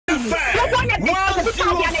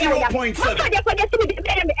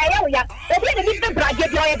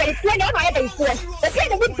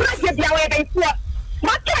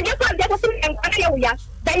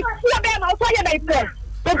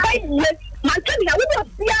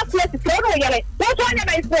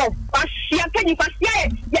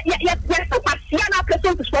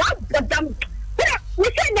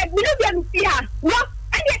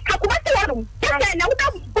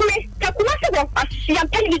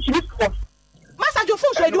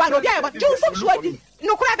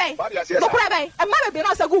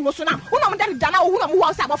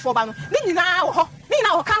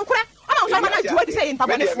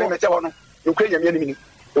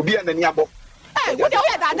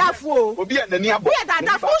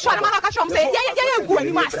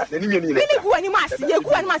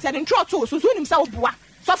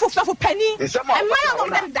So penny. And my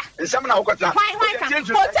own and some now got hotel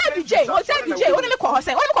DJ, what do you call her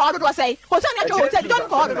say? What do you call her say? Hotel, don't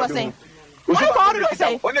call her say. What do you call her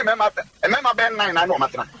say? Only member Ben 9, I know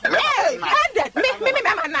matter. Hey, me 9.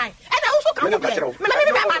 And I also come member 9.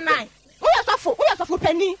 We are so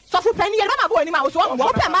penny, and I'm going to was one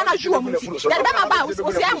man you that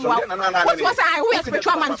what was I? We are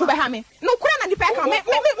spiritual man to Bahami. No crown and the pack on me,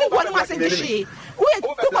 one was in the she. We are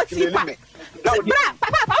too much.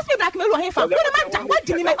 Papa, I'll speak blackmail on him. What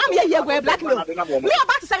do you mean? I'm here where blackmail. Me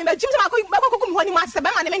about to say, but Jim's when he wants to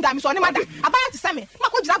buy my name dimes on him. About to say me, my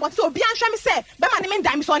coach about so beyond Shammy say, buy my name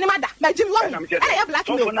dimes on him. My Jim Long, and I have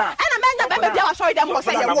blackmail. And a man that I saw them was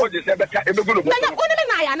saying,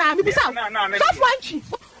 I be sound. Soft one chief.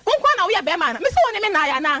 One we are Beman. Miss One and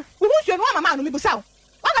I now. We want you one man who be sound.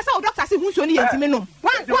 I saw doctor say who's your name. One.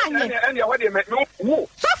 So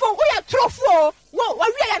for we are true for what we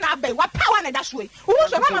are not what power and that way.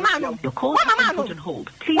 Who's your man? Your call has been put on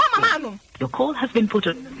hold. Please. Your call has been put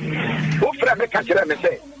on.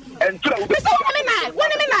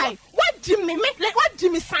 What Jimmy make like what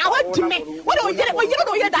Jimmy sound? What Jimmy? What do you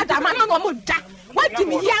know that man no more da? What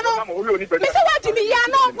Jimmy Yano? Mister what Jimmy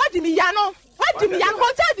Yano? What Jimmy Yano? What Jimmy Yano?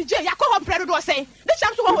 Hotel DJ Yakob Predo say. This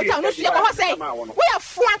chance to hotel no Yakob say. We are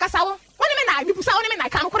Frank Asao. What do you mean I? People say what do you mean I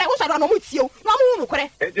can't correct? What I don't know with you. No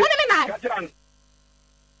correct. What do you mean I?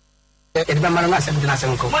 What the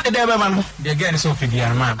devil man? The again so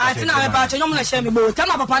figure man. I think I'm about to know my shame about.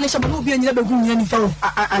 Come up upon a will be in the Begun.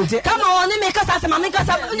 Come on, make us as a man, make us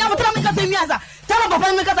tell about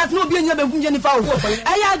make us no be in the Begun.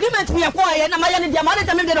 I agreement me acquire and I am the amount of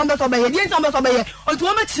them don't obey. The end of obey. Or to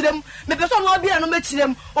match them, the person will be an match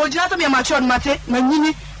them, or just be a mature mate,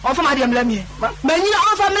 Manini, or from Adiam Lemmy. Manina,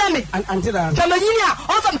 or from Lemmy, and Manina,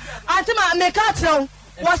 also, I make out.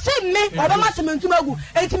 Was me or Massimo to Magu,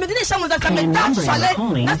 intimidation was a coming down to Chalet,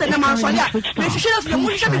 that's the man Chalet. If you should have the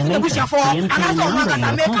bush for, and I saw I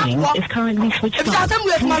make up currently switched. If that's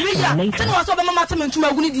with Maria, then was over Massimo to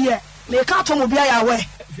Maguni, dear. Make up to be away.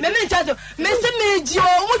 Memento, Mr. Major,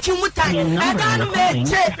 what you would time, and I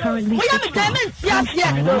currently we have a diamond, yes,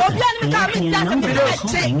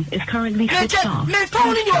 is currently switched off. May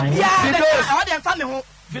phone in your family.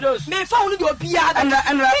 Me found your PR and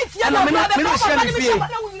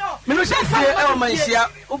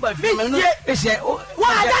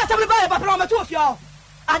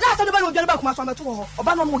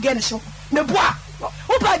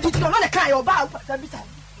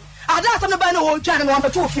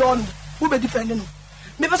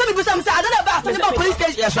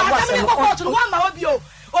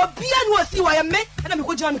or Bian was see why I met, and I'm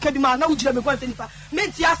going to carry my now. Would you have been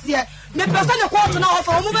meant yes, yeah. Me person a quarter now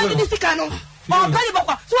for a moment in this canoe. Or penny book,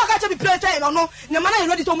 so I got to be present or no. No man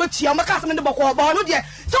ready to make you. My cousin in the book or no, dear.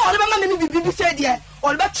 So all the man be said, yeah,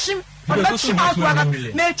 or about him, or about him.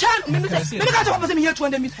 May chant, maybe I got to here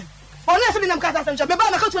 20 minutes. Unless I'm Casas, but I'm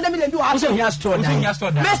going to the million. You are so yes, to May say,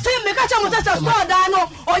 make a chance to store down or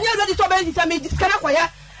you're ready to make it. I made this kind of choir.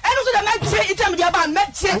 And also the man say it's about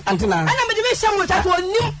medicine. And I'm the same with that one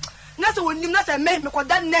new. Nothing will not a man because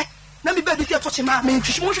that neck. Let me be touching my man.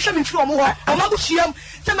 She won't show me from more. I'm not Bushiam.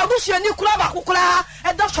 Some Bushiam, you crab,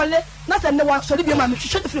 and that's all. Nothing no one shall be a man. She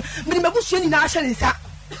should have been a Bushian nation is that.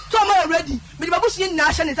 So I'm ready. But a Bushian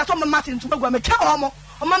nation is that on Martin to go and cow or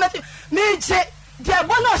Mamma may say, dear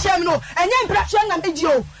Bono Shamno, and young Braction and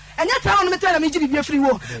Idio. And that town me tell me to be free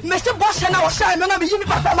war. Mr. Bosch and I was shy, and I'm being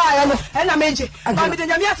Papa and I made it. And I'm the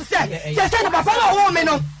Yamia to say, just send a Papa woman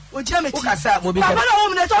or Jimmy Papa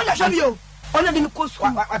woman is all that you. Only the coast,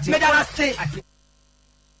 Madame say.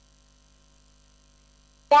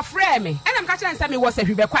 Or frame me, and I'm catching some was a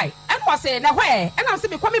river quite, and was saying away, and I'm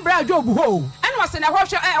saying, come me brown job ho, and was in a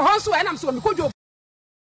horse and I'm so good.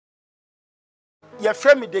 Your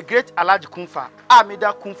friend me the great Alaji Kunfa,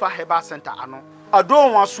 Amida Kunfa Heba Center, ano.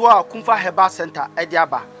 adon waso a kumfa herbal center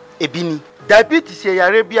ediaba ebini diabetes ye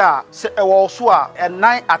yare bia se ewo so a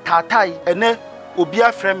enan atatai ene obi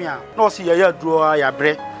afrem ya na osi ye aduro a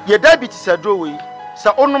yabre ye diabetes aduro we se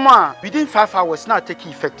onum a within 5 hours na take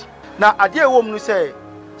effect na ade ewo mu se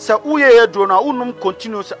uye aduro na unum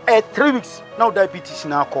continuous 3 weeks na diabetes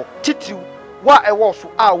na akọ titiri wa ewo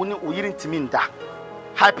so a woni oyiri ntimi nda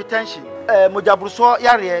hypertension mojabruso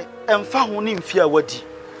yare emfa ho ni mfia wadi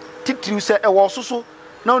titiri se ewo so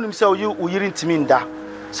na onim se oyiri ntimi nda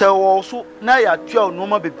se ewo so na ya tua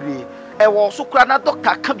noma bebre ewo so kra na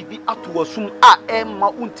doctor ka bibi ato wasum a emma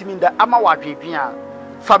untimi nda ama wadwedwen a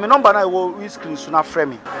family number na ewo screen so na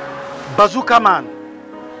frame bazooka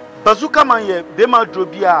man ye bema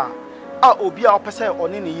drobia a obi a opese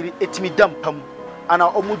one ne yiri etimi dampam ana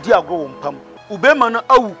omudi agro wompam ubema no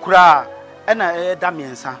awu kra na da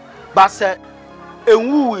miensa ba se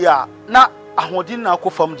enwu ya na ahodi na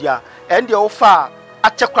akofam dia ende wo fa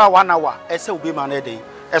achekwa 1 hour ese ubema na eden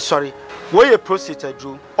sorry wo ye prostate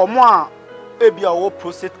adru omo a ebia wo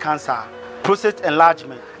prostate cancer prostate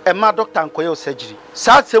enlargement ma doctor nkoye surgery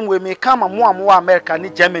sa sem we me kama mo America ni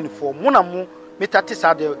Germany for mo na mo metati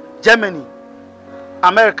sa de Germany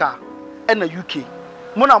America and the UK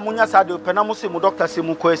muna munya sa de pena mo se mo doctor se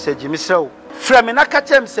mo ko surgery misrew fra me na ka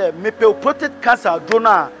chem se me pe prostate cancer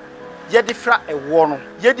dona ye di fra ewo no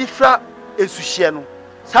ye di fra esuhie no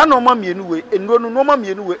sa no ma mienu we enuro no ma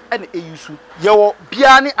mienu we ene eyusu ye wo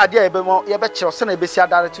bia ni ade a ye be kire se na be si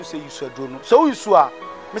adare to se yusu aduro no so yusu a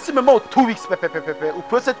me se me ma 2 weeks pepepepe o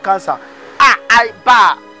prostate cancer I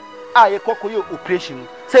ba ye kokoye operation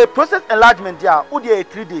say prostate enlargement dia o dey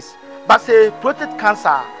 3 days but say prostate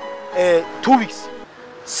cancer 2 weeks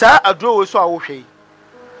sa aduro we so a wo hwe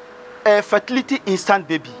fertility instant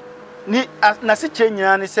baby ni na se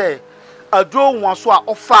chenyina ni say aduro won so a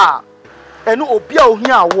ofa eno obi a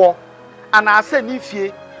ohia awo ana ase ni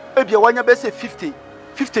fie ebia wanya be say 50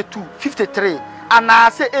 52 53 ana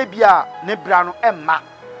ase ebia ne bra no emma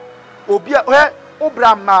obi a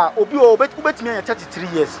obra ma obi o betimi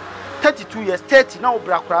 33 years 32 years 30 na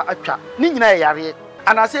obra kura atwa ni nyina yare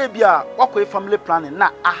ana ase ebia wakoe family planning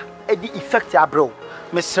na edi effect abro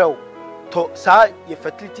mesrew to sa ye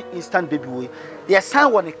fertility instant baby we ye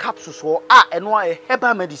san won capsules so eno a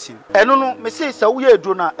herbal medicine eno no me say sa wo ye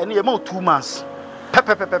adro na eno ye ma 2 months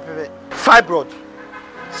fibroid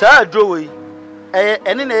sa adro we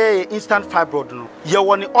eno na ye instant fibroid no ye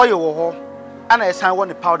won oil wo ho ana ye san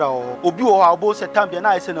won powder wo obi wo ha obo se tambia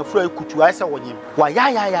na ye se na fura kutu ay se wonyem wa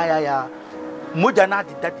ya moja na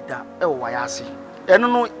dida wa ya ase eno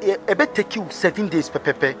no ebe take you 7 days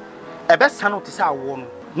pepepe ebe san o ti sa wo no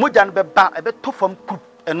moja no be ba ebe to fam group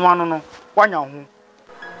eno anu no wanya ho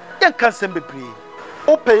yen kan sem bebre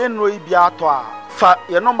o peye no ibia ato a fa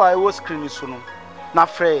ye number e wo screen so no na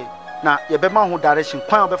frɛ na ye be ma ho direction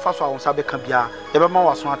kwan obe fa so awon sa be kan bia ye be ma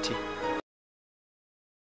waso ate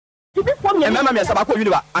Mama me sabako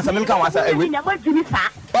uniba ansa me kan wasa ewe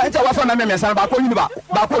ba nta wa fa mama me sabako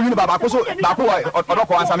ba uniba ba ko so ba ko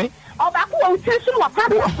odoko ansa me Obako wo tension wa pa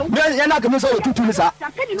so me na kemu so tutu ni sa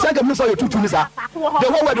se kemu so tutu ni sa the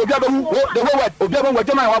whole word obi abahu the whole word obi abahu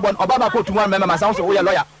wadema wa bon oba ba ko tu mama mama sa so wo ye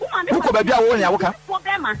lawyer wo ko ba bia wo nya wo ka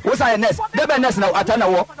wo sa nurse de be nurse na atana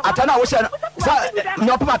wo she sa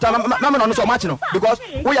no pama atana mama no so match no because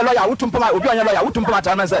wo ye lawyer wo tum pama obi onya lawyer wo tum pama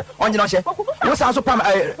atana se onye no she wo sa so pama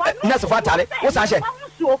nurse for atare wo sa she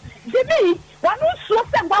Bibi wanu so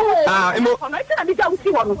se gba wo ono iti na bi ja uti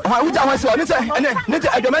wo no ha uja wan se o ni te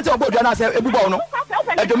adwamente obo dua na se ebubo no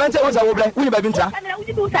adwamente wo za wo ble wuni ba bi ntra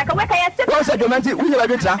wo se adwamente wuni ba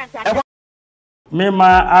bi ntra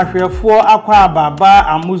mema ahwefo akwa ababa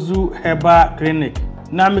amuzu herbal clinic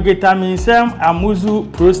na migeta minsem amuzu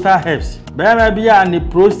prostate herbs bema bia ni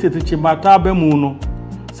prostate chimato abamu no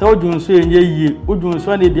se ojunso enye yie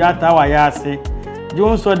ojunso na bi atawa ya ase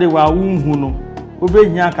jonso de wa wunhu no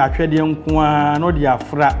obehia ka twede nko a no de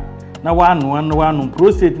afra na wanu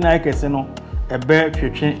prostate na ekese no ebe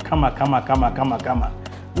twetwe kama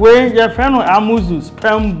we ye freno amuzu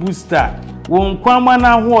sperm booster won kwama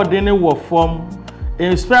na hoode ne wo form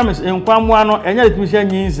sperms enkwamwa no enya letimi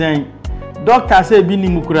nyinzen doctor say bi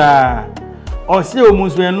nimu kura o se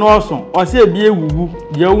omuzu enoso o se bi ewuwu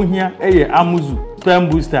ye ohia eye amuzu sperm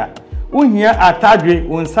booster ohia atadwe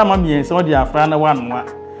won sama miense o de afra na wanu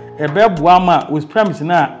ebe buama o sperms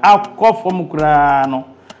na akọ form kura no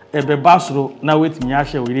ebe basro na wetimi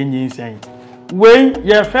ahye were nyinzen we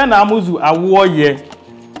ye fe na amuzu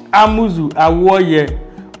awoye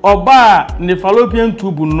oba ne fallopian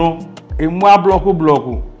tube no emu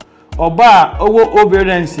block oba owo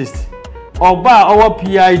ovarian cyst oba owo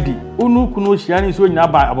PID unu kunu hia ni so nyina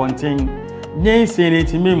ba abonten nyen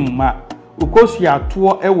senetimi mma ukosu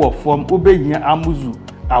atoɔ ɛwɔ fam obehia amuzu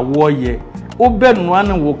awoye obenu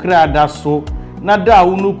ane wo kra da so na da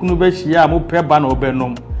unukunu behia mo peba na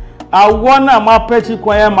obenom awo na mapechi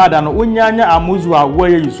kwan mada no unyanya amuzu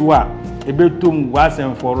awoye yiso a ebetom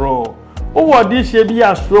wasen foro owo di hye bi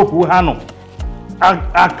a stroke ha no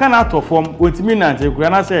akana to fam otimi nante kura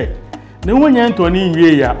na se ne wonye ntoni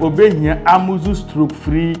nwie ya obehia amuzu stroke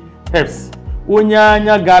free herbs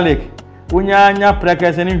unyanya garlic unyanya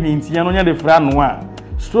prekese ne hwintia no nya de fra no a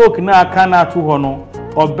stroke na akana to ho no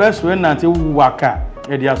obeso nante waka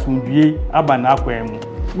e de asundue aba na akwan mu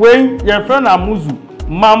wen ye fra na amuzu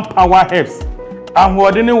manpower herbs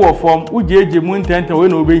ahode ne wo fam ujeje mu ntenta we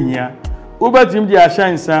na obehia ubetim di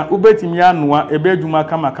ashansa ubetim ya noa ebedwuma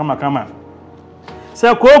kama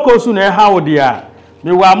se koko su na hawde a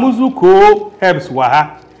me wa amuzu ko herbs wa ha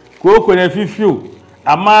koko na fifiu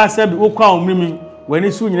ama se bi ukwa omimi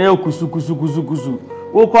wani su nyina kusu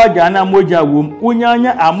ukwa jana moja wom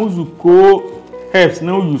unyanya amuzu ko herbs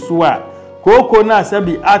na uyusu a koko na se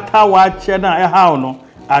bi atawa che na hawo no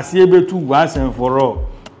ase ebetu gwasen foro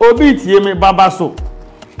obi tie me baba so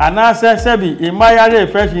ana se bi imayare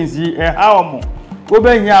efficiency hawo mo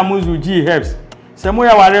obenya amuzu g herbs se mo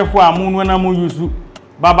ya warefo amunu na mo yusu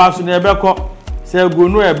baba so na ebeko se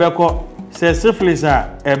gonu ebeko se syphilis a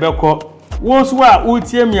ebeko wo so a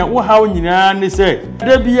utie me wo hawo nyina ne se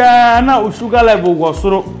de bia na sugar level go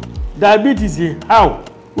soro diabetes how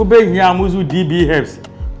obenya amuzu db herbs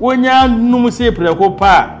wonya num se preko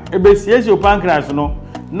pa ebesiesie pancreas no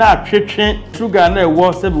na twetwe sugar na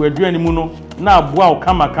ewo se be waduani mu no na aboa o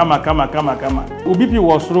kama obipi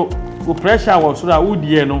wo soro o pressure wo soro a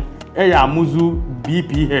udie no eya amuzu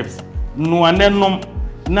bp herbs no anenom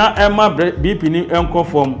na ema bp ni enko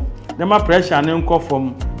form na ma pressure ni enko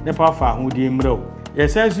form ne pa fa hodie mreo ye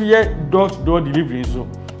sense ye door delivery so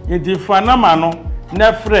enti fanama no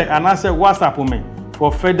na frɛ anase WhatsApp me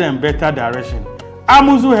for further and better direction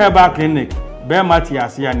amuzu herbal clinic be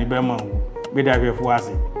matiase ani be ma hu be da hwefo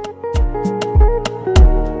ase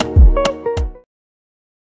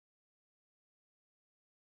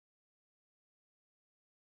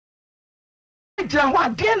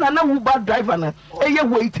na Uber driver na eye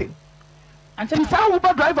waiting until sa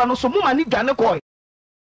Uber driver no so mu mani dwane ko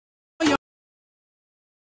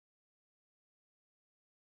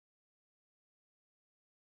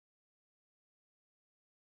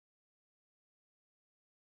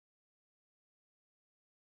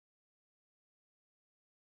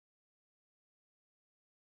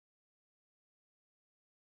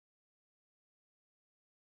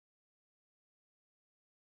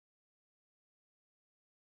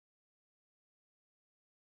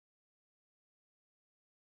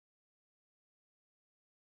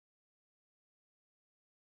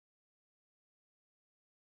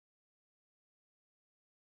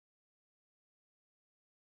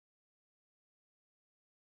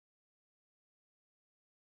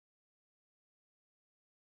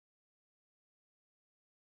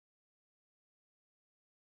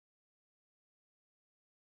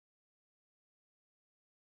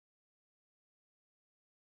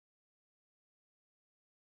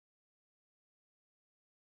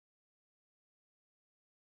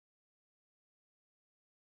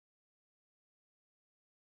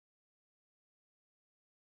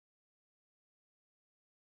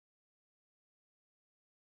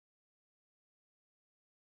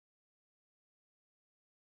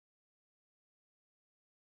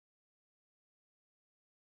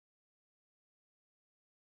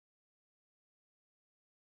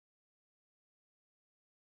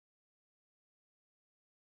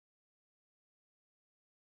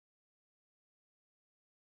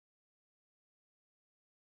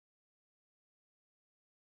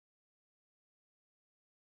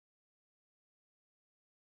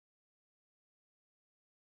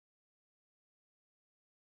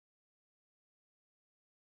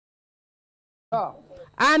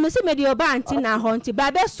me se me dio ba Auntie Naa ho nti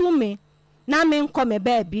ba be su me na me nko me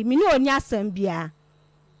ba bi me ni onya asem bia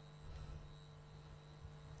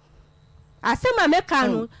asema me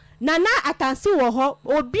kanu na atanse wo ho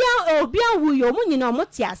obia wuyo mu nyina mo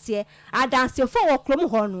ti ase adanse fo wo krom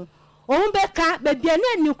ho no o be ka be bia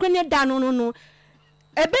na nukre ne da no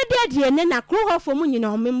ebe de ne na kro ho fo mu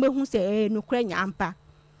nyina o me hu se nukre nyampa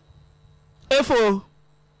efo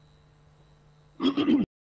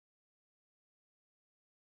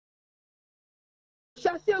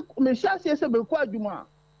Meshasi se be kwa adwuma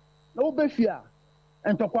na wo befia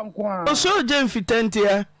entokwankwa o so je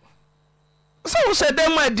mfitantia so wo se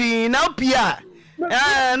dem adi na opia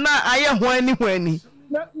na aye hwani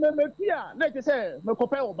me befia na je se me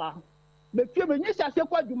kope oba befia me nyeshasi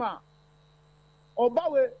kwa adwuma oba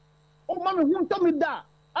we mama hu to me da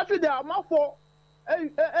afi de amafo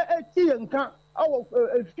ti nkan awo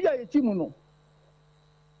fia ye ti mu no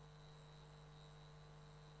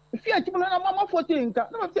fia ti mu na mama fo ti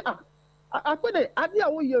nkan na me say akode ade a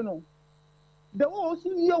wo ye no de wo si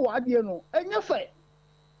ye wo ade no enye fe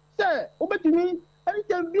say obetimi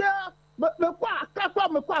anytime bia me kwa aka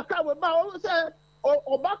me kwa aka we ba wo say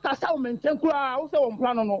oba kasa o menchen kura wo say wo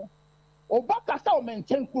plan no oba kasa o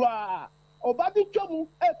menchen kura oba bi twamu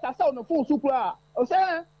kasa o no fun su kura o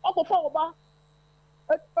say okofo oba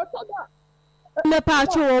etoda me pa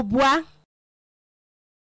cho obua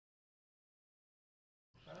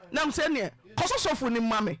nam se ne kososofo ni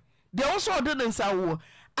mame de wo so de nsa wo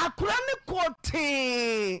akura ne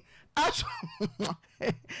kote aso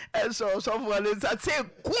eso sofo le sa se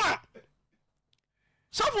kwa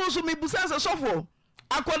sofo so mi busa se sofo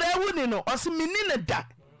akoda ewu ni no osi mini ne da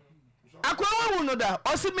akoda ewu no da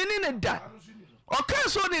osi mini ne da okay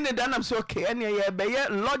so ni ne da nam so okay ene ye be ye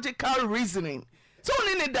logical reasoning so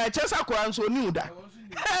ni ne da chesa akoda so ni da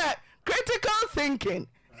critical thinking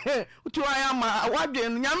utu ayama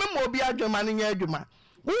wadwen nyame mo bi adwuma ne nya adwuma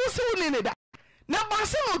wo se ni ne da na ba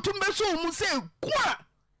se no tumbe so mu se kwa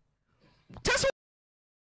chesa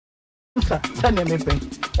sani me pe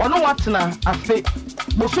ono watena afe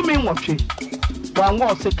bosumi nwotwe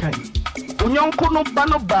wanwo sekan onyonko no ba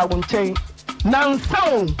no ba wo nchen na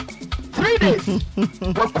nsaw 3 days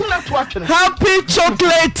wakuna to atwene happy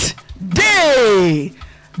chocolate day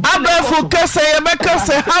abefu kase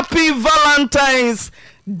yebekase happy valentines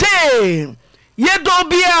day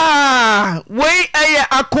yedobia we eye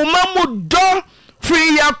akoma mu do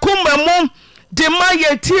free yakoma mu de ma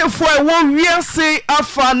yetiefo a wo wiase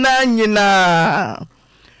afa na nyina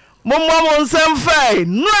mommo nsemfai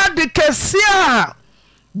no de kasia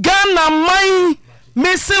Ghana mai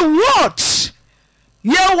mese watch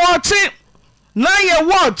ye watch na ye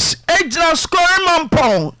watch ejna score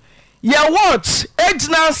mampon ye watch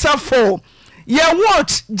ejna safo ye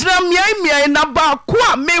watch jna miai na ba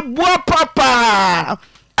kwa mebua papa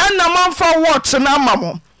ana manfa watch na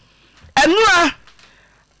mamo enura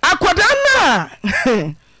akwadana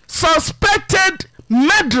suspected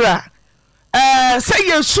murderer say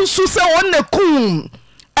yesusu say wonne kum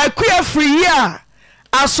akua free ya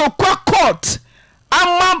asokwa court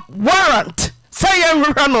ama warrant say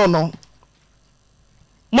yenhwehwe no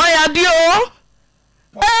my adio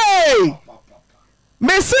hey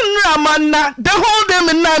mesin ramana the whole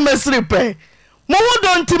day me na mesripe mo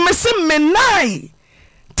wodon ti mesin me nai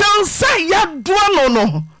tell say ya do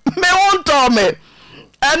no me won to me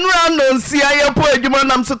enra no nsia ye po adwuma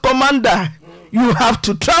nam se commander you have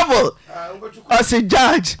to travel as a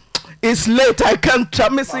judge it's late I can't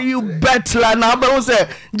promise you better na ba say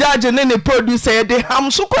judge ne producer dey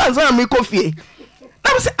ham so kwa za me kofie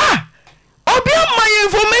na say obi my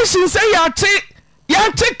information say ya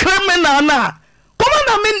te criminal na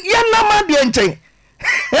commander me ya na ma de nchen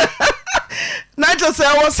na just say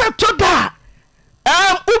I was set to that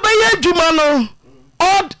ubeye adwuma no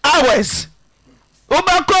odd hours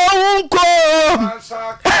ubako unko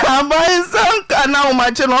amaisanka na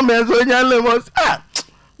umache no mezo nyale mos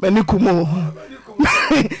menikumo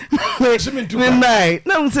midnight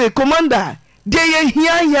na say commander dey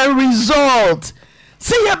here your result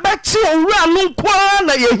say you back to owura no kwa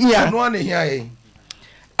na ye here no na here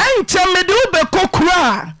enche me de ubeko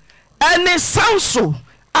kura ene sanso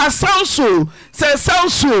asanso say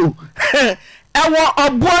sanso ewo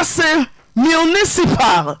obuase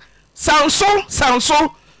municipal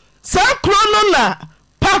sanso sa krono na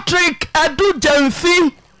Patrick Adu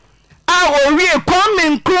Jamfi a owie Kwame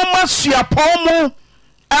Nkrumah suapomu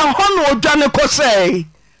ehon odwane kose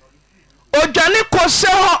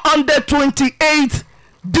on the 28th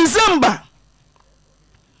December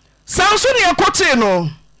sanso ne ekote no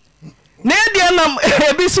na dia nam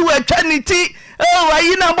ebisi wa twaniti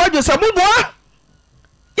wayi na bojo sabuboa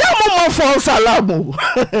ya mo for salamu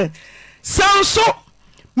sanso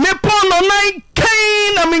me polo nai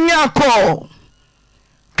kain na minyako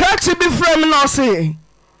kachi bi frame no say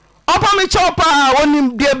opa me chopa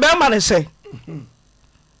onim de be ma ne say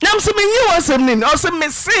nam se me nyi wasem ni o se me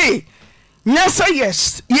say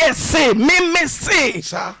yes say me say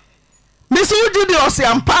sa me so ujudi o se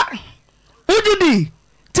ampa ujudi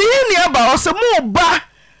ti ni aba o se mo ba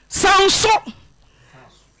sanso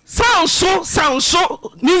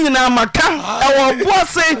ni nyina maka ewo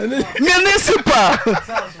boase municipal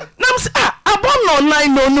nam se abono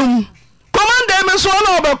nine nonum commander me so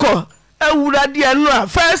na obeko awurade anu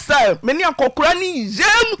first time me ni akokora ni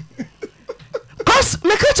yem cause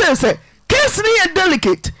me ka say case ni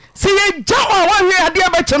delicate say ye jawa wa hwe ade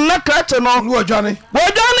abeche na krache no wo dwane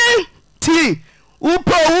ti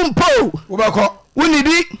Umpo.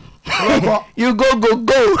 Unidi. You go.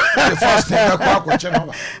 The first thing I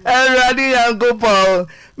call Ready and go Paul.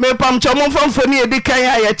 Me pam chamo from Foni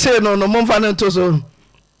Edikan ya che no momfa no to so.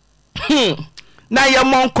 Na ye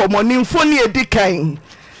mon komo ni Foni Edikan.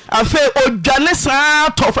 Afe odwane saa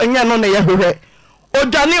tofanya no na ye hwehwe.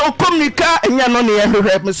 Odwane okomnika enya no na ye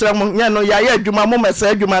hwehwe. Mesra mo nya no ya ye adwuma mo mesa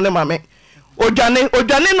adwuma ne mame.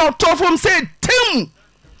 Odwane no tofom say tim.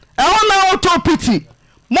 E wona otopiti.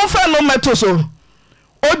 Mo fa no meto so.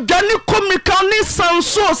 Odwane komika ni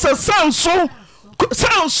sanso se sanso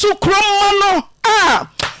kroma no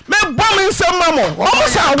me bom nsem mamo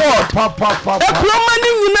almost award kroma ni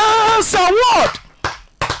nyina award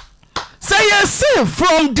say yes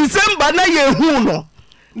from December na ye hu no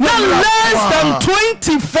na less than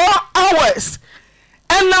 24 hours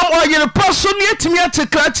and now Oyerepa so ni etimi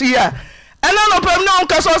atekrachi ya and now no pem na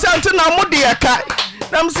onka so say Auntie Naa mo de aka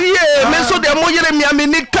nam si ye me so de mo yere mi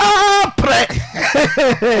amini kapre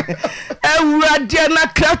ewurade na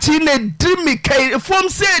krachi na dimi kai from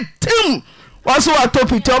say tim waso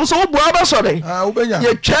atopiti so wo bua ba sore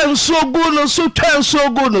ye twanso gu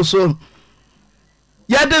no so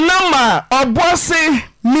ya de nama oboase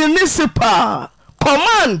municipal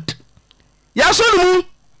command yaso mu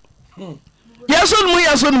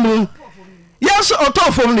yaso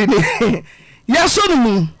otofom ni yaso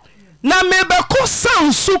mu na mebe ko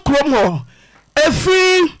sanso krom ho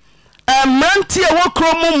efi mantie wo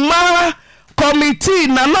krom ma committee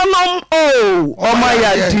na nanom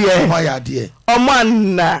omayadie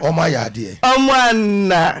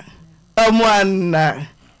omwana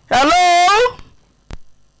hello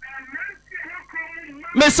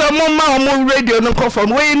Mr. Mama omo radio no confirm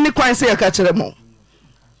we ni kwan se ya ka kire mo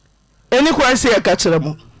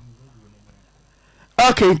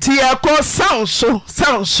okay ti ya ko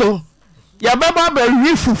sanso ya baba ba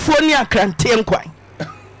wi fufuo ni akrante nkwan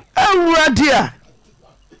awurade a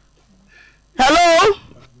hello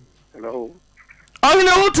you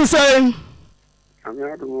know what to say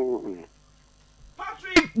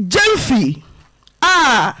Patrick Jemfi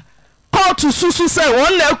court susu say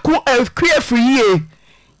won na ku akua free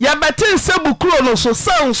ya betin se bukuro no so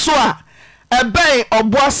sanso a eben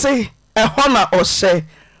oboase ehona ose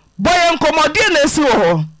boye nkomodie na esi wo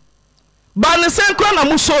ho ba ne se nkwa na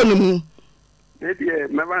muso ni mu Maybe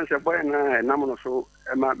me van se boy na namono so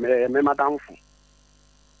me madamfo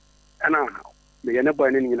ana me ye ne boy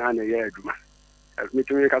ni nyina na ye adwuma me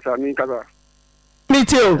tumi kasa me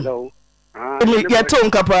too hello me ye to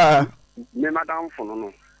nkapa me madamfo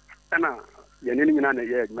no ana ye ne nyina na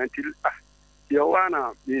ye adwuma til ye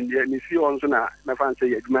wana ni fi on so na me fan se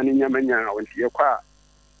ye adwuma ni nyamanya wonti ye kwa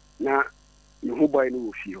na me hu boy ni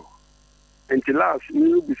wo fi o until last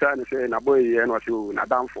ni bisa ne se na boy ye no se na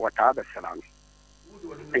damfo wata be sala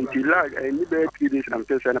until last ni be 3 days na me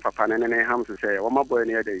se na papa ne ham se wo ma boy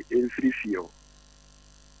ne dey in free feel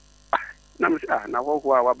na me na wo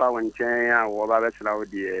kwa wa ba wonchen a wo ba be sala wo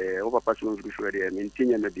de wo papa so free feel de me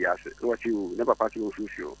tinye me dia se wo ti wo ne papa so free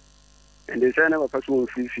feel and they say na papa so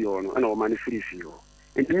free feel no na wo ma ne free feel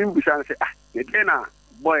until me bisa ne se ne dey na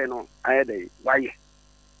boy no aye dey why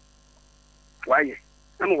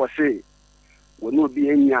na mo say wono bi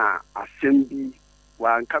enya asem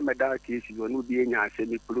wa nka meda kesi wono bi enya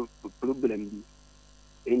asem problem bi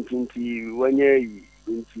entinti wanye yi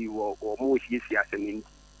nti wo mo hisi asem nti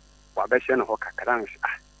wa be hye no ho kakran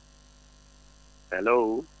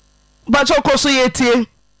hello ba choko so yetie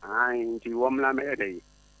nti wo mla me dey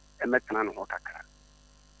emetana no ho kakra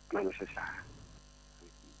na no sesa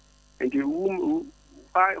nti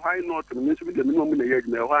why not me so be the minimum na ye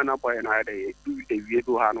me ho na boy na dey do ewie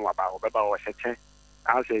do ha no aba obeba wo hyeche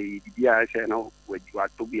ase bibia se na wa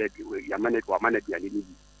to bia bi ya manage wa manage ani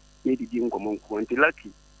ni didi ngomo nko nti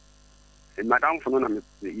lucky madam fo no na me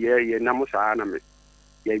ye na mo sa na me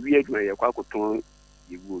ya wie adwuma ye kwa koton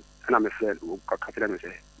yiwu na me friend wo ka tell me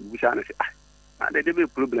say bu sha na say na de be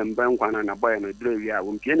problem ban kwa na boy no dre wi a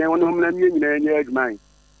wo mpie na wono mna mi nyina nya adwuma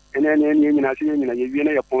ene nyina se nyina ye wie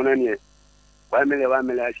na ye pon na ne wa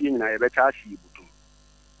mele asi nyina ye beta asi butu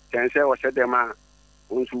tense wo se dem a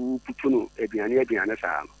onsu putuno aduane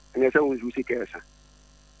saa no ene se onsu sikesa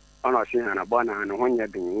ona se na bona na honya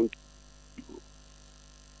den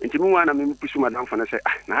entimu wana me pusu madam fa na se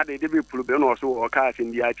na de be problem no so wo ka se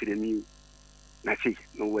ndi a kire mi na chi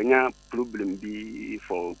no wanya problem bi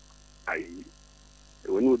for ai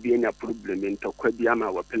wonu bi enya problem ntokwa bi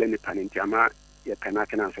ama wa pele ni panenti ama ye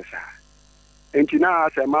penake na se saa enti na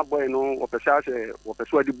ase ma boy no opesa se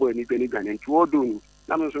opesa di boy ni beni gane nti odo ni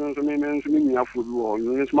na me so me nya fo bi wo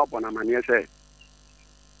no so ma bona mane se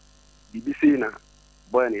BBC na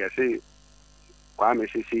boy na ye se kwa me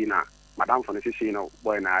se na madam for the say no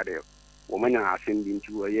boy na there woman are sending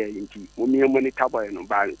to a year into mummy money boy no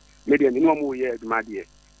bari maybe no more year my dear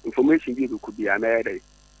information you could be a mare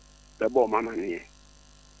the boy mama near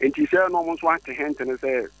and she said no one want to hand and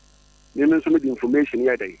say you some information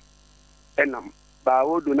yet and ba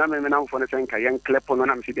wo do na me na mfo ne senka yen clip no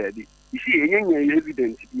na me si daddy isi yenye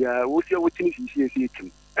evidence bia wo si wotini si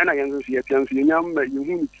tim ena yen so ye pian so nyam ma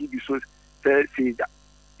yehu ni tv so say da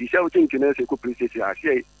isi wotini kene se ko police station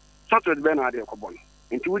asi soto de na de ko bon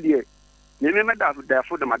nti wo de me da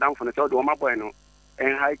for the madam for ne so do ma boy no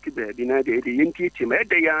en hike be di na de yenti tim e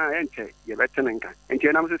de ya enche ye betene nka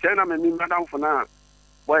nti na me se na me madam for na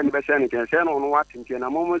boy ne be se ne ke se no no watin na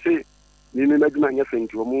mo se Mimi Medma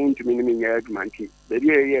Yafink, or moon to me, Yadmanti, the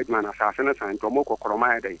dear Yadman assassin, and Tomoko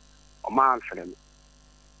Cromaya day, or man for them.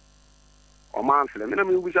 Or man for them, and I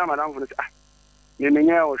mean, with some around for the Mimi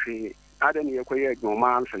or she, I didn't acquire no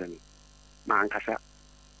man for them. Man Cassa.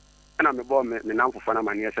 And I'm a bomb, the number for a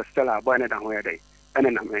man, yes, a Stella, Bonnet and where they. And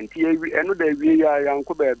then I'm another we are young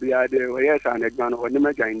Cobe, the idea, yes, and a gun or the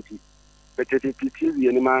Majanti. But it is TV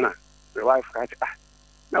in the manner. The wife got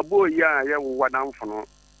now, boy, yeah, what down for no.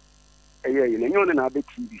 You know, na be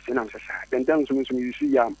TV, and I'm then down to me, you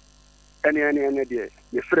see, any day,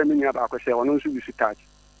 the framing about say, or no, you see touch.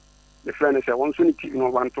 The friend is a one soon keep no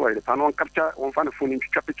one toy, the panon capture, one fan of phone in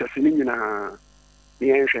pictures in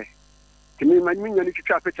the answer. To me, my minion, if you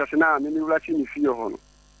trap pictures now, and you will see me feel home.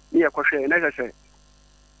 Me a question, and as I say,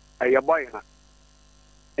 a boy,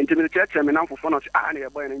 and to the church, I'm an for fun of a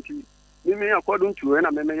boy, and me, according to an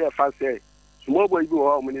amendment, fast say, small boy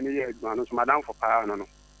go home in the year, madam for power, no.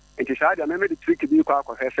 And she said, I remember the trick to be quack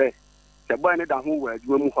of her say, the boy in the who was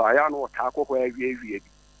room who I know taco where we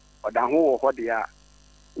or the whole what they are.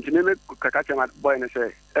 And she made catch my boy and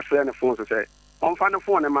say, a friend of phone to say, on find a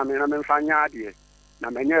phone and mammy, and I'm fine yard here. Now,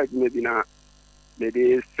 my near maybe now,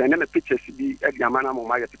 maybe send them a picture to be at Yamana or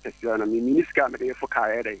my pictures, and I mean, Minisca, maybe for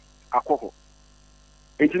Kaede, a coho.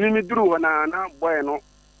 And she made me drew and now, boy, no,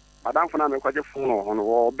 Madame Fana, quite a phone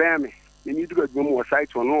or bear me. You need to go to more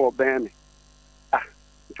sites or no or bear me.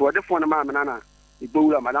 To a different man, the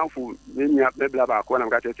bull, Madame for me up the blabber, when I'm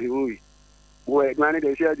got to you. Where granted,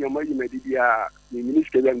 they said your money may be the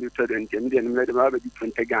minister and the president, and then let them have a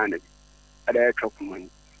different again. At a crop money.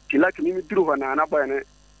 She liked me through an another and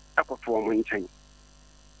a performance chain.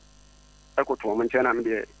 A performance chain, I'm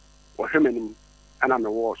there, or him and I'm the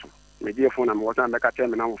warson. My dear phone, I'm what I'm like a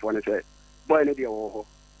terminal for and say, boy, lady, or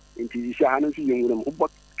into the Shahanas, young woman who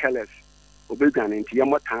bought careless, or began into your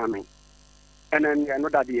more timing. And then I know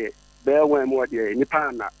that the bear were more dear in the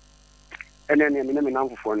partner. And then I'm in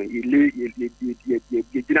number for you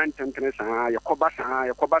didn't tenderness, your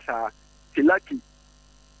cobasa, lucky.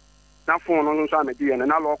 Now for on some idea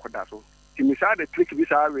and I'll walk with that. So, to me, the trick this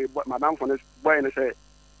area, but Madame for this boy and say,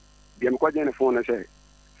 the Amquadian phone and say,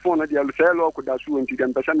 phone at the Alcelo could have sworn to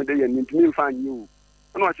them, but some day and into me find you.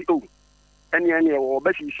 And what you go? Any or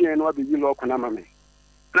best you see and what be you lock on Amame.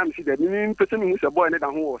 And I'm see that mean person who's a boy and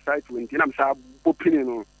who was side to and I'm sa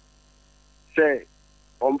opinion say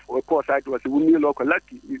of course I was a woman local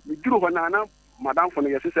lucky. We do one Madame for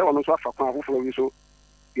your sister on so far for you so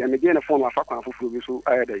and again a form of Fakwan for you so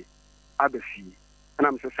I see and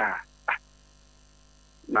I'm so sad.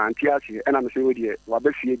 Nantiasi and I'm so dear what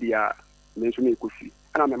be dear means me could see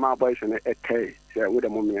and I'm a my boys and a tay say with a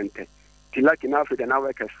moment till like enough with an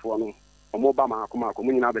hour cash for no or mobile kuma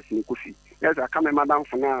communion abbey could see. Yes, I come Madame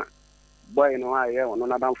for now. Boy, no, I or no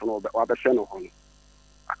Madame for no Abbey on.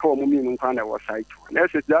 I call me and find our site. Yes,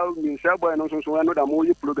 it's that means boy, and also I know that more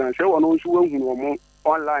you program, so on who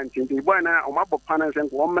online thing. The boy now, or my panels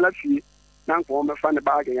and 1 minute fee, now for me find the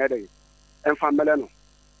bargain a day and find Melano.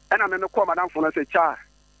 And I'm in the call Madame for us a child,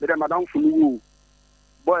 but Madame for you.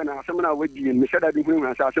 Boy, now, some of with you, Miss Eddie Green,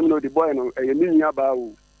 and some of the boy, and a million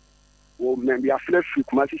about. Or maybe a flesh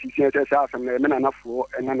from she says, and men enough for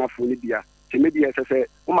and enough for Lydia. She may be as I say,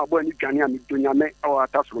 oh, my boy, you can hear me doing your make our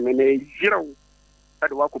task from a zero at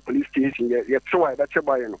the Waco police station. Yet, so I that's a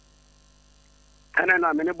boy. And then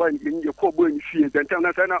I'm in a boy in your co boy in the field, and tell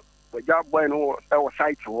us, I know, but job boy no our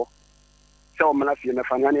site for. So, Malafi and the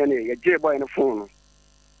Fanani, a J boy in the phone.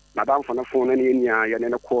 Madame for the phone and in ya and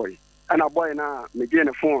in a coy. And a boy now, me gain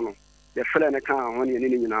a phone, the friend account when you're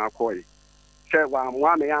in our coy. Say, well,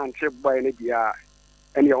 one man chip by an idea,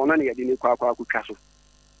 and you're only at the Quaku Castle.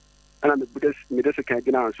 And I'm a Buddhist, Medicine can't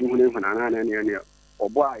get out soon when I'm any or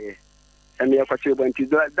boy, and you're quite sure when to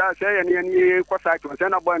that say any quasite was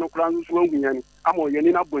an boy no crowns wounding, and I'm all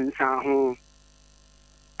Yanina Buns. And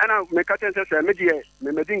I make a sense as a media,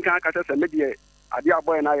 Medin can't catch us a media, a dear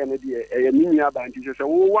boy and I am a dear, a minia band. She says, oh,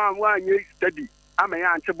 one year steady, ama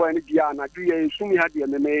ya anche boy ni dia na du ye sumi ha dia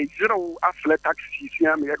me zero afle taxi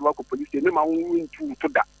sia me yedwa ko police me ma won tu to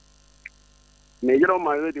da me yero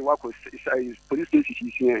ma re de wa ko police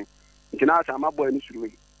station sia ntina sa ma boy ni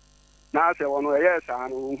suruwe na se wono yes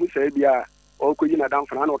anu hu se bia o ko yi na dan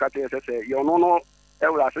fana na o ka te se yo no e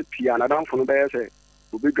wura se pia na dan funu be se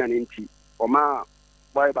obi gane nti o ma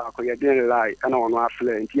boy ba ko ye den lai ana wono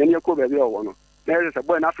afle nti ye ne ko be o wono na se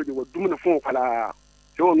boy na afle de wo dum no fun kwala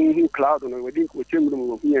so no hu cloud no we din ko chemu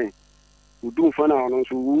no hu yen udum fana no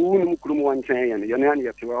so wu no krum wan chen yen ye na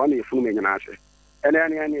ye te wa na ye funu me nyina ase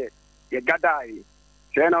ene ye gadai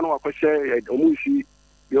se na no ko se o mu si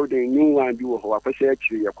building new one bi wo ho akwese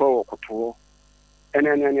akiri ye ko koto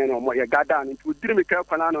ene no mo ye gada ni tu diri me ka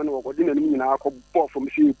kwana no wo di nanim nyina akọ bo fo me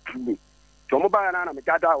si pu to mo ba na me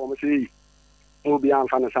gada wo me si mo bi an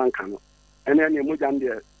fa na sanka no ene mo jan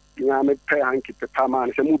de nya me pe hanki pe pa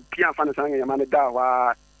man se mo bi an fa na sanka ya ma me da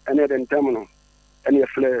wa ene den tem no ene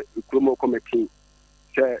fle kromo committee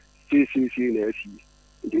se si na si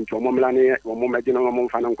ndi to mo mla ne wo mo me di no mo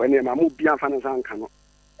fa na ko ene ma mo bi an fa na sanka no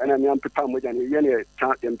ana mi ampepa mo jani yene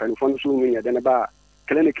cha empanfon so mu ya de ne ba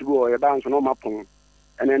clinic bo ya ba nso no mapon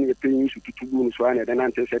ana ne pe yin su tutugu no so ana de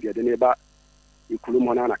nan te se de ne ba ikulu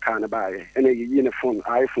mo na ka na ba ye ana yi ne phone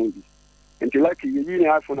iPhone bi enti like yi ne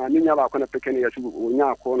iPhone ani nya ba ko na peke ne ya su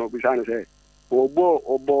onya ko no bi sa ne se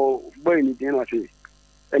obo ni din no se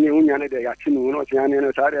ani unya ne de ya chinu no se ani ne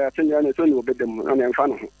sa de ya chinu ne so ni obedem na mfa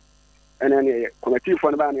no ana ne committee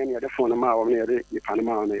phone ba ne de phone ma o ne de ipa na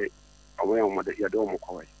ma ne awe o de ya do mo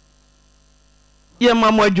ko ye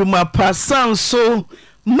mama adwuma pasan so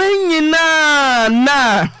manyina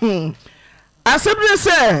na asebre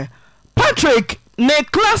se Patrick ne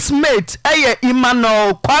classmate eye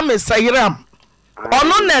Emmanuel Kwame Sayiram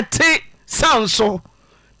ono nete sanso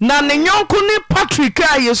na ne nyonko ni Patrick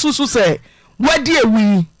aye susu se wadi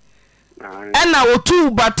ewi ena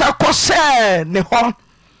otu bata kose ne ho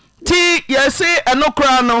ti yesi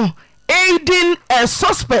enokra no aiding a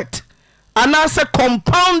suspect and as a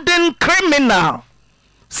compounding criminal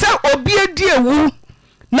se obi edi ewu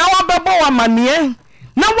na wabebo wamanie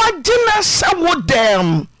na wagina sawo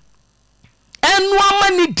dem enu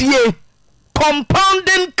amani die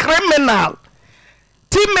compounding criminal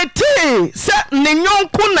timete se ne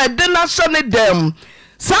nyonko na de na so ne dem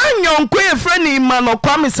sa nyonko e frɛ ne Emmanuel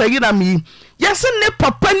Kwame Sayiram yi yɛse ne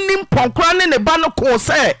papa nim pɔnkora ne ne ba no ko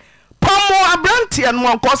se pomo abrantie no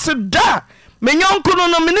ankɔse da me nyonko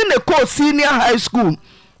no mene ne ko senior high school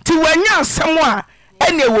ti wanya asɛm a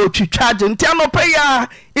ene wo twitwaje nti anopa ya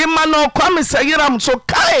Emmanuel Kwame Sayiram so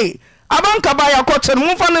kai abanka ba yakɔche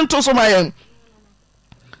no mfa ne nto so mayen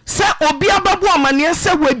se obi ababu amane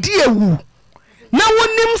se wadi ewu na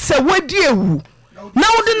wonim se wadi ewu na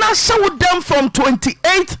wode na hye wo dem from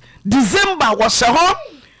 28th December wo hye ho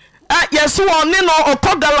yes wo ne no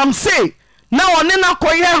okogalam say na one na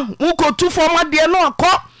koye ukotu forma de no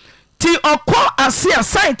akọ ti ọkọ asia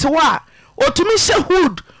site wa otumi hye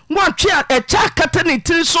hood mo atwe a cha kata ne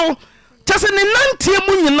tiri so tese ne nantie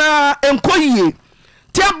mu nyina enkoyie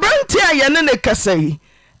ti abranti a ye ne kasai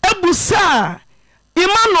ebusa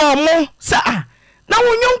Emmanuel mo sa na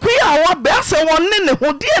wonyonku ya wa be ase wonne ne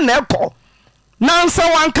ho de na ekọ na nsa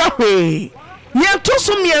wanka hwe ye to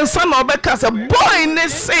so miensa na obeka se boy ne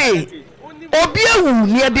say obi ewu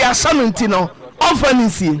ne de asa no nti no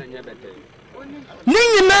ofanisi ni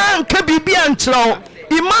nyina nka bibia nkyerɛw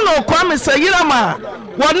Emmanuel Kwame Sayiram a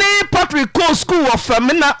wɔne Patrick Co school of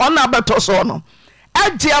Femina ona beto so no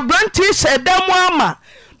agye abranti hyɛ dam ama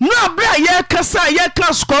no abra ye kasa ye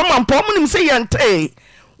ka school man pom nim se yente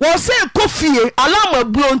wo se kofie alama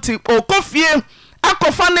blonti o kofie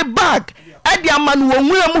akofa ne bag ade ama no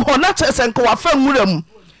nwuram ho na kyerɛ nka wafa nwuram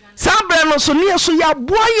sabre no so ne so ya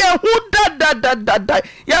boa ye hu da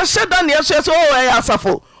ya hyeda ne so so o ya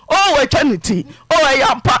asafo o we chanity o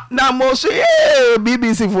ya pa na mo so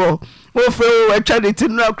BBC for o fe o chanity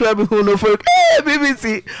no akra bi hu no for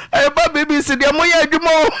BBC e ba BBC de mo ya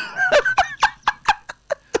adwuma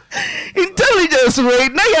intelligence we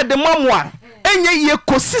na ya de mamwa enye ye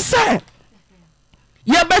kosisa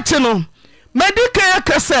ya beche no medical ya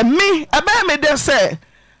kase me aba me de say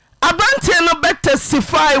abrantie no be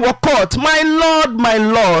testify wo court my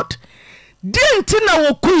lord dinti na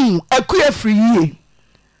wo kun akuya free ye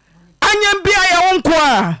anyam bia ya wonko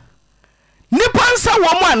a nipa nsa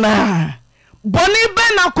wo mo ana boni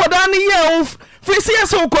be na koda ne ye frisi ye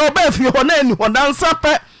so ko ba fi ho na ani ho na nsa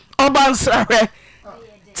pe oba nsa hwe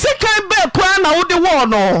sikai be kwa na wo de wo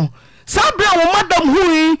no sabre wo madam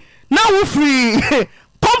hui na wo free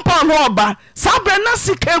compound oba sabre na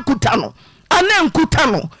sikai kuta no ana nkuta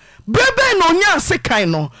no brebe no nya sikai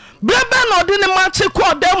no brebe no de ne mache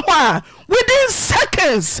ko dem ho a within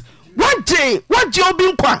seconds wagye obi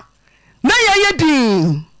nkwa na yɛyɛ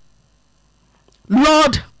din.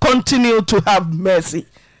 Lord continue to have mercy.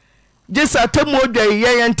 Just atemodwa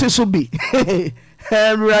yɛyɛ nte so bi.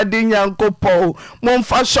 Awurade Nyankopɔn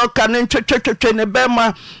momfa shoka ne twetwetwe ne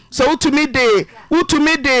bɛma sɛ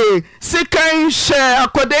wotumi de sikan hyɛ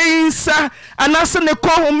akɔda yi nsa anase ne kɔ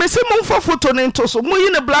ho mesi momfa foto ne nto so moyi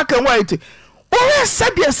ne black and white wɔyɛ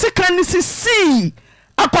sɛdeɛ sikan ne sisi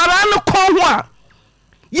akwara no kɔ ho a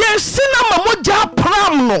yɛsi na ma mogya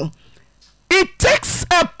pram no. It takes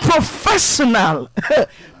a professional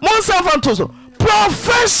monsafa nto so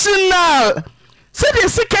professional. Said the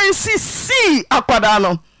second see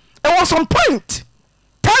Aquadano. There was some point.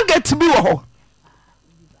 Target to be oh.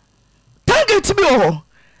 Target to be oh.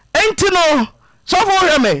 Entino, so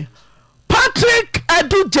for me. Patrick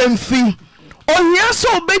Adu Jemfi. On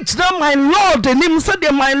yaso bejna my lord, and him said,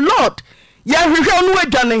 my lord. Ya no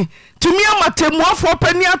Johnny. To me, I'm a temoa for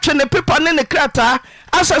penny and the paper and the crater.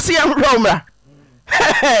 As I see, I'm Roma.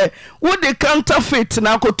 Would the counterfeit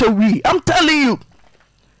now go to we? I'm telling you.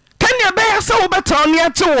 Can you bear so better on your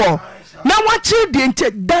tour? Now what you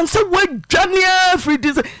didn't dance with Johnny every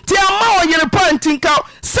day. Tell my Oyerepa and think out.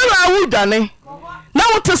 Sell I would done. Now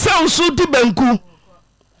what to sound so dibanku.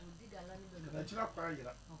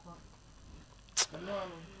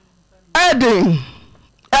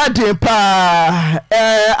 Adding pa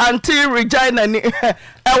Auntie Regina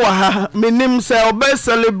Ewa minim say best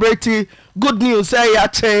celebrity good news say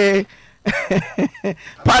yache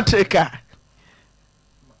Patricka.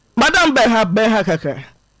 Madam Beha kaka.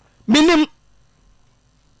 Minim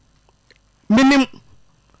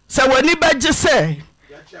say when ni badge say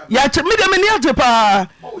yache me dem ni aje pa.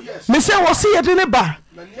 Me say wo see ye de ba.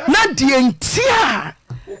 Na die ntia.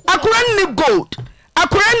 Akura ni gold.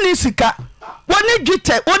 Akura ni sika. Woni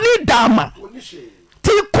dwete, woni dama.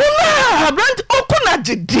 Ti kuna brand okuna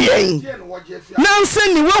gidien.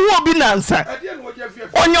 Nanse ni wo obi nansa.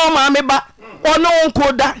 Onye o ma me ba. Ono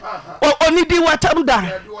nko da. Oni di watam da.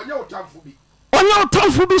 Onye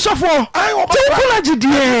otamfu bi sofo. Ti kuna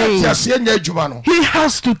gidien. He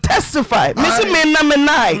has to testify. Misi me na me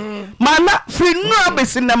nai. Mana free no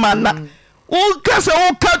abesi na mana. O kase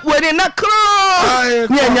o cut we na kro.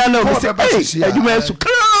 Nya no bi say. Adwuma su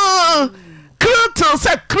kro. Till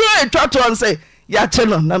say cry to and say ya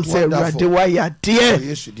chelo nam say rade wa ya dear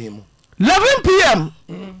 11 p.m.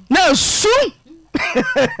 Now soon.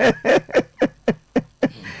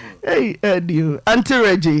 Hey Eddie Auntie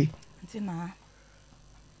Reggie Auntie Naa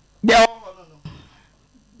yeah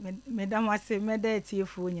Madam was say meda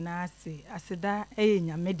tiefo nyina ase aseda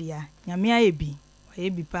nyame dia nyame ayebi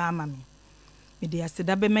ayebi pa mami media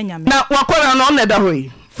aseda be nyame na wakora no na da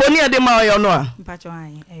hoyi foni ade ma oyo no a mpacho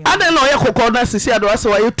an ade no ye kokko na sisi ade wase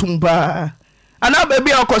waye tumba ana ba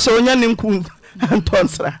bia okose onya ne nku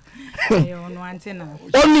antonsra ayo no Auntie Naa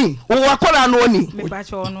oni wakora no oni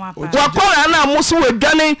mpacho no apa wakora na muso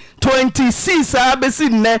wedwane 26 abesi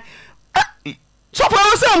ne so for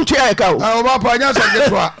us am twa ka o ba pa nya so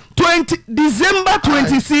getwa 20 December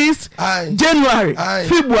 26 January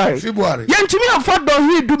February yentimi afọ do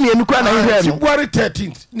hi du mienu kwa na hwe no February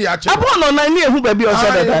 13th ni ya che abo no na ni ehu ba bi o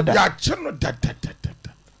so dada ya che no dada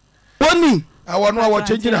oni awo no awo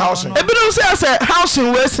changing house ebi no say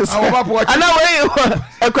housing we sis ana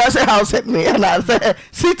we e kwa say house me na say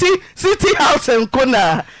city house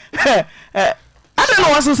nkuna ada no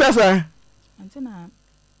was say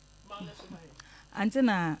Auntie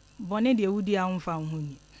Naa bone de wudi amfa ho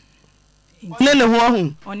ni nene ho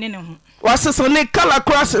ho onene ho wasese ne kala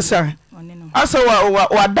crosses a onene ho asa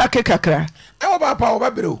wa dake kakra e wo ba pa wo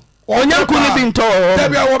ba bere onya ku ni bi nto da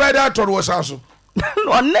bia wo ba da to wo sa so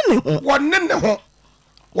onene ho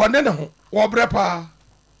wo bre pa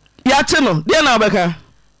ya che no de na obeka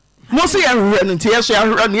mo se ya hwehwe no ntie so ya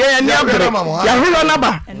hwehwe no ya ni abre ya hwehwe na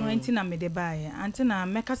ba eno Auntie Naa me de bae Auntie Naa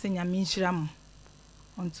meka se nyame nhira mo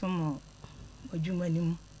ontomo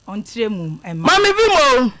ojumanim ontremu ema mami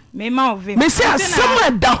vimo me ma ovi me se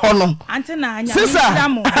asem da ho no Auntie Naa nya nhira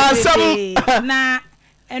mo asem na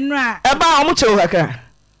eno a eba o mo chewo kaka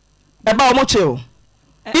eba o mo chewo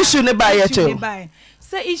issue ne ba ye chewo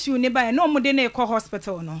se issue ne ba no mo de na ekọ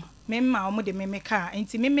hospital no me ma o mo de me car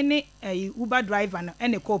enti me ne Uber driver no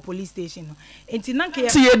ene call police station no enti nanke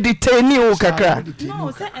ti ye detain o kakra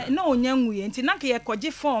no se no onyanwu ye enti nanke ye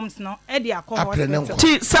koje forms no e de akọ hospital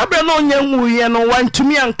ti sabre no onyanwu ye no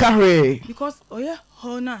wantumi anka hwe because oye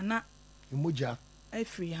ho na emoja e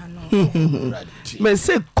free ha no me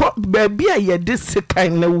se baby a ye de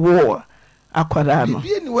sekan ne wo akwara no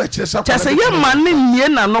bi ni we chese chese ye mane nie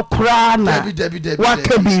na no kra na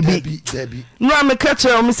waka bibi no am ka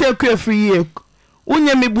che o me se akwa free ye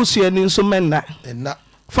unye mi busuani nso menna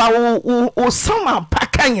fa wo sama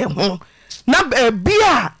paka nye ho na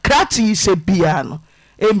bia krati se bia no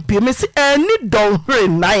empie se ani donhre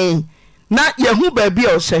nan na yehu ba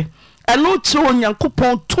bia o se eno che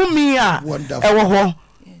onyankopon tumi a ewo ho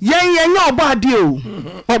yen obade o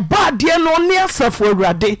obade no ne asafo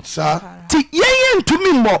awurade ti yen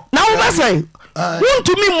ntumi mo na wo be say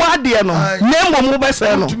wontumi mo ade no na mo be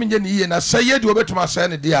say no ntumi nye ni ye na say ye de obetuma say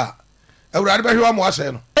ne de a awurade be hwa mo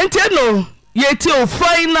asay no enti no yeti o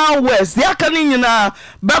final words ya kan nyina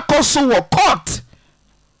bekoso wo court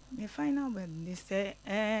the final word they say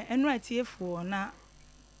enratifo na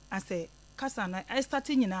ase kasa na I start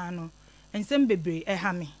nyina no ensem bebre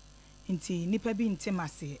ha me nti nipa bi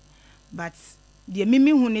ntemase but de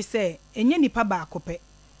mimi hu ne say enye nipa ba akope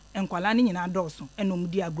enkwala ne nyina dɔɔso enom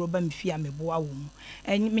di agroba mfia meboa wo mu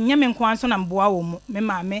menye me nko anso na mboa wo mu me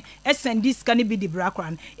maame sendi ska ne bi di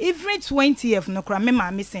brakran every 20th no kra me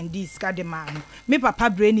maame sendi ska de ma no me papa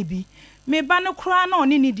bre ne bi me ba no kra na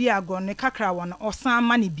oni ne di agro ne kakra wo no osan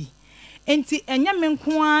ma ne bi enti enye me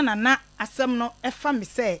nko an na asem no efa me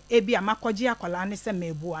say ebi amakɔgye akwala ne se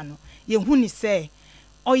meboa no ye hu ni say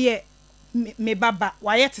oye me baba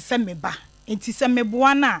waye te se me ba enti se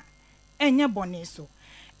meboa na enye bone so.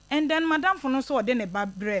 And then madam for no so de ne ba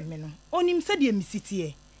bre me no onim se de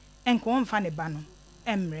misitie enko mfa ne ba no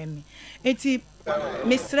emre me eti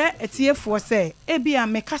mesre etiefo se ebia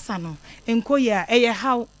me kasa no enko ya eye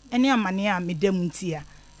haw ene amane a medam ntia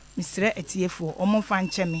mesre etiefo omfa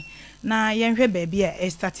nche me na yenhwe ba bia e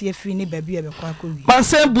start ye free ni ba bia be kwa wi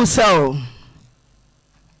panse busao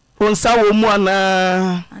onsa wo mu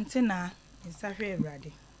ana Auntie Naa nsahwe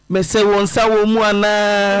Ewurade mese wonsa wo mu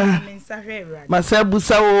ana masa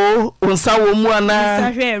busa wo wonsa wo mu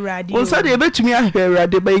ana wonsa de betumi ahwe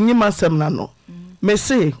Ewurade ba enyim asem na no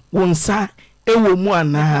mese wonsa ewo mu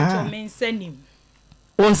ana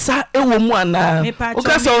wonsa ewo mu ana o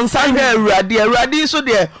ka se wonsa hwe Ewurade so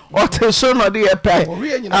de oteso no de ye pai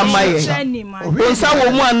amaye wonsa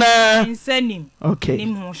wo mu ana okay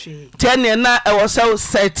tene na ewo se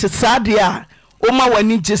set sade a o ma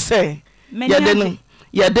wani je se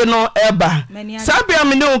yede no eba sabia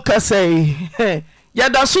me ne o kasai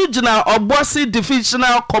yada so gina obosi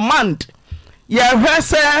divisional command ya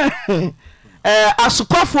hwese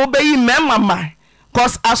asokofo beyi memama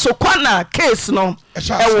cause asokwana case no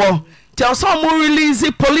ewo tell some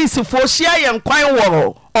release police for share yen kwan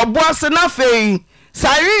woro obosi na fei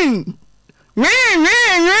siren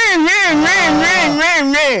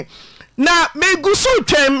na megusu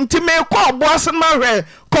twem ti me kwa obosi ma hwe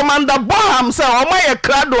Commander Boham say o ma ye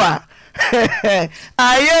krado a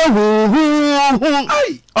aye hu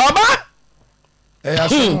oba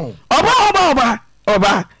aso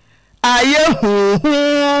oba aye hu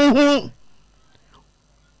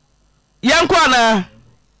yankwa na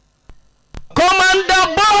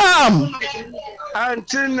Commander Boham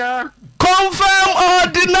Auntie Naa confirm or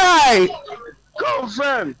deny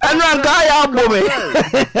confirm enu anka ya bobe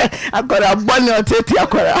akora boni oteti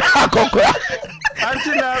akora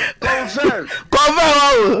Auntie Naa confirm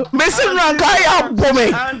Missing rank I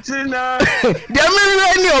bombing. Auntie Naa There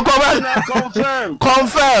may any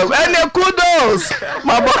confirm. And kudos.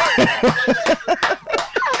 My boy.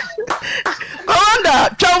 Commander,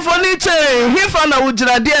 Chomfoniche, he found a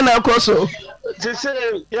Ujra na Koso. They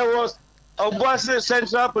say there was Obuasi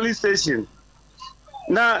Central Police Station.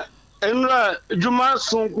 Now, Enra Juma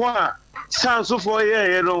Sunkwa, Sansu for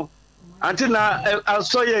you know. Auntie Naa, I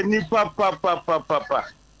saw you nipa papa.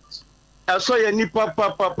 I saw you nipa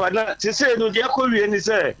papa. Now, she said, no, you could be any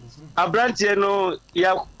say. A branch, you know,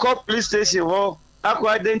 you call police station, or I could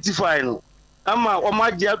identify no. Ama, or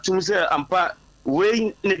my dear to say, Ampa,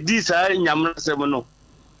 weighing this, I am semono.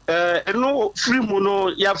 No free mono,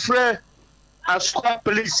 your friend, a squad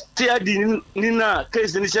police, tear the Nina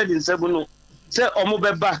case initiated in Sebono. Say,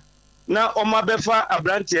 Omobeba, now Omabefa, a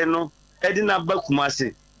branch, you know, Edina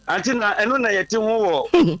Bakumasi. Auntie Naa eno na yete ho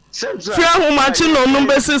central fia ho machi no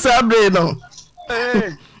number 6 abre no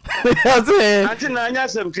Auntie Naa anya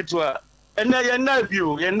sem kitwa ena ye na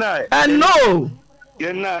bio ye na no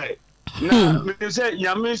ye na na me say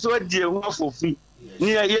nyame so die ho afofi ni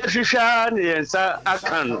ye hwehwa ne yensa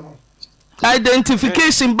aka no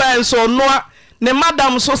identification by so no ne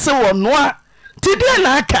madam so se wo no ti de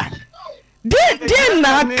na aka de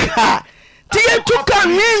na aka Tie tuka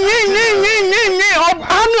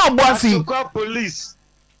Obuasi police.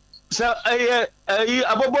 So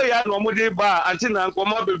abobo ya no mo de ba Auntie Naa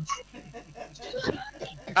nkoma be.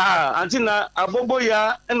 Auntie Naa abobo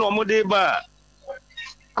ya no mo de ba.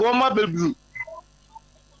 Koma be.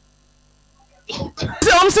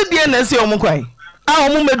 Se om se die na se om kwai.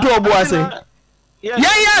 Omo medu Obuasi.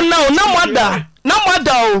 yɛyɛ na o na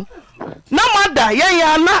mɔda o na mɔda yɛyɛ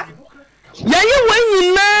ana yɛyɛ wɔn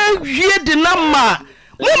nyinaa wie de na ma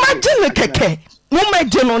momagye ne kɛkɛ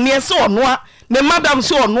momagye no neɛ sɛ ɔnoa ne madam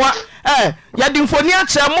sɛ ɔnoa yɛde mfoni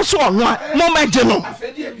akyerɛ mo so ɔnoa momagye no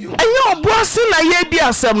ɛnyɛ ɔboa se na yɛdi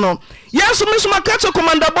asɛm no yɛso me soma ka kyɛ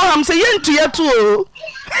Commander Boham sɛ yɛntu yɛto o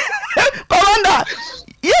Commander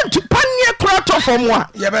yɛntu paneɛ kora tɔ fam a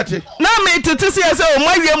na metete sɛ yɛ sɛ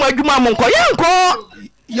ɔma wie mu adwuma mo nkɔ yɛnkɔ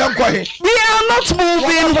he we are not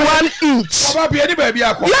moving 1 inch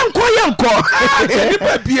yɛnkɔ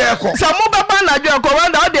sɛ mobɛba anadwo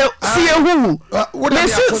Commander wode si ehu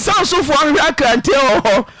mesi sansofoɔ nhwɛ akranteɛ wɔ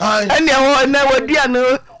hɔ ɛneɛ hɔ ɛnɛ waduane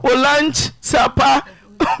wo lunch supper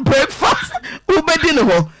breakfast wobɛdi ne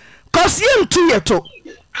hɔ cause yɛntu yɛto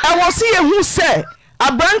ɛwɔ sɛ yɛhu sɛ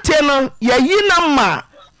aberanteɛ no yɛyi na ma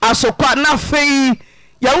asokwa na afei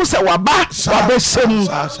yɛhu sɛ wabɛhyɛm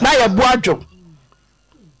na yɛboa adwo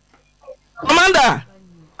Commander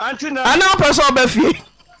ana wopɛ sɛ ɔbɛ fie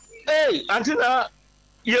Auntie Naa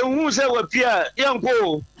yɛhu sɛ wapia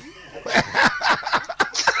yɛnkɔ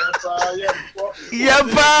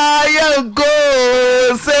yɛpa yɛnkɔ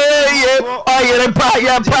sɛ yɛ Oyerepa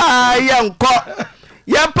yɛpa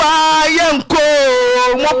yɛnkɔ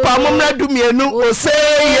mopa momra dumienu ose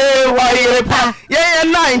ye Oyerepa yɛyɛ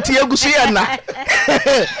 9 nti yɛgu so yɛna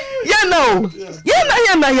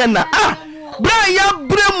yɛna bra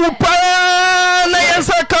yɛbrɛ mu paa na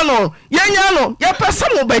yɛnsa ka no yɛnya no yɛpɛ sɛ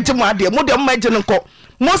mobɛgye mo adeɛ mode mmagye no nkɔ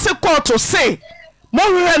mo se kɔɔto se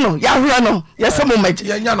mohwehwɛ no yɛahwɛ no yɛsɛ momagye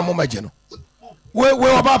yɛnya no momagye no we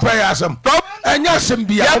ɔba pɛ yɛ asɛm ɛnyɛ asɛm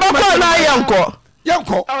bia yɛbɛkɔ na yɛnkɔ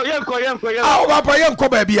ɔba pɛ yɛnkɔ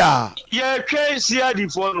baabi a yɛtwɛ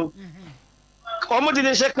siadifoɔ no ɔmode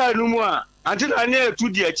ne hyɛ kaa no mu a Auntie Naa ne ɛtu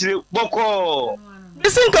di akyire bɔkɔɔ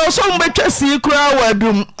isi nka ọsọ mbetwa si kura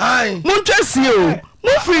wadum montwa si o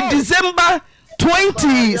mo free December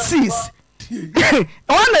 26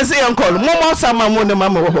 wana se yankọ mo mo sama mo ne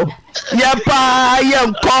mama wo yepa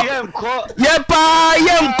yenko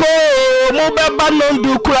mo beba no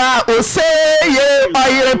ndu kura oseye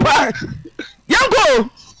Oyerepa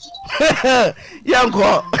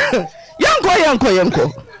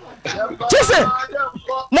yanko chese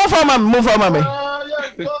mo fama me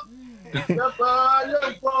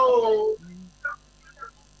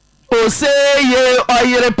Oseye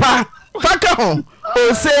Oyerepa faka ho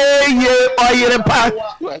Oseye Oyerepa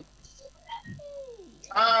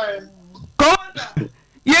ko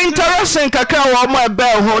ye interaction kakra wo mo ebe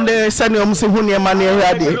ho ne sane o mse hu ne ma ne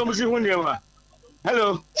radio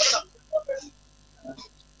hello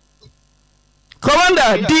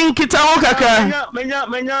Commander din kita ho kakra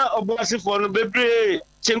menya oboasefo no bebre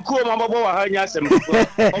chenkuo mababo wa ha nya asem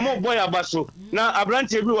omo boy abaso na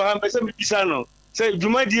abrante bi wa ha mpese bibisa no say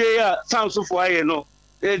dwumadie ya sansofo aye no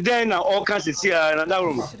den na all can see na that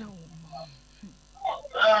room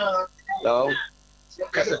no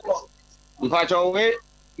mpacho we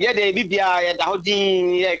ye de bibia ye da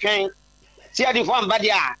hodin ye twen ti adi fo amba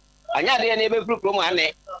dia anya de na ebe furu promo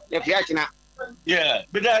ane ye fia kina yeah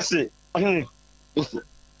but that's it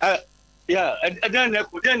yeah, then yeah,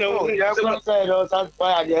 say no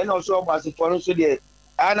satisfy there no so basi for no so there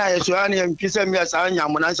ana yeso ana yem kise mi asa anya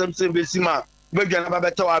mo na nsem se besima bedwa na ba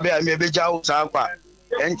beta wa be me beja wo sa kwa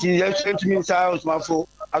enti ye sent me sa usmafo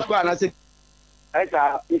asko ana se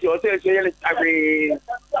esa nti o se ye agbe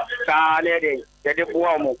ka le de de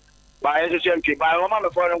bo mo ba yeso sempi ba o ma me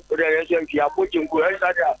for no de yeso sempi aboji nko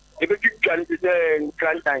esa da e be twitwa ni se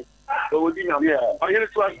crunch time o wodi nyam ye o ye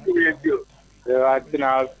so asko ye dio Auntie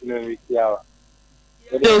Naa no misiawa.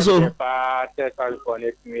 Yoso. Pa tesa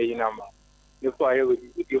connect me inama. Nifo aye we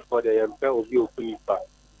for the yempe obi okunipa.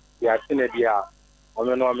 Ya tine dia o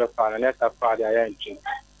me no me pa na neta pa dia ya nchi.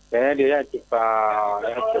 Then dia ya pa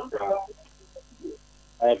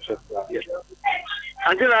Auntie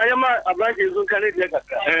Naa yama abranche zun kale dia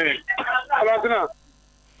kaka. Auntie Naa.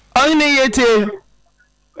 Oyine yete.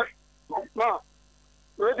 Ma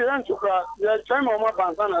we didn't to cry. Yeah, time on my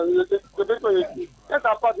banana, the paper is a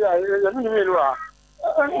party. I didn't know.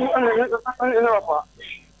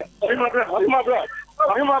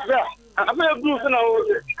 I'm a blue now.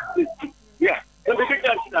 Yeah, the big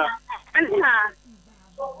now.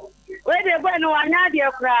 Where they go, no, I'm not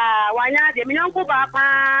dear cry. Why not? The Minonko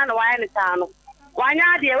Papa, no, I understand. Why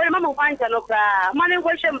not, dear? Where Mamma finds a no cry. Money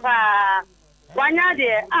question. Why not,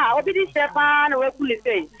 dear? Ah, what did he say? Pan, where could he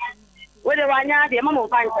say? Where the Wanya, the Mamma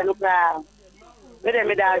finds a no cry. Where the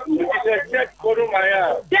medal?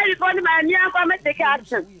 Tell you, my young family take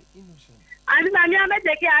action. And my young man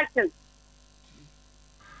take action.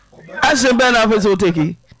 Action Ben Office will take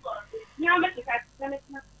it.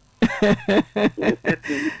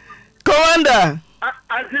 Commander.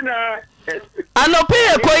 Auntie Naa. Anope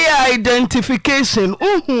koye identification.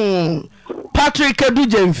 Patrick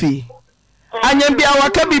Edujemfi. Anyambia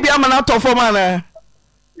waka bibia mana tofo mana.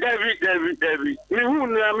 David. Me hu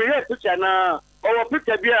na me he picture na owo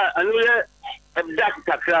picture bia anu ye dark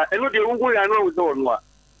kakra. Eno de ungu ya no zo no a.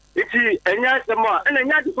 Iti enya sema ena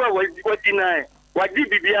nya de ko wadi na. Wadi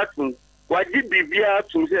bibia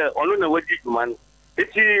tum se ono na wadi duma no.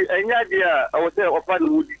 Iti enya dia awo se opa no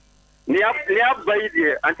wudi. Ni abai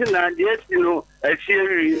dia Auntie Naa dia sino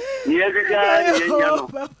ehiri ni egiga ni enyano.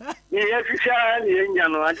 Ni egiga ni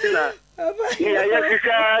enyano Auntie Naa. Ni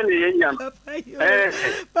egiga ni enyano.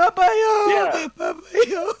 Papa yo.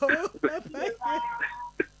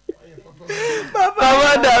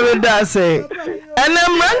 Papa David say. Ene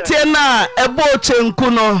mrantie na ebo chenku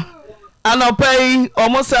no. Anopai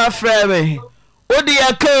almost afre me. Odi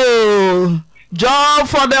yake job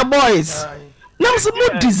for the boys. Now some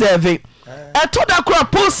more deserve it. I told that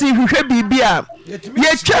crap pussy who had bibia.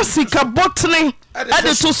 Ye Jessica Botany at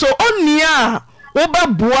the so on near Oba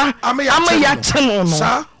I'm a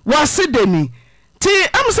yachano. Was it any? T.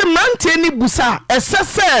 I'm some mountain busa, a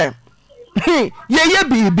sase. Ye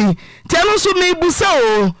baby. Tell us who may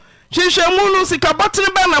busa. She shall moon sika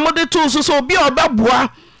botany banner mother too so be or babua.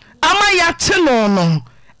 Am I yachano?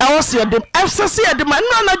 I was here the FCC at the man,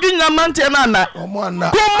 no, junior mountain. Come on,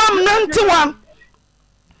 91.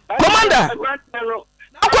 Commander,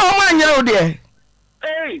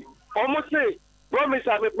 hey, almost say, promise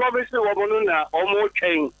I promise you, Wabonuna, almost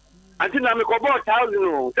change. Until I make about 1,000,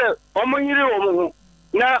 almost you,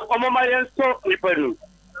 now, Omomayan so Nipanu.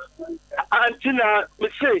 Until I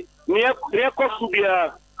say, near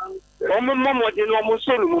Kosubia, Omo, you almost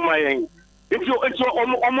so Mumayan. It's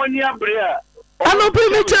Omonia Brea. I don't pay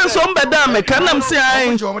me chance on Badame, can I say,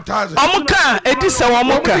 Omoka, Edisa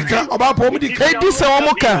Omoka, Edisa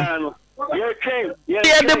Omoka.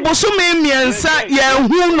 Yeah, the Bosumi Miansa, yeah,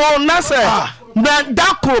 who know Nasa,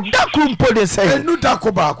 Dakum police, and no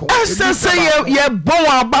Dakobako. I say, yeah,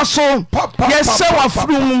 Boa Basso, yes, so of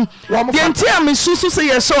room, the entire Missus say,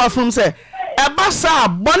 yes, so of room, say. Abasa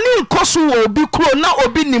boni kosu wo bi kro na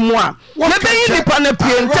obi ni mu a na be ni pa na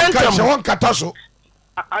pie ntentem won kata so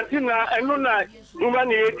Auntie Naa eno na duma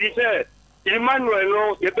na edi se Emmanuel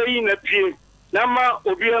no ye be yi na pie na ma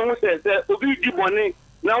obi ehun se obi di boni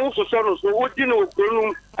na wo so no so wo di na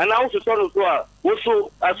okronum ana wo so no so a wo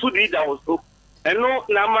so asudi da wo so eno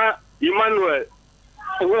na ma Emmanuel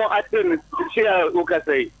wo atene se wo ka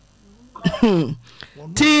sei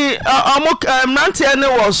ti amok nantia ne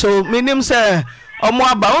wo so minim se omo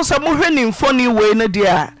aba won se mo hwani mfoni we ne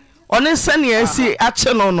dia one sane asi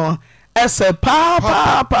ache no no ese pa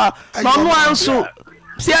no no anso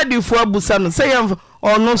si adifo abusa no se ye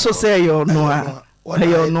ono so se ye ono a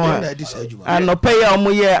ye ono a no pay omo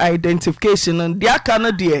ye identification and dia aka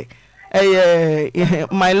no de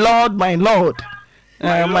my lord my lord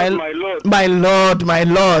my lord my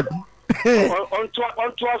lord unto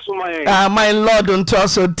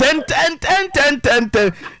us so 10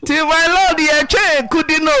 till my lord ye che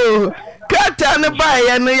kudino kata ne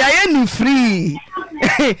buy no ya ni free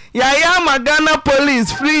ya magana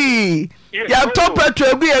police free ya top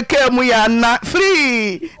petrol bi e ka mu ya na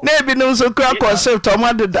free na bi no so kra ko shift o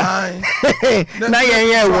madeda na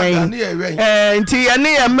ye wen nti ya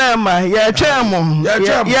ne ya mema ya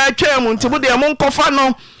twemu nti bu de mo nkofa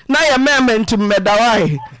no na ya mema nti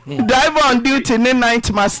medawai driver on duty ni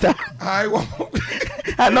night master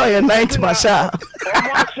I know your night master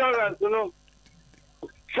assurance no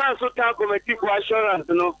so ta committee for assurance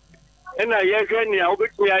no na ye hwe ni a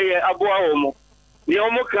obetumi aye aboa omo ni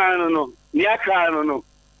omo kan no ni aka no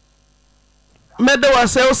medawa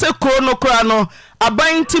se kro no kra no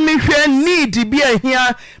aban timi hwe need bi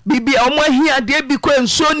ahia bibia omo ahia de bi kwa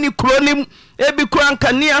nso ni kro ni ebi kura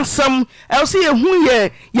nkani asam else ye hu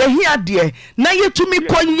ye hia de na yetumi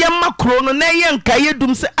konye makro no na ye nka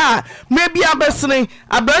yedum se maybe abesene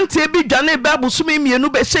abrante bi dwane ba busumi mienu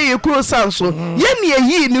be hye ye kuro sanso ye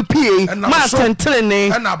ne yi ni pie ma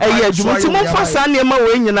tentrene eye adwuma ti mo fasa ne ma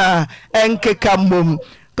we nyina enkeka mom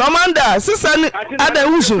commander sisa ni ada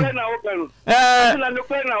husu na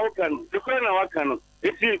wakano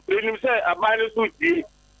eti enim se abane so di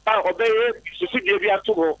obeye susu die bi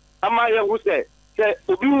atobo ama ye hu se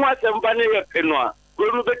obi hu asemba ne ye peno a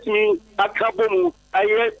gonu betimi akabo mu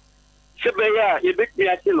aye sebeya ye betimi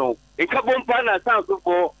ati no ekabo mpa na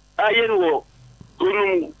sansofo aye no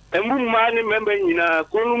gonu emu ma ne member nyina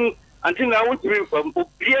gonu Auntie Naa wontimi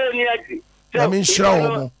obi ani agi I mean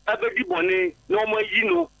sure abedi bone no mo yi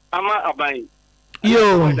no ama aban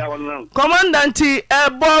Yo. Commandanti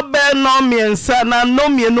ebo be no miensa na no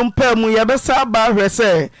mienu mpa mu ye be sa ba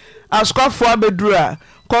hwese askwafo abedura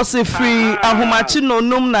cause free ahomachi no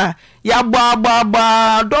num na ya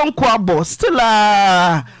gba donko abo still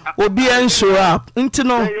obi en show up nti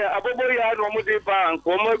no abobo ya no mo de bank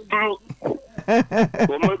o mo bru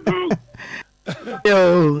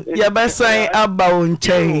yo ya be sai aba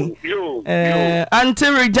onchen Auntie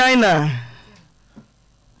Regina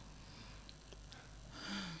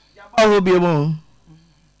oh be mo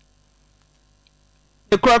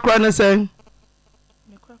e krakra na say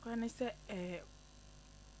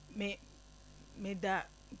me da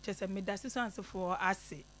chese me da sanso for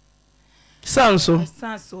ase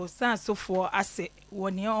sanso for ase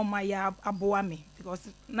woni o ma ya aboa me because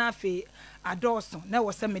na fe adoso na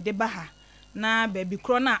wo se me de ba ha na baby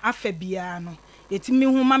kro na afa bia no etimi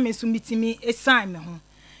hu ma me so mitimi esan me ho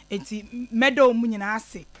enti meda o mu nyina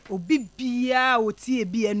ase obi bia oti e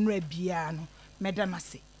bia nura bia no meda na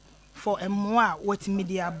se for emmoa wotimi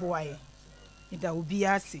de aboa ye ida obi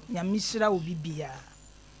ase nyamishira obi bia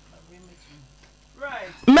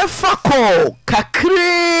mefa call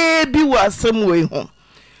kakre bi wasem we ho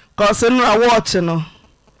cause no watch no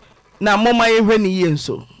na moma ye hwe ni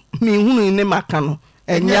yenso mi hunu ne maka no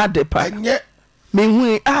enya de pa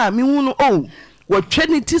mi hunu oh watwe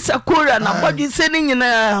ni tisakora na body se ni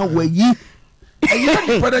nyina wayi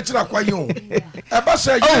pada chira kwa yo e ba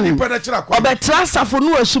se ye ni pada chira kwa obetra asafo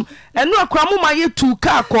no asum eno akwa moma ye tu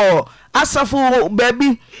ka ko asafo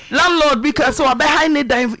baby landlord because we be high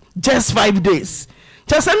need just 5 days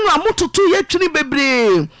just no amututu ye twini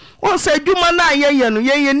bebre won say dwuma na ye no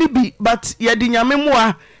ye ni bi but ye di nyame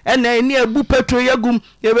moa ena ni abu petro yagum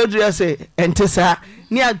ye bedru say entesa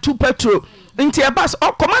ni atu petro nti e pass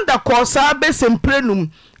commander call sa be semprenum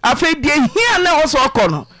afa die hia na wo so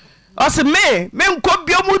kono o se me nko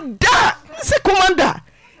biomu da se commander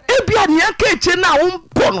e bia ni aka eche na wo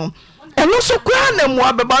mpo no eno so kwa na mo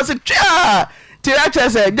abeba se twa tira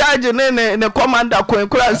chese judge ne commander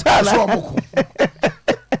kwenkura sana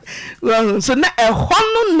so na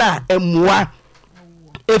ehonu na emua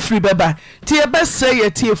efri beba ti e be say ye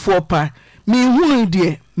ti efopa mi hunu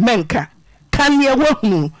de menka kan ye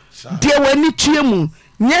wahunu de wani tuemu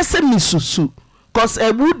nyese misusu cause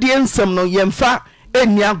ebu de nsem no yemfa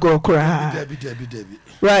eni agorokora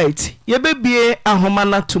right ye bebie ahoma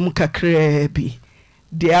na tum kakra bi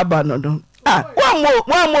de aba no no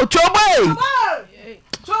wa mo choboy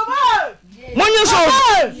monyo so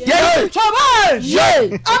ye choboy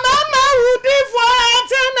amama udi fo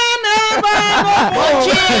antina na ba mo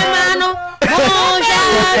chimano monja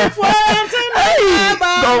fo antina na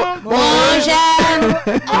ba monja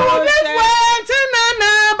udi fo antina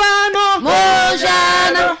na ba no monja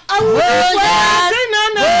udi fo antina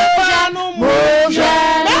na ba no monja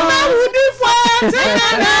mama udi fo antina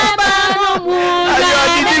na ba no monja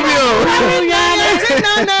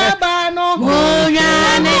na ba no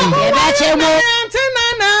munyane ye bechemo antina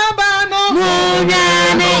na ba no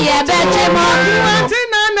munyane ye bechemo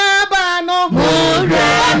antina na ba no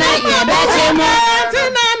munyane ye bechemo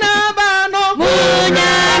antina na ba no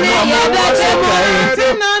munyane ye bechemo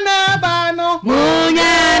antina na ba no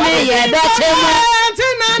munyane ye bechemo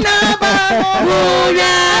antina na ba no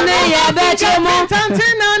munyane ye bechemo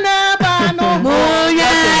antina na ba no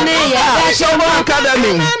munyane ye bechemo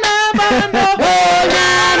academy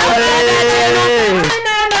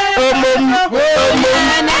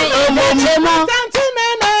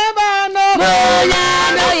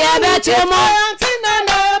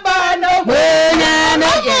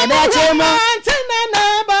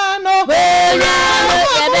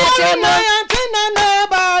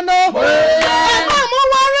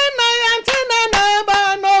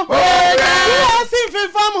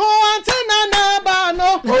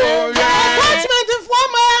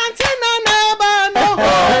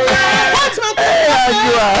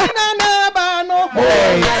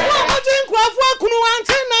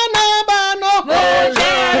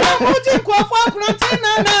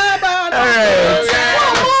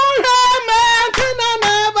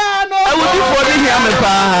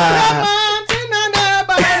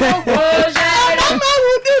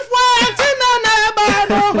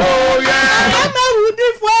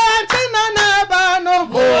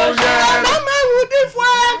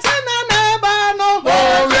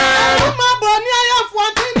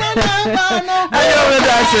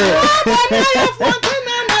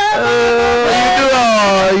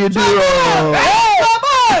You do all.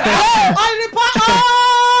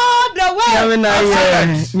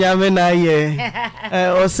 Nyamena ye.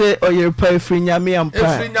 Ose Oyerepa efri nyame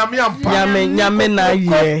ampa. Nyame na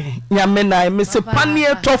ye. Nyame na me se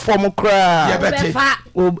panie to form kra.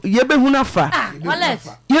 Yebe huna fa.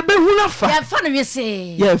 yɛbɛhuna fa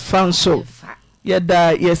yɛfa nso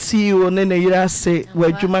yɛda yɛsi o ne ne yere ase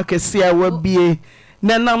w'adwuma kɛse a wabie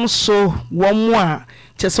nenam so wɔn a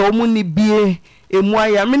kyɛ sɛ wɔn ni bie emu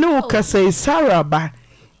ayɛ me ne wo kasa isaraba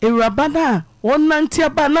ewuraba na wɔnante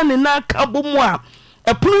aba na ne na aka bɔ mu a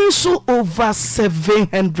ɛpono nso over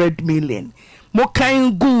 700 million mo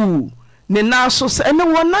kan gu ne na so sɛ ɛne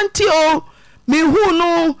wɔnante o mehu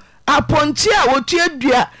no apɔnkye a wɔtu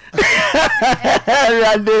adua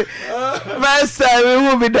rade master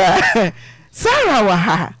mehu bi da Sarah wa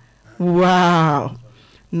ha wow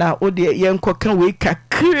na o de yenkɔka we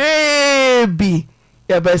kakra bi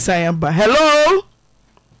yɛbɛsa yɛba hello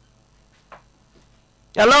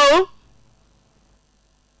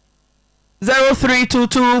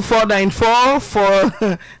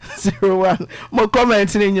 0322494401 mo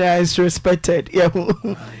comment ni nyina is respected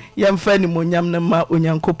yɛmfa ni mo nyam na ma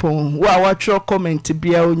onyankopɔn wa watwerɛ comment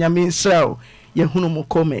bia onyame nsraw yɛhunu mo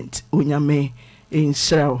comment onyame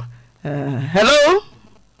nsraw hello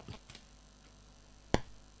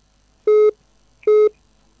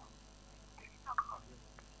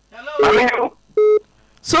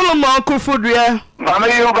Solomon Kufudria. Mama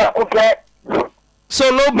Yoga, okay.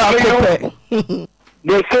 Solo Bakupe.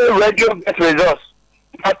 They say radio get results.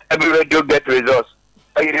 Not every radio get results.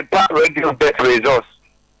 Oyerepa Radio get results.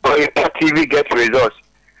 Oyerepa TV get results.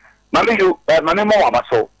 Mama you, Mama Mama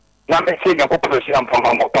so. Now me say you go push am from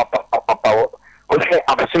Mama Papa. Okay,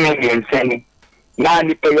 I'm assuming you're insane. Now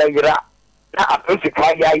ni pay ya. Na approach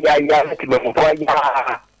kwa ya let me move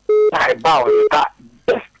ya. Na bow that.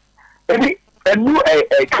 A new a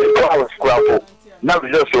 24 hours scrabble. Now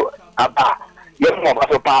results so aba. Yes, Mama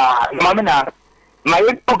so pa. Mama na. My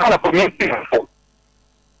two kind of community.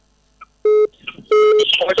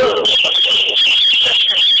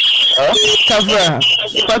 Cover.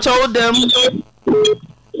 But all them.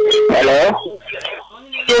 Hello.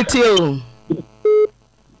 Get you.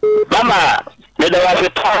 Mama, me da wa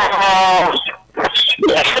ta.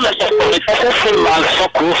 Ya se me se man so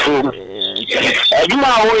kufu. Eduma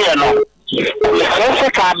wo ye no. Se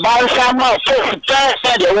ka ban sa ma so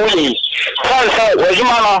se de wo ni. So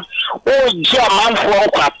eduma no. O jia man fo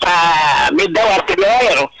papa. Me da wa te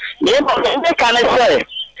ye no. Ni mo me kan se.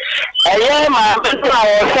 Eye ma me na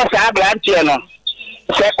wo se sa branche no.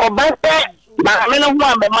 Se obete ma me no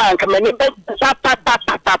mo be man ka me ni be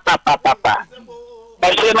pa.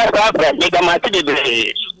 I say my brother, make a match the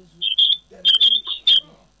day.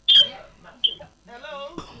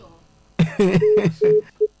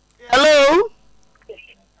 Hello.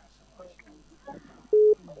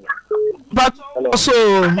 But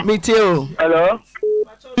also, meet you. Hello.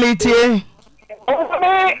 Meet you.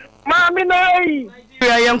 Mommy,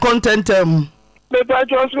 I am content. The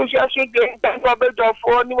Patrons Association, the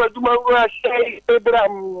phone, you were doing say,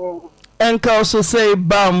 Abraham. And also say,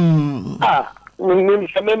 bam.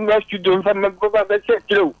 Come rescue from my brother, said,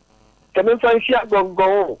 you. Come and find Shaq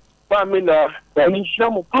go. Mamma, and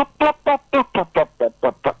some papa.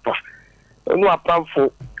 No, a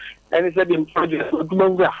powerful. And he said, in project,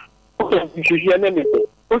 Manga. Okay, you should hear anything.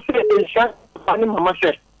 Who said, Shaq, Mamma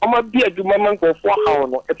said, I might be a do Mamma go for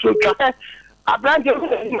how a true cat. A branch of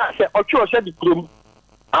or two said the room.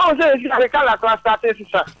 I was saying, I can't class started.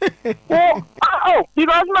 Oh,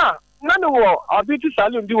 because ma, none of war, I'll be to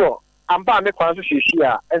salute duo. I'm by me here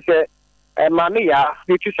and say, Mammy,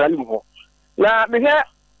 beauty salute. Now, me here,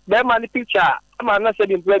 that money picture, I'm not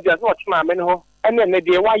saying pleasure, not my men home, and then the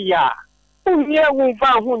day, why, yeah. Who here who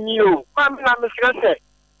found who knew? I'm say,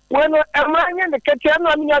 when I'm in the kitchen,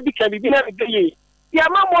 I mean, I became every day. Yeah,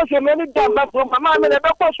 Mamma was a many damn back from my mamma, and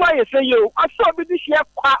that's why I say you. I saw this year,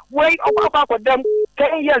 wait about for them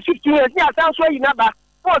 10 years, 15 years. Yeah, sounds why you never.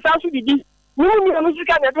 What sounds to be? You know, music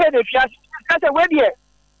can have heard if you ask a wedding.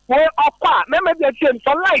 Well, apart, remember the same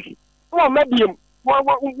for life. Well, maybe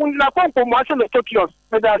when la pompe moi sur le Tokyo,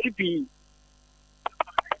 mais dans CP.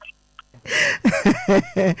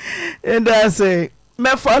 And I say,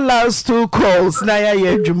 me for last 2 calls, na ya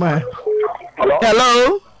ye Juma.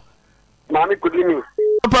 Hello. Mami Kudimi.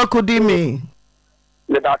 Papa Kudimi.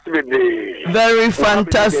 Very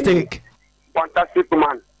fantastic. Fantastic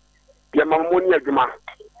man. Ya mamoni Juma.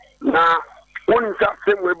 Na one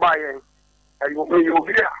same way by and you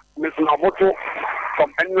hear Miss Navoto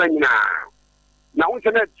from Enwena. Now, we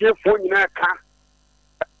can have phone in a car.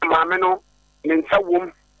 Mameno, Ninsa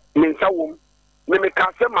womb, Mimi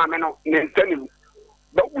can't say Mameno, Ninsanim.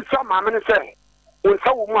 But we saw Mamma say, we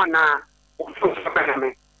saw woman now,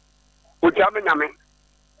 which I mean,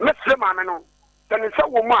 Mr. Mameno, then it's a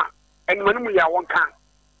woman, and when we are one can.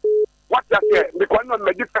 What does it? Because not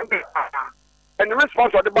my different and the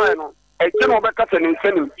response of the Bible, a general Becca and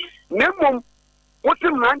Insanim. Nemo, What's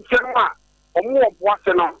in Ranchema or more of what's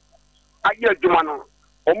on? I hear Jumano,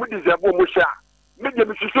 or Mudizabo Musha,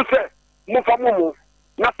 Medium Susse, Mufamu,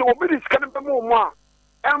 nothing will be this kind of more.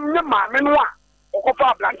 And Yama, Menua, or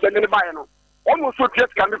Copa Blanche and the Bino. Almost so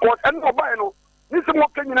just can because and no Bino. This is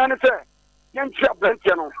what can you answer? Young Chap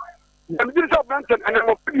Blanchano. And this is Blanton and I'm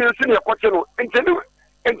opinion senior Cochino, and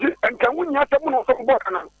can win your someone of some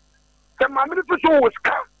bottom. Then my minister was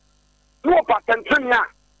car. No patentia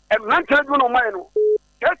and Lantan no mino.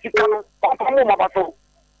 Yes, you can on Mabato.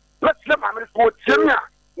 Let's let my minister Jimia,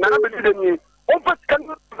 none of it in me. Over can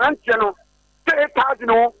Lantiano, say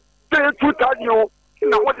 1,000, say 2,000,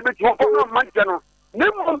 now what did you want from Manchano?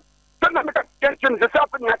 Nemo, then I make attention the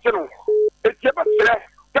South National. It's ever said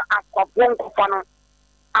to ask for one cofano,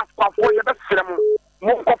 ask for your best film,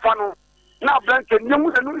 more cofano. Now, Blanton, you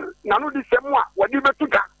none of the same one, what you better.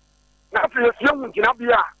 Now, for your young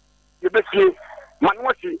Jinabia, you best see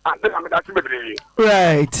Manuasi and then I'm at the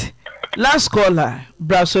right. Last caller,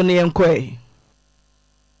 Brasoni and Quay.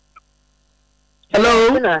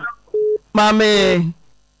 Hello, Mommy.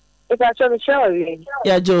 It's actually showing.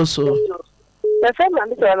 Yeah, Joso. The same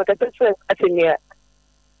man is a picture at the near.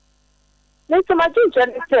 Mr. Majin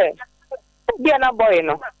said, be an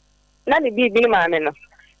aboyno. Nanny be man. And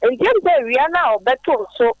then we are now better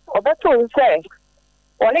so or better say.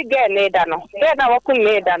 Only get laid down. Get now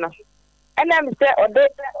laid down. And I'm say or dead.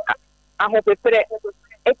 I hope it put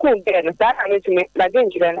a cool get that I need to make my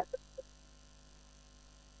danger.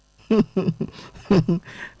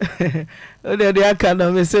 The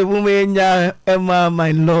academy say, woman, Emma,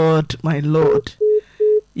 my lord.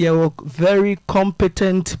 You are very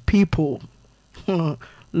competent people.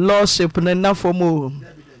 Lordship, enough for more.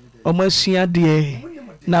 Almost dear.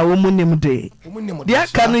 Now, woman, day. Dear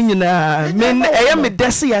cannon, men, I am a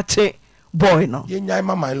desi boy, no.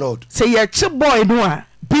 My lord. Say, a chip boy, no.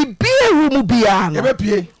 Be who be on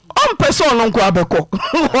person on Quabeco.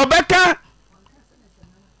 Rebecca.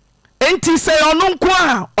 Enti say ono nko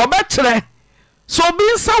a obetre so bi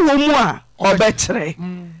nsa wo mu a obetre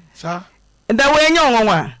sa nda we nya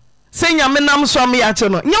onwa say nyame nam so me ya che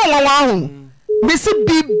no nya onwa hu bi se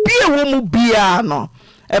bibie wo mu bia no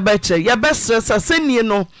ebetre ye besre sa senie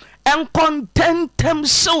no encontentem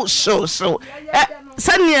so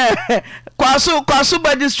senie kwaso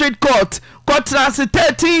magistrate court trans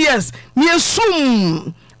 13 years ni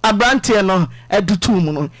sum abrantie no edutu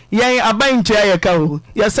mu no yen abanche ayeka o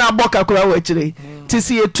yesa aboka kura wachire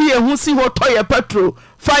tisi etu ye hu si ho toye petrol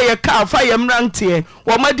fire car fire mrantie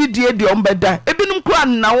wo madidie de ombeda ebinum kura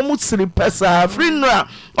na wo musiri pesa free nra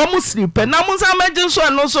wo musiri pe na munza magin so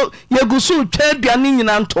no so yegusu twa aduane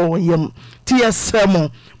nyina nto yem ti yesemo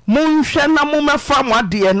munhwe na mumefa mo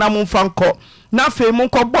ade na mumfa nko na fe mu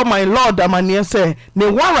nkobọ my lord amane se ne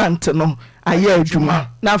warrant no aye adwuma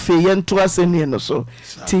na fe ye nto aseni no so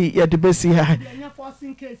ti ye de besi ha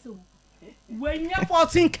wenya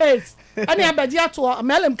 14 case ani abaji ato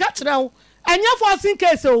melem ka kire wo enya 14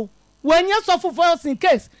 case o wenya so 14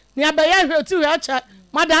 case ni abaya hweti we acha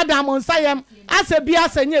madada mo nsayem asebi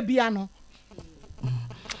asenya bia no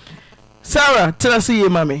Sarah trasi ye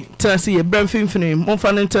mami trasi ye bremfinfini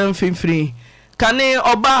monfa no ntamfinfini kane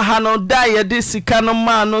oba ha no da ye de sika no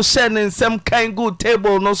ma no hye ne nsem kan good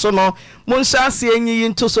table no so no monhyase enyi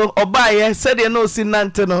nto so oba ye sede no si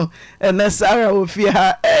nante no ene Sarah ofia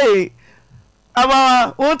ha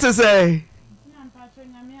ama what to say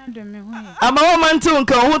ama wo manti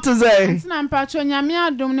nka what to say na mpacho nyame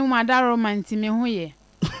adom ne madaro manti me ho ye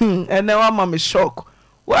ene wa ma me shock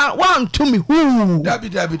one to me who dabi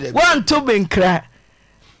one to be nkra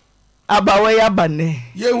abawe ya bane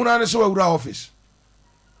ye huna ne so awura office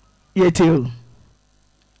yetio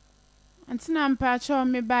antina mpacho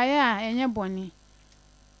me baye a enye boni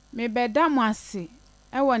me beda mo ase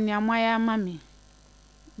e woni amoya ma me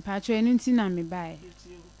mpacho enu ntina me baye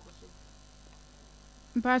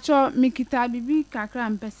mpacho me kita bibi kakra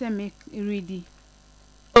mpese me ready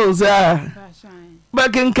oza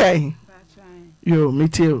bakinkai yo me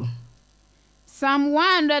too. Psalm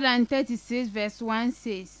 136 verse 1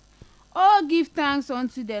 says, "Oh, give thanks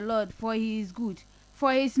unto the Lord, for he is good,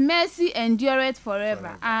 for his mercy endureth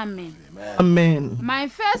forever." Amen. Amen. My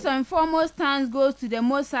first and foremost thanks goes to the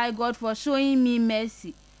Most High God for showing me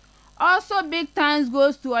mercy. Also, big thanks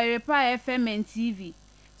goes to Oyerepa FM and TV,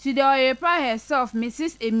 to the Oyerepa herself,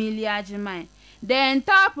 Mrs. Emilia Ajimai, the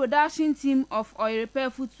entire production team of Oyerepa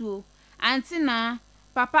Afutuo, Auntie Naa,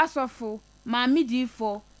 Papa Sofo, Mami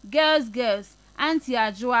Difo, Girls, Auntie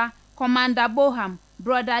Ajua, Commander Boham,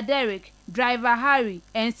 Brother Derek, Driver Harry,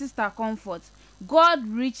 and Sister Comfort. God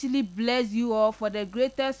richly bless you all for the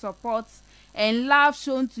greatest support and love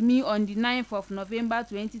shown to me on the 9th of November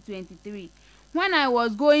 2023, when I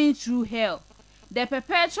was going through hell, the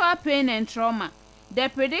perpetual pain and trauma, the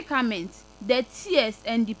predicament, the tears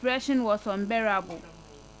and depression was unbearable.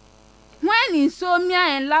 When insomnia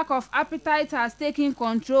and lack of appetite has taken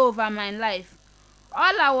control over my life,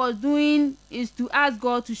 all I was doing is to ask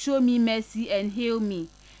God to show me mercy and heal me.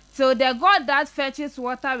 So the God that fetches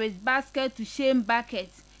water with basket to shame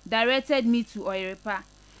buckets directed me to Oyerepa.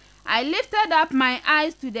 I lifted up my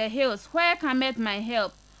eyes to the hills, where cometh my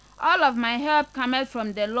help. All of my help cometh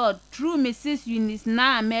from the Lord, through Mrs. Auntie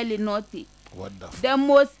Naa Norte. Wonderful. The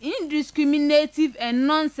most indiscriminative and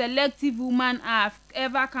non-selective woman I have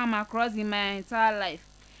ever come across in my entire life.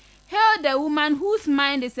 Hail the woman whose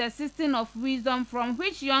mind is a system of wisdom from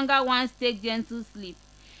which younger ones take gentle sleep.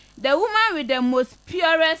 The woman with the most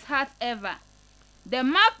purest heart ever. The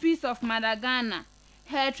mouthpiece of Madagana.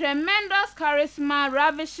 Her tremendous charisma,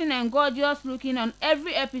 ravishing and gorgeous looking on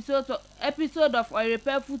every episode of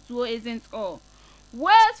Oyerepa Afutuo isn't all.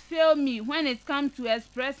 Words fail me when it comes to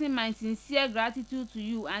expressing my sincere gratitude to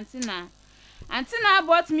you, Auntie Naa. Auntie Naa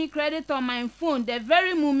bought me credit on my phone the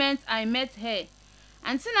very moment I met her.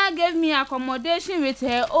 Auntie Naa gave me accommodation with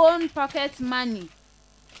her own pocket money.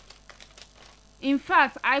 In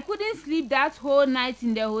fact, I couldn't sleep that whole night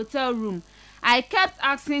in the hotel room. I kept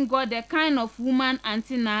asking God the kind of woman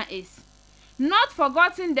Auntie Naa is. Not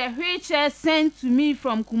forgetting the wheelchair sent to me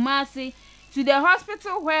from Kumasi to the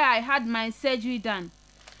hospital where I had my surgery done.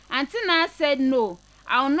 Auntie Naa said, no,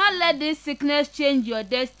 I will not let this sickness change your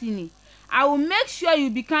destiny. I will make sure you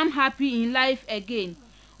become happy in life again.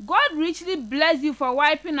 God richly bless you for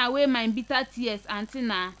wiping away my bitter tears, Auntie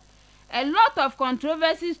Naa. A lot of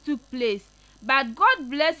controversies took place, but God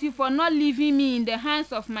bless you for not leaving me in the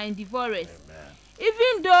hands of my divorce.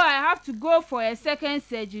 Even though I have to go for a second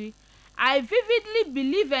surgery, I vividly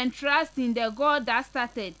believe and trust in the God that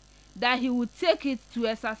started, that he would take it to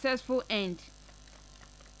a successful end.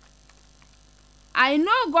 I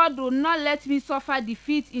know God will not let me suffer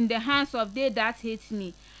defeat in the hands of they that hate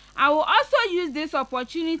me. I will also use this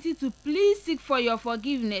opportunity to please seek for your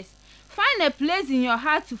forgiveness. Find a place in your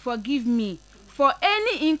heart to forgive me for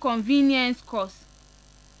any inconvenience caused.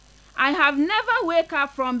 I have never wake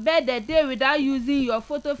up from bed a day without using your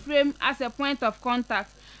photo frame as a point of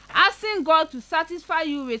contact, asking God to satisfy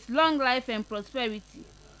you with long life and prosperity.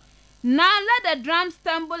 Now let the drums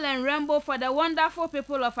stumble and rumble for the wonderful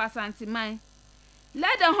people of Auntie Naa.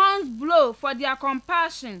 Let the horns blow for their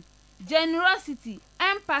compassion, generosity,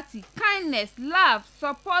 empathy, kindness, love,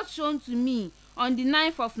 support shown to me on the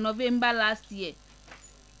 9th of November last year.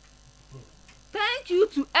 Thank you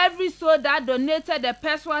to every soul that donated the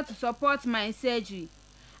pesewa to support my surgery.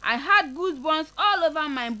 I had goosebumps all over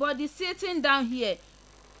my body sitting down here,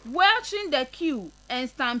 watching the queue and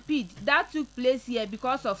stampede that took place here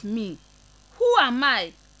because of me. Who am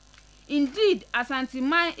I? Indeed, Auntie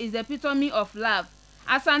Naa is the epitome of love.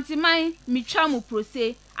 Auntie Naa, Michamu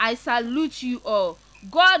Prose, I salute you all.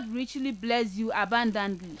 God richly bless you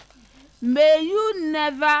abundantly. May you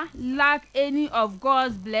never lack any of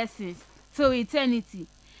God's blessings till eternity.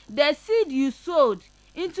 The seed you sowed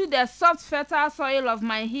into the soft fertile soil of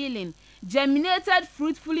my healing germinated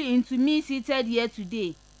fruitfully into me seated here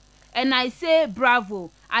today. And I say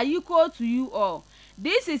bravo, ayuko to you all.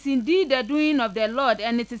 This is indeed the doing of the Lord,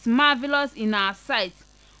 and it is marvelous in our sight.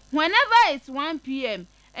 Whenever it's 1 p.m.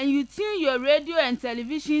 and you tune your radio and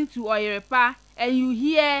television to Oyerepa and you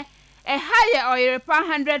hear a higher Oyerepa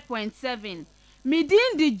 100.7,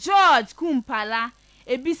 midin the George Kumpala,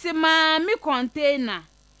 ebisema mi container.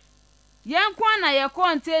 Yenkwa na ye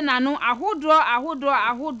container no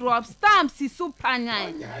ahodro stamps si supanya.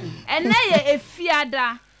 Ene ye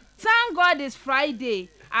efiada. Thank God it's Friday.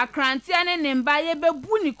 Akrantia ne nemba ye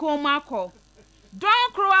bebu ni komako.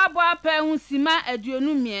 Don crow abo pe unsima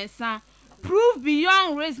aduonu miensa. Prove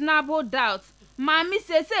beyond reasonable doubt. Mami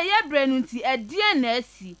se ye brenunti edie na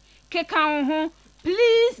esi. Keka ho.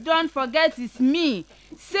 Please don't forget it's me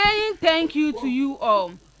saying thank you to you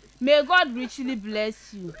all. May God richly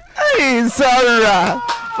bless you. Hey, Sarah.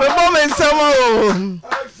 Excellent.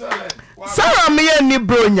 Sarah, me ni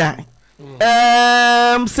bronya.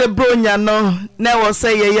 Se bronya no. Never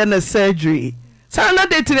say ye na surgery. Sarah, na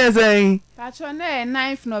date na say. Patron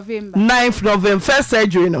 9th November. 9th November, first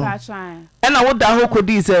surgery no. Patron. And I would da ho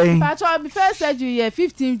kodi say. Patron, first surgery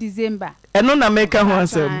 15th December. Eno na make ho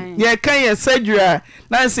asem. Ye kan ye surgery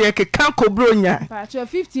na say ye kan kobronya. Patron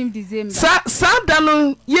 15th December. Sa da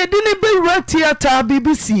no ye di ne be theater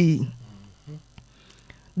BBC.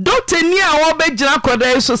 Doctor ni a wo be gina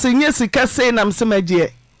koda so se nye sika sei na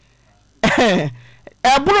msemagie.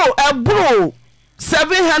 Ebro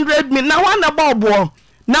 700 million na wana bobo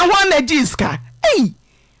na wana jiska. Hey,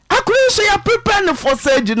 akuru so ya prepare no for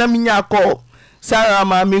surgery na minya call Sarah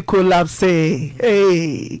mami collapse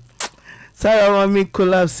hey Sarah mami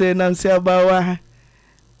collapse na msi abawa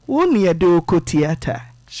woni ye de oko theater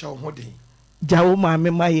show hodi jawo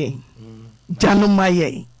mami maye janu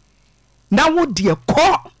maye na wo de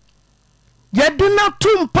ko ye de na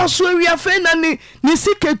tum paso wi afa na ni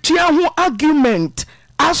siketua ho argument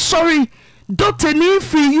sorry doctor ni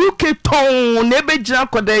fi UK ton na be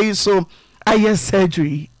jira koda yi so aye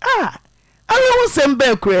surgery allow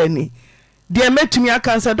sembe krani de metumi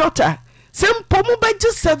akansa doctor sempo mu beje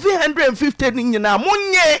 750 ni nyina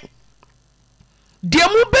munye de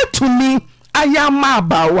mu betumi ayama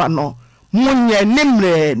abawa no munye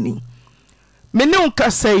nimrani mene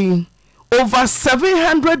unkasai over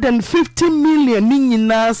 750 million ni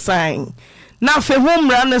nyina sign na fe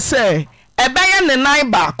homra ne se ebeye ne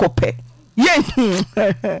nan ba kope ye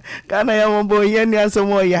kana ya mbo ye ni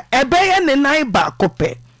asomo ya ebeye ne nan ba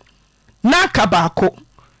kope na kabako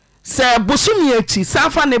se busumi echi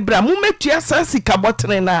safa ne bra mu metua sasika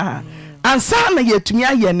botre na ansa na yetumi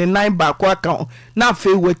aye ne nan ba ko aka na fe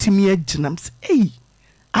watimi aginam se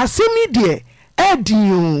asemi de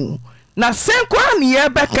edin na senko ani ye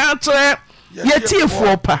beka to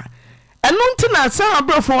yetifo pa eno ntina sa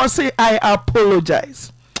abrofo say I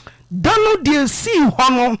apologize dano de si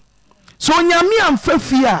hono so nyame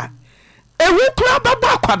amfafi a ewu kura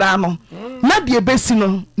baba kwada no na de besi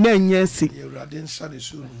no na anya si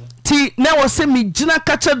ti na wo se mi gina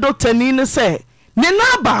kache doctor ni ne se ne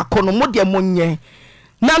na ba ko no mo de monye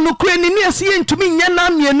na nukure ni ne se yentumi nya na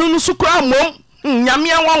mienu no so kura mom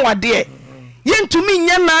nyame anwawade yentumi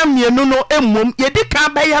nya na mienu no emom ye di ka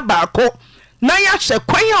ba ya ba ko na ya hye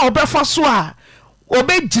kwan a obefa so a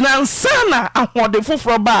obegina nsana ahode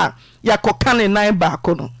foforo ba yakoka ne nan ba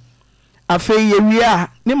ko no afa ye wi a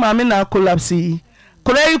ne maame na collapse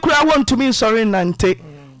kura yi kura wontumi sorry nante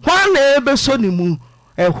hwa na ebeso ni mu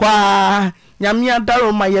ehwa nyame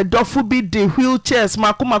adaro ma ye dofo bi de wheelchairs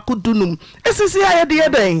makomako dunum esisi aye de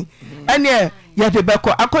yeden ene ye de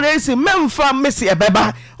beko akora esi memfa mesi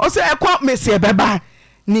ebeba o se ekwa mesi ebeba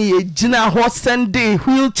ni ye gina ho sende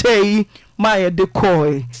wheelchair ma ye de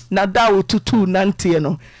koi na dawo tutu nante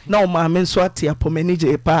no na o maame nso ate apo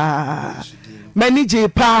manage pa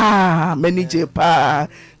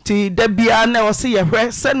ti dabia na o se ye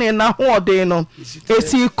hwe sene na ho ode no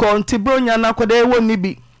esi ko nti bronya na koda e woni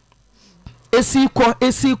bi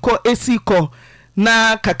esi ko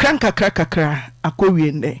na kakra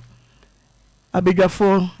akowie nde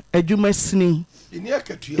abedwafo adwuma sini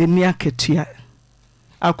eni akatua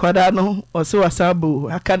akwada no o se wasabo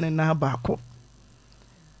aka ne na baako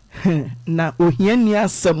na ohia ni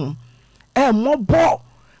asem mobo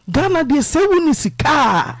Ghana de sewu ni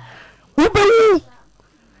sika ubewu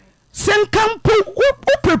senkampo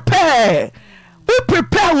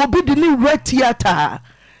prepare will be the new red theater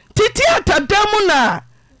theater demo na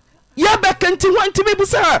ya bekanti wanti me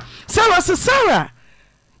busa Sarah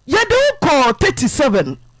ya do call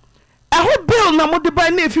 37 aho bill na mode buy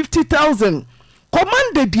na 50,000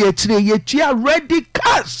 commanded ye chire ye tua ready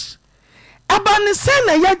cash abane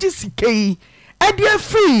sena ya gisikei ade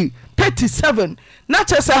free 37 na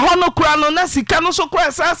chese hono kura no na sika no so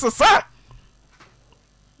kura sasa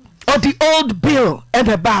or the old bill and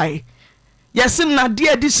a buy yes na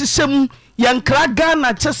dia di sisem yankra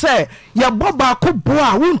Ghana chese ya boba ko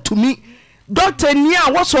boa wontumi doctor ni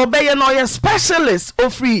a wo so obeye no ye specialist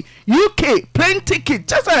of free UK plane ticket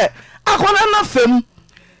chese akona na fam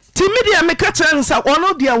ti media meka chansa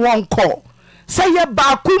ono dia won call say ye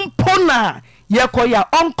ba ku mpona ye koya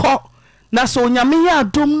onko na so nyame ya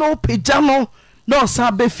adom no pagya no no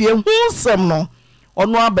sa befie hunsem no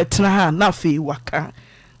ono abetena ha na fe waka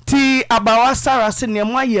ti abawa Sarah se ne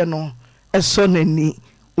moye no eso nani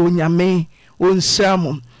onyame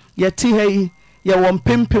onhyam yeti hei ye won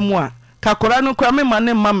pempem a kakora no kra me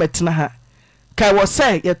mane ma metena ha kai wo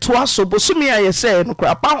se ye to aso bosumi a ye se no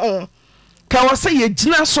kra pa ho kai wo se ye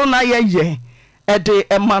gina so na ye ede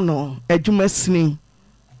ema no adwuma sini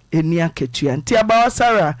eni akatua nti abawa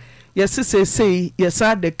Sarah yesisesei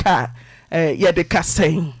yesa de ka ye de ka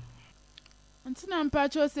sen ntina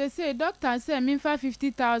mpacho say doctor say me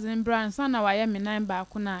 50,000 brands na wa ye me nan ba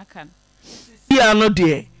ko na aka ya no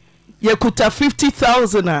de ye kuta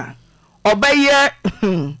 50,000 a obeye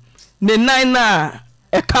ne nan na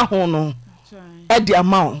e ka ho no e de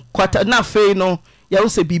amount kwata na fe no ye wo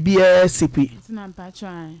se bibia sipi ntina mpacho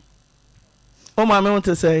an o ma me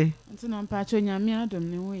want say ntina mpacho nyame adom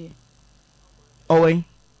ne wo ye owen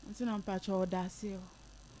ntina mpacho odase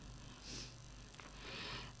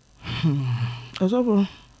Ozobo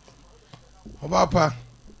Obapa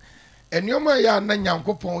enioma ya na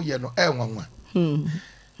nyankopon ye no enwanwa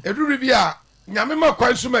eduru bi a nyame ma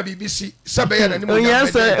kwan so ma bibisi sebe ya na ni mo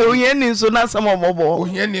yes oye ni so na sam omobo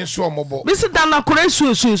oye ni so omobo bisi dana kore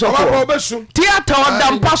su so for theater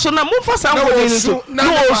odampa so na mo fa sam for ni so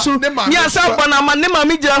no so nya sam bana ma ne ma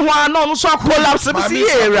mi gira ho na no so collapse bisi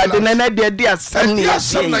ye rade na de asam ni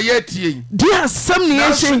asam na ye tie di asam ni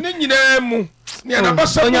ye she ni nyina mu ni na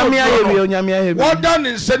basa onyamia ye wodan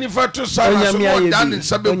nsani fato sana so wodan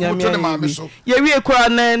nsabe kuto ne ma me so ye wie kwa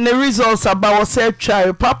na results aba wo se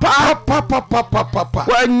twa papa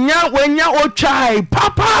wanya otwai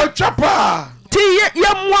papa ti ye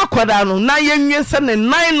mu akoda no na ye nwie se ne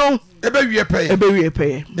nan no ebe wie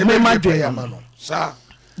peye me madwe ama no sa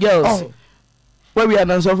girls where we are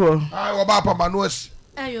now so for wo ba pa manuas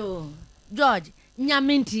ayo George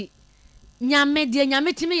nyame de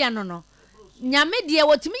nyame timi ya no nyame de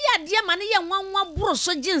wotimi ya de ma ne ye nwanwa boro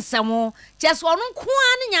so ginsemo cheso ono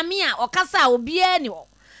nkoa ne nyame a okasa obi ani wo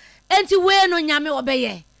enti we no nyame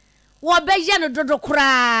obeye no dodo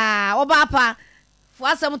kura obapa fo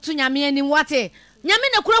asem to nyame ani wate nyame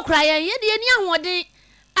na kura ye de ani ahoden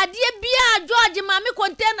ade bia George ma me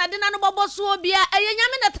container de na no boboso bia eye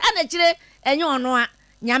nyame na ta na kire enye ono a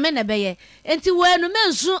nyame na beye enti we no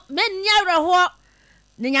mensu mennya reho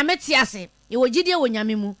ne nyame tiase ye wogide wo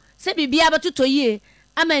nyame mu se bibia betoto yie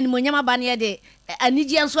ama ni monyama ba ne de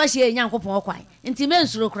anigi enso ahye nyankopon kwai nti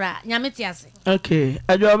mensuro kura nyame tiase okay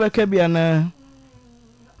adwo obeka bia na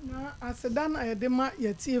asedan ayedema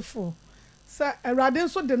yetiefo se awrade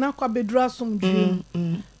nso de na kwa bedura somdwe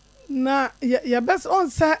na ye best on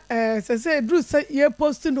se dru se ye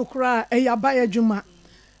post no kura yaba yadwuma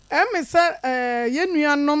me se ye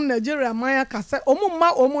nuanom Nigeria maya ka se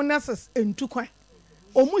omumma omu nurses entukwan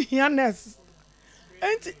omu hia nurses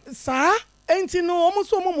enti sa enti no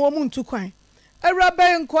omuso omu ntukwan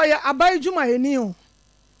awrabe nkoya abai dwuma eni o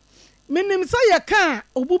minim se ye ka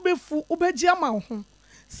obubefu obeji ama ho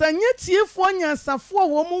sanye tiefo nyansafo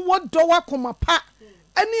wo mu wodo wakoma pa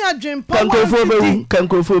ani adwempa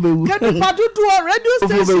kankrofo bewu kadipadudu radio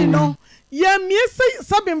station no ye miese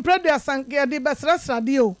sabin predia sanke de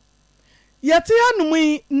besrasrade o yete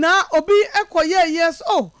hanumi na obi ekoye yes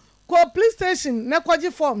ko police station na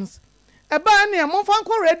kwaji forms eba na mo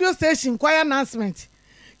fanko radio station kwaya announcement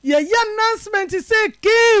ye announcement say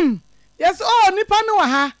kim yes nipa no wa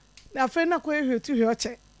ha na fe na ko ehwetu hwe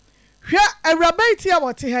oche hwa awrabaiti a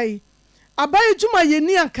wote hai abai juma ye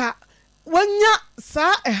ni anka wanya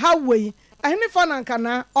sa eha wei ahene fa nanka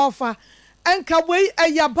na ofa enka wei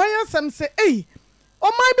ayaban asem se o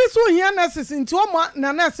mai bi so hia na sisinti o ma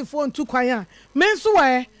na na asifo ntu kwan a menso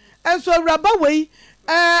we enso awraba wei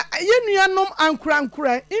ye nuanom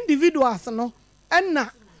ankura individuals no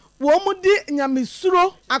enna wo mu di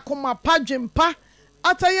nyamesuro akoma padwempa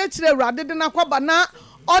ataye kire awrade de na kwaba na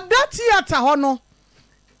oda theater ho no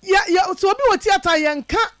ya so obi wo theater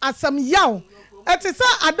yenka asam yaw etisa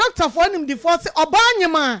a doctor for nim di force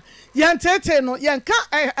obanyema yentete no yenka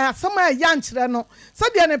asam a yankire no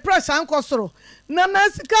sabe ne pressure ankosoro na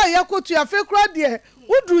sika yakotu afi kura de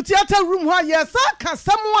udru theater room ho yesa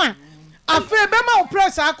kasam a afi be ma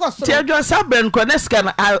pressure ankosoro tiadwa saben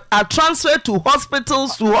koneska a transfer to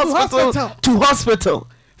hospitals to hospital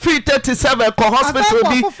 337 ko hospital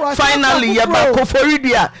bi finally ye ba ko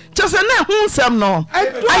foridia just na hu sam no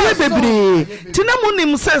aye bebre tinamu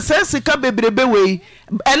nim se sika bebrebe wei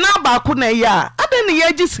ena ba ko na ya ade ne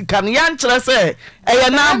ye gi sika no ya nkire se eye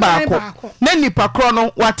na ba ko na nipa kro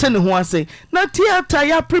no wate ne ho ase na theater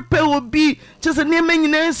ya prepare obi just na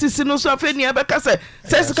menyina sisi no so afa ni abeka se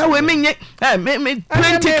sika we menye me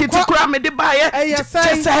 20 ticket kra me de ba ye just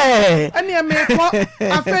ene me ko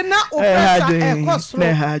afa na opesa ekosro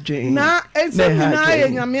na ezemina ye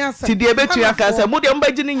nyame asa ti de betu akasa mo de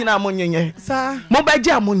mbagi ni nyina monyenye mo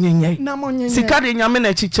baji amonyenye sika de nyame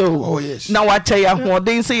na chiche o na wache ya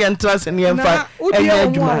hoden se ye ntrase ne yemfa enye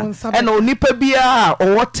adwuma ena onipa bia o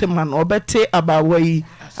wotema na obete abawa yi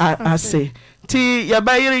ase ti ya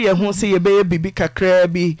bayire ye ho se ye be bibi kakra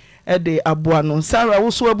bi e de aboa no sara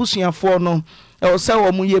wo so abusuafo no e se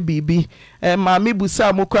wo mu ye bibi ma me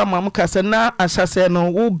busa mo kwa ma mo kase na asase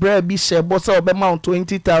no wo bra bi she bo se obema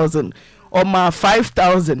 20,000 or ma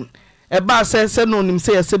 5,000 e ba se no nim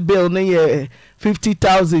se ye bill ne ye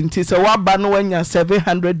 50,000 ti se wa ba no wanya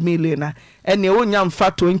 700 million ene wo nya mfa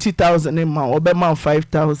 20,000 ma obema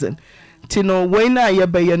 5,000 ti no we na ye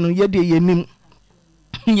be ye no ye de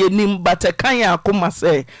yenim batakan ya akoma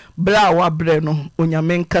se bra wa bre no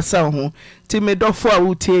onyame nkasa ho ti me dofo a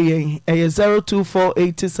wutie yen eye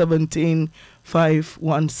 024817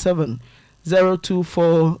 517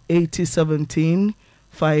 0248017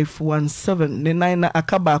 517 ne nan na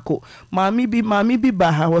akabako maami bi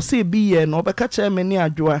ba ha wo se bi ye no obeka che me ni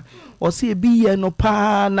adwoa wo se bi ye no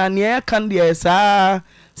pa na ne kan de sa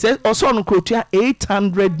se oso no krotua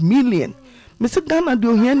 800 million Mr. Ghana de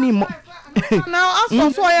ohia ni mo now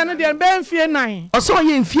aso so ye no de be mfie 9 oso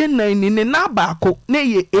ye mfie 9 ni ne na baako na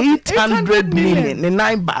ye 800 million ne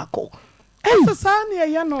nan baako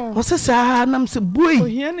Osasa nam se boy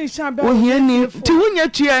ohiani ti wonya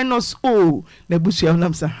tua no so na busia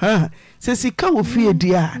nam se ha se sika wo fie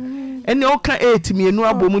dia ene oka 8 mienu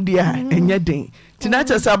abomu dia enya den ti na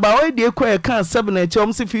cha saba o de ko e kan 7 na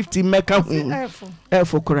chom se 50 meka hu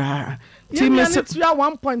efo kura ti me se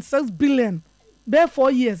 1.6 billion be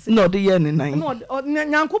 4 years no de ye ne nan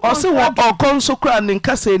nyanko o se wo konso kura ne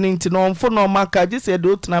nkase ne nti no mfo no maka je se de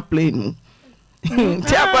otna plane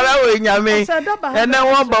ti akwara we nyame ene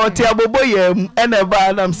won ba oti abobo yam ene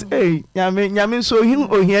ba nam say nyame so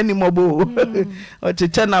ohia ni mobo o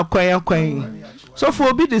cheche na kwan so for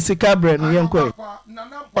obi de sika bre no yenkwa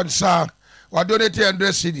ponsa wa donate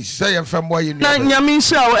 100 cedis say yem fam boy na nyame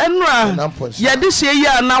sha o enra ye de hye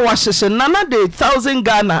ya na wa hyehye na de 1000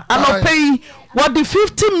 Ghana anopay what the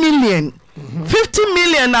 50 million 50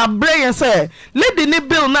 million na brain say lady ni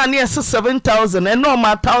bill na near 7,000 and no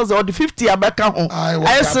ma 1,000 or the 50 abeka ho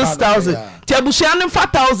I 6,000 ti abusia ne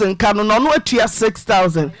 4,000 kanu no no atua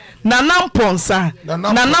 6,000 na namponsa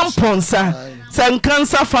san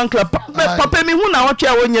cancer fan club papa mi hu na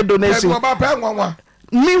hotwa wonye donation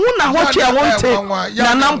mi hu na hotwa wonte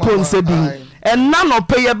na namponsa bi and none of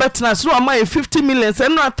pay a better so am I 50 million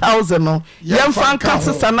and not 1,000 no yem fan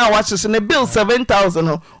cancer na watches in a bill 7,000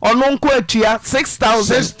 or no atua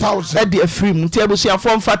 6,000 at the free mutiabusia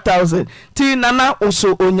from 4,000 ti nana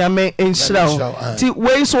also onyame enshira ti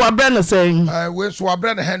we so abrana saying we so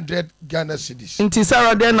abrana 100 Ghana cedis nti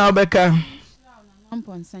Sarah den na obeka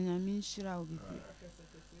namponsa nyame enshira obi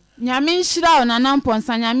nyame enshira na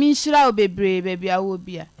namponsa nyame enshira obebre bebia wo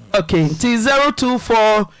bia okay ti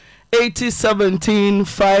 024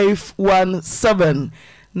 8017-517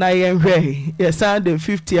 na yenhwe yes and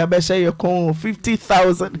 50 abesha ye kon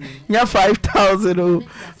 50,000 nya 5,000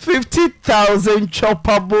 50,000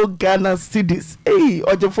 choppable Ghana cedis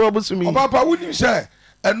ojefo obusumi papa woni se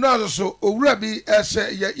eno so owura bi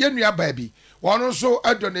ese ye nua ba bi wono so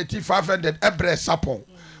donate 500 ebre sapon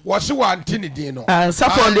wasi wa antini din no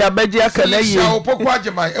sapon de abaji akana yi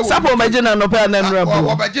sapon maji na no pa na nra bo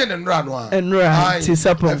obaji na nra no nra ti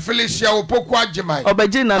sapon Felicia opoku agimai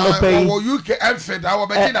obaji na no pa yi wo UK Enfed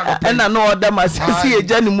obaji na no pa na no order masisi e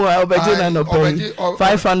jani mu obaji na no pa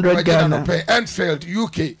 500 Ghana Enfed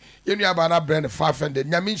UK yenu aba na brand 500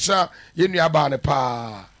 nyaminsha yenu aba ne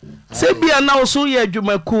pa se bia na oso ye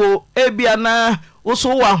adwumakuo e bia na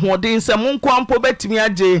oso wa hoden se mo nkwampo betimi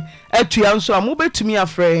age atua nso a mo betimi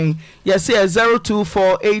afren yes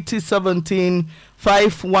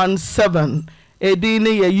 0248017-517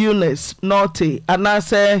 edini ye Eunice Naughty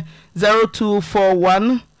anase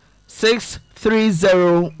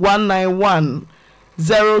 0241-630-191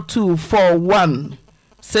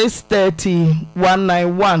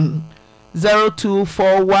 0241-630-191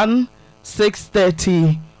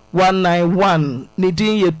 0241-630-191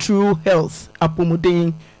 nidin ye True Health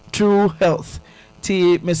apomudin True Health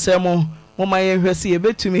ti mesemo mama ye hwese ye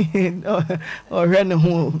betumi ohwe ne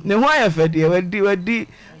ho ayefede wadi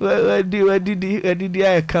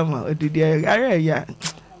ay kama wadi ay ya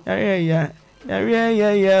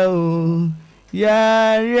o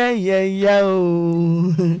ya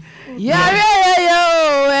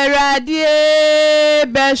eradie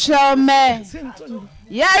beshome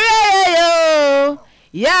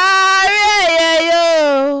yo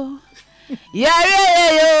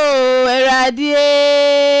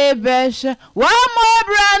eradie besha wa mo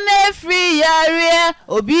brane free yare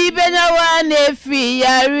obi benya wa ne free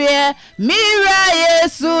yare mira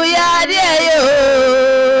Yesu yare yo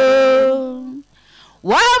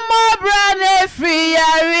wa mo brane free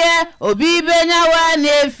yare obi benya wa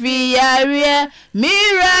ne free yare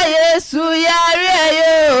mira Yesu yare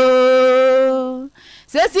yo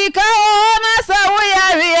sesika ona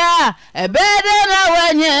sawuyaria ebede na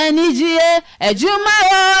wanye nijie ejuma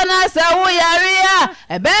ona sawuyaria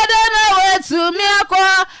ebede na wetumi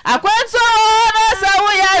akwa akwenso ona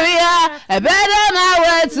sawuyaria ebede na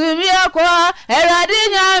wetumi akwa eradi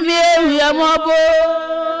nyami ewiamobo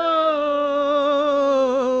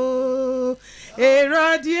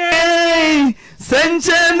eradie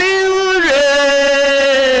sencheni ure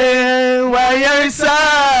wayarisa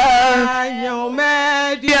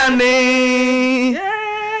Diane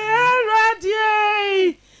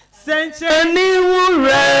radie sencheni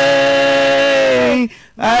ure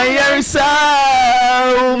ayarsa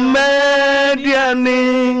umediane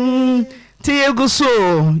morning. Tia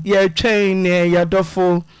guso ye train ya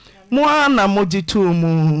dofo. Mwana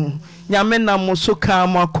mojitumu. Nyame na musuka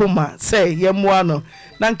makoma say ye mwano.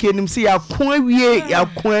 Nanke enim si ya kwanwie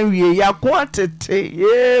ya kwatete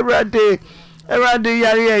ye rade. Erade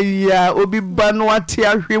yare ya obi banu ati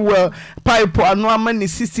ahwewa pipe anu ama ni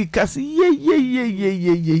sisi kasi ye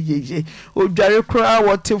odware kra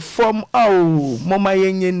wote form mama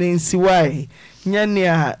yenye nensi wai nyane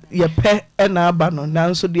a ye pe na aba no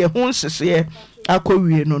nanso de ho nhyehyɛ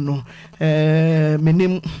akɔwie no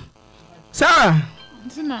menim Sarah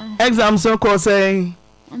exams ko say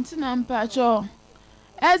Antina mpacho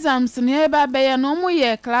exams ni eba be no mo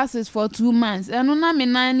ye classes for 2 months eno na me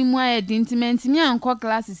nan ni mu aye intimate ni anko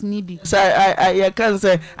classes ni bi say I can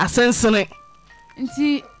say asensene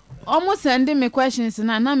nti omo send me questions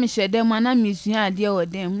na me shede mu na me sua ade o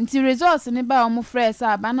dem nti results ni ba omo fresh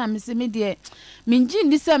aba na me se me de me ngi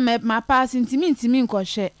ndi se ma pass nti me nko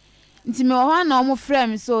hwe nti me ho na omo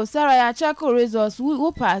frame so Sarah ya check results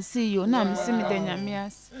who pass you na me se me de nyame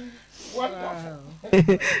as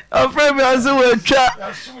friend me also will try.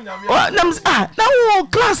 What now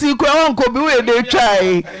class you go be where they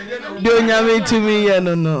try. Do nyame to me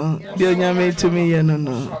no. Do nyame to me no.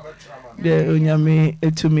 Do nyame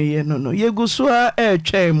to me no. Ye go so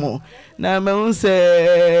try mo. Na me un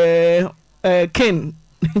say kin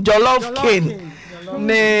jollof kin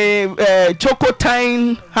ne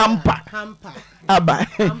chocotine hamper. Aba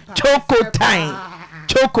chocotine.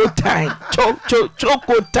 Chocotine.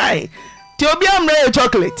 Tiobi amre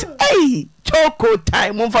chocolate. Hey,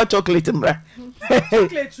 chocotine. Mo fa chocolate mra.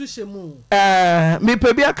 Chocolate tu shemu. Me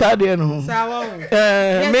pe bia ka de no. Sawa o.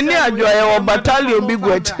 Me ni adwoye wo battalion bi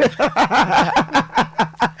gwachi.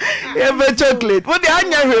 Ebe chocolate. Wo de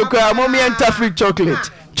anya hwe kwa mo me enter free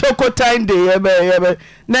chocolate. Chocotine day ebe.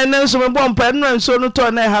 Na so me bom pa no nso no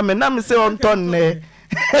to na ha me na me se on ton ne.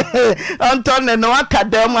 On ne no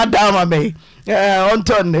akadem adama me. On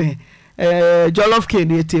ton jollof cake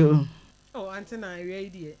etio. Oh, Auntie Naa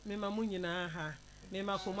ready. Me mamu nyina ha. Me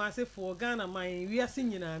makoma se for Ghana man we ase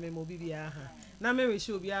nyina me mo bibia ha. Na me wish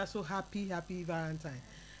obi so happy Valentine.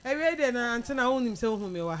 Ready na Auntie Naa onim se hu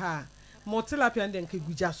me wa ha. Mo tilapia den ke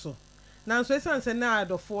guja so. Na so esanse na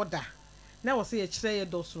adofo da. Na wo se ye kire ye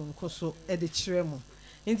doso nkoso e de kire mo.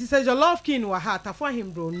 Nti se jollof cake wa ha tafo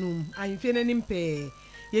ahim bro num. Ahimfe nanim pe.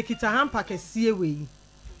 Ye kita hampa kese we.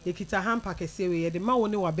 Ye kita hampa kese we ye de ma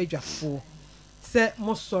woni wa badwafo. Se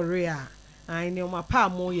mo sorry a ai ne ma pa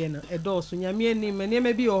mo ye no edoso nyame ani me ne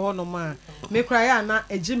ma bi ho no ma me kra ya na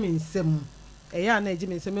ejimi nsem e ya na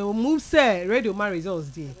ejimi nsem o move say radio ma results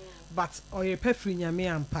dey but Oyerepa free nyame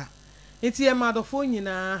ampa enti e ma dofo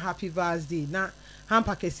nyina happy birthday na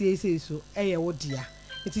hampa kese ese so e ye wo dia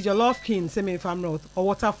enti jollof king se me famro o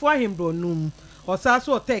waterfo ahimbro num o sa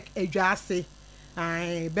so tek edwa ase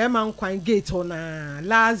ai be man kwan gate ona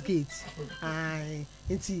last gate ai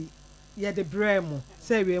enti ye de bremo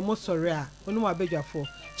say we mo sorry a onu abedwafo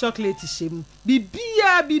chocolate shem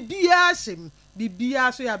bibia shem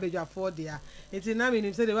bibia so ya abedwafo dia enti na me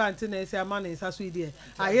nim say the one thing na say amana nsa so ide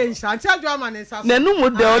aye nsa anti adwo amana nsa so nanu mu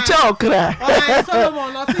de o che okra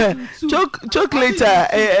Solomon not chocolate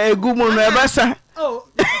egumo no ebasa oh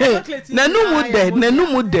chocolate nanu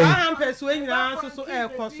mu de am peso enyina so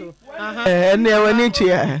ekoso ene wani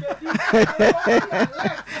chia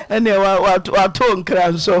ene wa to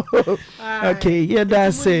nkran so okay yeah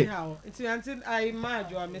that's it it's until I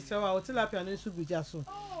imagine I say wa tilapia no suguja so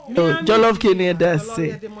jollof cake that's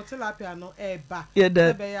it the tilapia no eba yeah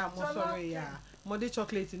that be ya mo sorry ya mo de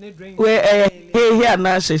chocolate ne drink we here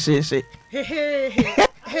na she it's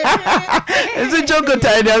a joke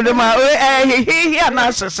time the ma here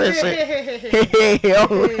na she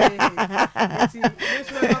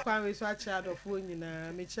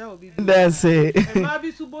that's it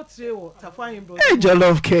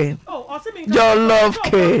jollof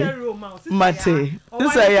cake mate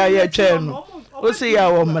this ya channel o say ya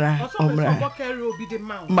omra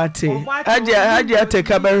mate aja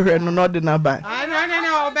take abehwe no de na ba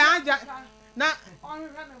na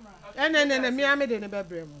ene mi ame de ne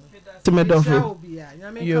bebrem timedofo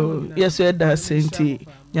yo yes we da senti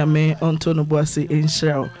nyame onto no boase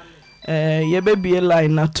enhraw ye bebie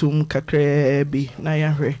line na tum kakra bi na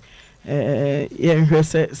yahwe ye nhwe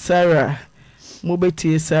se Sarah mo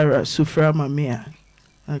betie Sarah sufra mamia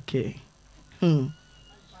okay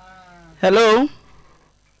hello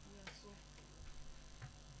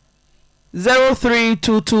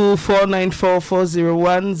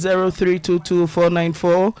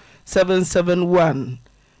 0322494401 0322494771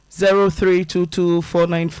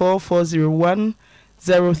 0322494401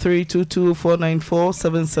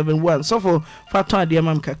 0322494771 so for fato ade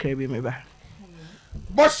mam kakra bi me ba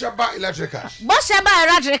Bosheba Electricals. Bosheba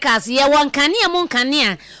Electricals, ye won kania mun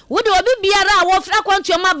kania. Would obi biara wo fra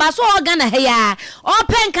kwantu ma ba so organ heya.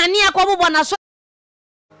 Open kania kwa bubo na so.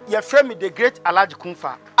 Ye frame the great Alhaji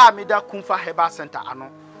Kumfa. Amida Kumfa Herbal Center ano.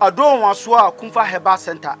 Ado won so a Kumfa Herbal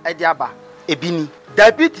Center ediaba ebini.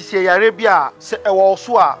 Diabetes ye yare bia se ewo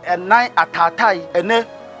so a enan atatai ene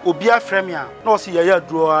obia frame a na o se ye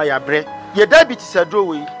aduro ya bre. Ye diabetes aduro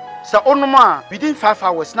we se onuma within 5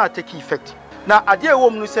 hours na take effect. Na ade e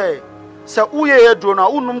wom no say uye aduro na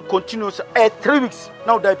unum continuous 3 weeks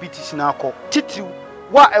na diabetes na akọ. Titiri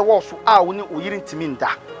wa ewo so a woni oyirintimi nda.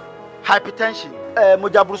 Hypertension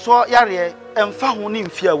mojabruso yare emfa ho ni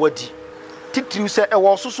mfia wadi. Titiri se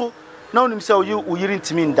ewo so na onim se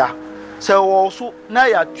oyirintimi nda. Se ewo so na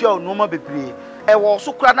ya tua onoma bebre. Ewo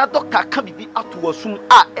so kura na doctor ka bibi ato wasum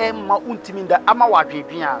a emma untimi nda ama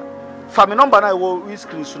wadwedwen a. Fa me number na ewo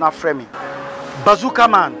screen so na frame me. Bazooka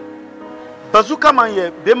man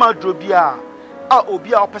ye bema drobia a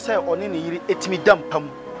obi a opese one ne yiri etimi dampam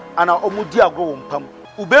ana omudi agro wompam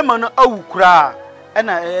ubema no awukura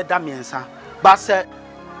na da miensa ba se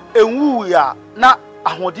enwu ya na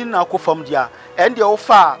ahodin na akofam dia ende wo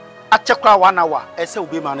fa achekwa 1 hour ese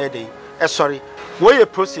ubema na eden sorry wo ye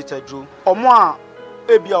prostate adru omo a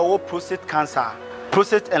ebia wo prostate cancer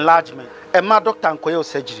prostate enlargement ma doctor nkoye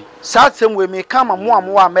surgery sa sem we me kama mo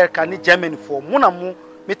amwo America ni Germany for mo na mo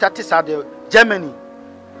metati sa de Germany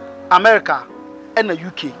America and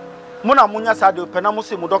UK mo na munya sa de pena mo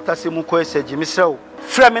se mo doctor se mo ko surgery me srew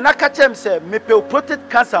fra me na ka chem se me pe prostate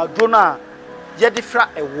cancer do na ye di fra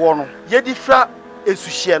ewo no ye di fra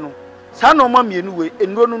esuhie no sa no ma mienu we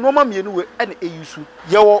enuro no ma mienu we ene eyusu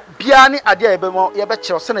ye wo bia ni ade a ye be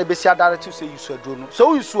kire se na be si adare ti se yusu aduro no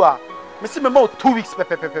so yusu a me se me ma 2 weeks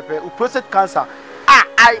pepepepe o prostate cancer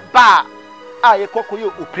ye kokoye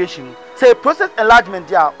operation say prostate enlargement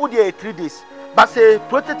dia o dey 3 days but say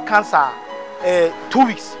prostate cancer 2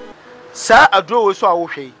 weeks sa aduro we so a wo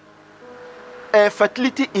hwe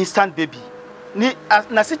fertility instant baby ni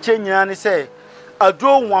na se chenyina ni say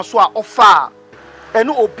aduro won so a ofa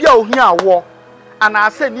eno obi a ohia awo ana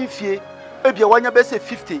ase ni fie ebia wanya be say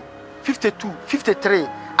 50 52 53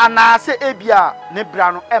 ana ase ebia ne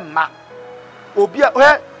bra no emma obi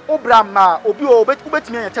a obrama obi o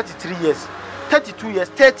betimi 33 years 32 years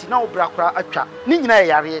 30 na obra kra atwa ni nyina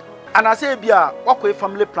yare ana say bia wakoy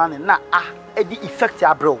family planning na edi effect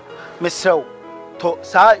abro mesrew to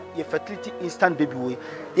sa ye fertility instant baby we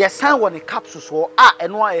ye san won capsules wo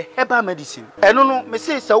eno a herbal medicine eno no me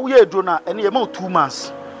say sa wo ye adro na eno ye ma 2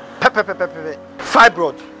 months pepe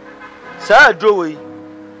fibroid sa adro we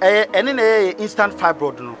eno na ye instant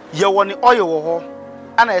fibroid no ye won oil wo ho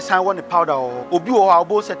ana esan won powder wo obi wo ha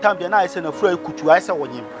obo se tambia na ese na fura kutu ase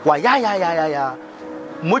wonyem wa ya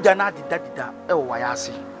moja na dida wo wa ya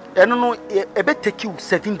ase eno no ebe take you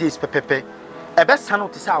 7 days pepepe ebe sanu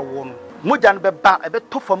te sa wo no moja no be ba ebe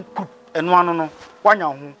to fam kup eno anu no wanya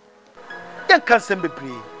ho yen kan sem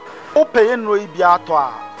bebre o peye no ibia to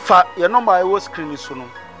a fa ye number e wo screen so no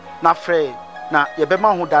na frɛ na ye be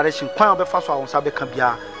ma ho direction kwan obe fa so a wo sa be ka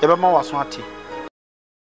bia ye be ma waso ate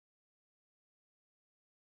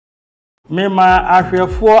Mema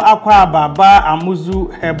ahwefo akwa baba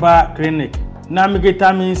amuzu heba clinic na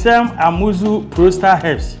migeta minsem amuzu prostate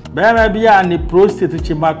herbs bema bia ni prostate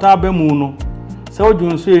chimato abemu no se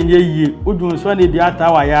odunso enye yie odunso na bi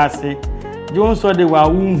ata wa ya ase jonso de wa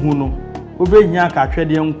wunhu no obehia ka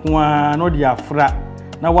twede nko a no de afra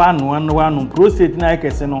na wa anu prostate na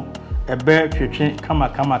ekese no ebe twetwe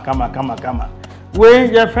kama we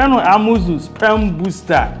ye freno amuzu sperm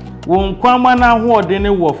booster won kwama na hoode ne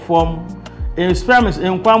wo form sperms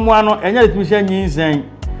enkwamwa no enya letimi sha nyinzen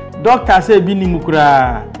doctor say bi ni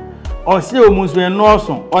mukura o se omuso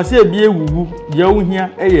enoso o se bi ewuwu ya uhia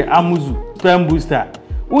eye amuzu sperm booster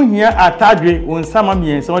uhia atadwe onsama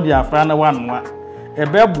miense o de afra na wanwa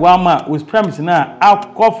ebe boa ma o sperms na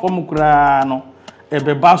akọ form kura no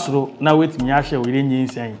ebe basro na wetimi ahye wire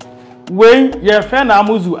nyinzen we ye fe na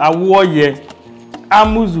amuzu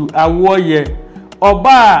awoye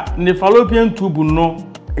oba ne fallopian tube no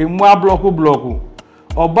emu block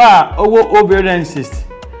oba owo ovarian cyst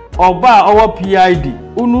oba owo PID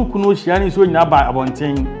unukunu hia so nyina ba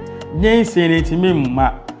abonten nyensen etimi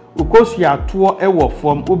mma ukosu ato ewo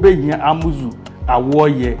form obehia amuzu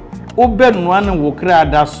awoye obenu ane wo kra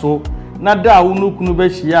da so na da unukunu be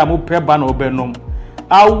hia mo peba na obenom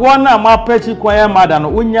awo na mapechi kwaya mada no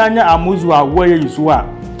unyanya amuzu awoye yiso a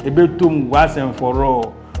ebetom wasen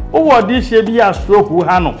foro owo di she bi a stroke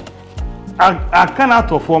ha no akana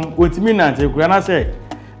to form otimi na ntekura na say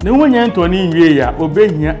ne wonye ntoni nwie ya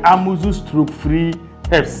obehia amuzu stroke free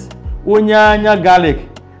herbs onyanya garlic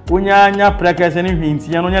Unyanya prekese ni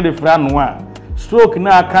hwinti ya no nya de fra no a stroke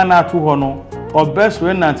na aka na to ho no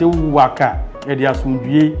obeso na nte waka e de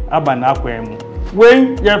asundue aba na akwan mu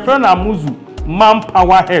wen ye fra na muzu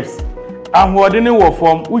manpower helps ahode ne wo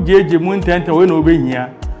form ujeje mu ntenta we na obehia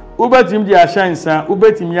ubetim di ahyansa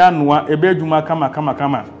ubetim ya noa ebe adwuma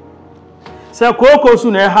kama se koko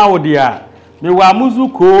su na ha wode a me wa muzu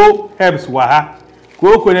ko helps wa ha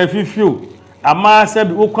koko na fifio ama se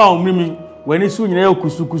bi ukwa omimi wani su nyina ya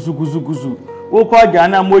kusu ukwa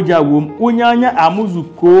jana moja wom unyanya amuzu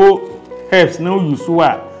ko helps na yusu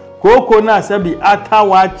a koko na se bi ata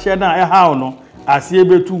wa che na e ha no ase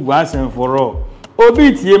ebetu once and for all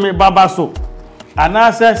obi tie me baba so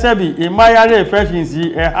ana se bi imayare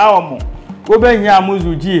efficiency e ha omo obenya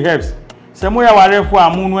amuzu g helps se mo ya warefo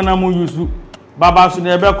amunu na mo yusu baba so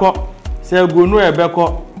na ebeko se gonu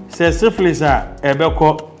ebeko se syphilis a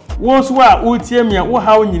ebeko wo so a utie me wo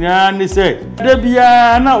ha nyina ne se da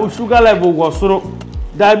bia na sugar level wo soro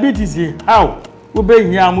diabetes how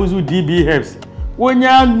obenya amuzu db helps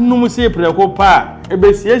wonya num se preko pa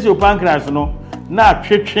ebesiesie pancreas no na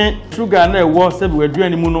twetwe sugar na ewo se bi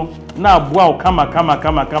waduani mu no na aboa o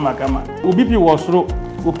kama obipi wo soro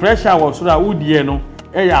o pressure wo soro a udie no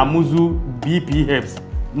eya amuzu bp helps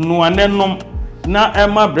no anenom na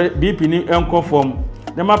ema bp ni enko form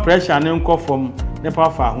na ma pressure ni enko form ne pa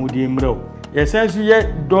fa ahudie mreo ye sense ye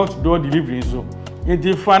door delivery so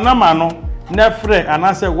enti fanama no na frɛ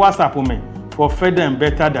anase WhatsApp me for further and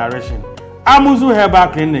better direction amuzu herbal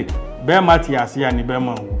clinic be matiasi ani be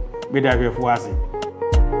ma hu be da hwefo ase.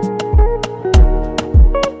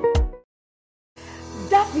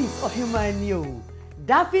 Daffy's or human you.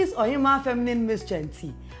 Daffy's or human feminine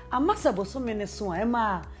mischanti. A massable so many so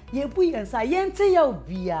Emma. Ye bui and say yente ya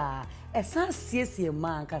ubia. A san siesi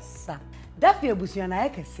man cassa. Daffy abusiana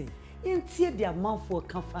ekase. Yentie their mouth for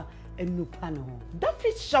comfort and new panel.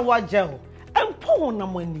 Daffy's shower gel. And pour na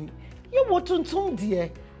money. You want to dear.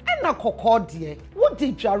 And a cocoa dear. What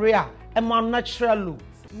did Jaria? A man natural look.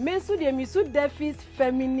 Mensu de misu Daffy's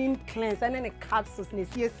feminine cleanse and then a capsules ne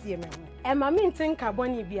sie me. E ma me nten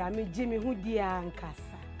carboni bia me Jimmy hu dia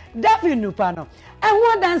nkasa. Daffy no pano. And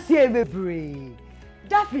what dance here bebre.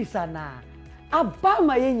 Daffy sana. Aba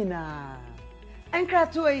ma ye nyina.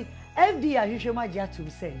 Enkratoi FD ahwehwe ma gya tum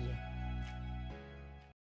sey.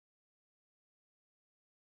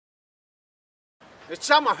 E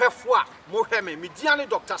chama hwefo a mo hwe me mediane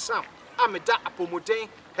Dr. Sam ameda apomoden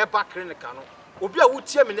heba clinic no. Obi a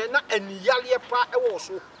wutie me na aniyale pa ewo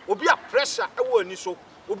so obi a pressure ewo ani so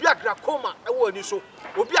obi a glaucoma ewo ani so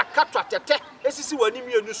obi a katwa tete esisi wani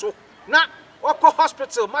mienu so na oko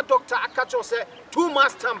hospital ma doctor akacho say 2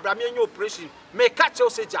 months time bra me any operation me kacho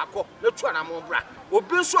say jako na tuana mo bra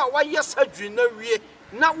obi so a waye surgery na wie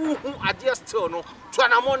na wuhu ade still no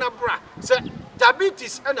tuana mo na bra say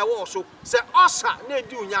diabetes and ewo so say ulcer na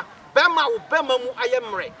edi unya bema wo bema mu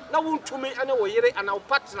ayemre na wontumi ene wo yere ana wo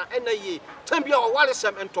partner ena ye tambia wo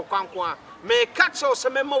walesem entokwanko a me catch o se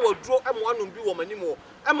mema waduro emo anum bi wo manimo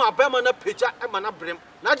ema bema na peja ema na brem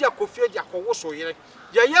na dia kofie dia kowoso yere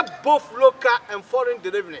ye both local and foreign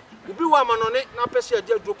delivery ubi wa manone na pese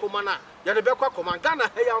dia duro koma na ye de bekwa koma Ghana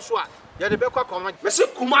heya so a ye de bekwa koma me se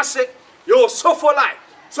kumase yo sofolai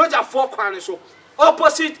soja 4 kwan so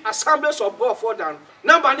opposite Assemblies of God for down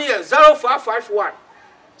number near 0551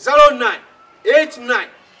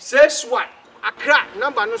 098961 Accra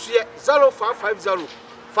number no so 0550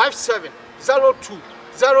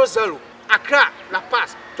 570200 Accra La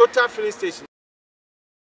Paz Total Filling Station.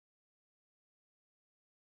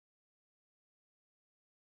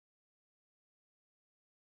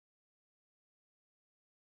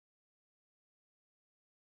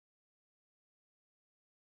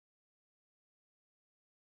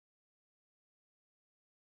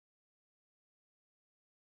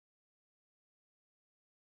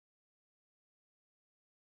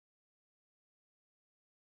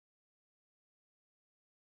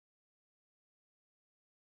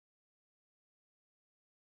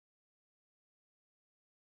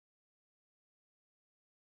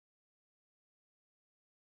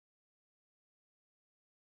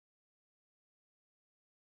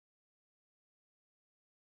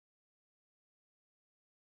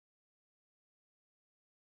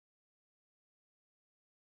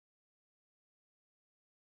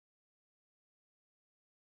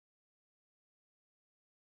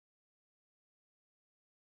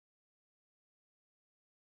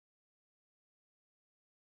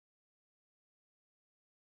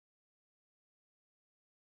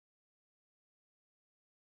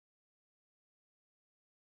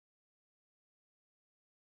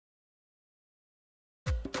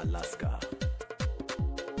 Alaska.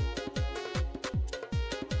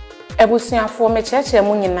 ebusuafo me cheche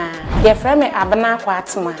mu nyina ye frɛ me abana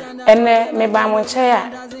kwatema ene me ba mo nche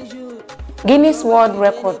a Guinness World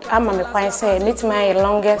Record ama me kwan say metima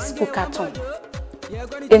longest cookathon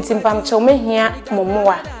entimpam che o mehia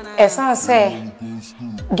momoa esan say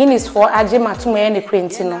Guinness for age matuma ye ne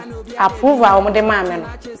kwenti no approval o de ma me no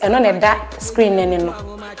eno ne da screen ne no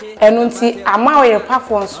eno nti ama Oyerepa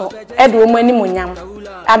fo nso ede o mani monyam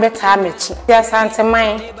abeta mechi ya sante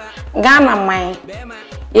man Ghana man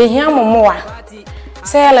yehia momoa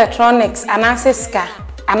say electronics anase ska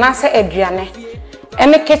anase aduane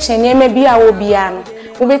ene kitchen nyeme bi a wo bia no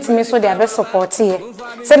wo betimi so de abe support ye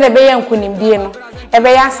se de be yankunimdie no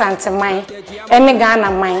ebe ya sante man ene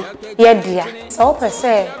Ghana man ye dia so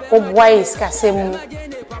pese wo boy ska semu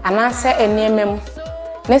anase enemem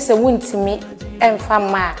ne se wuntimi emfa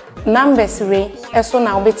ma numbers we eso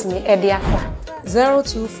na wo betimi e dia fa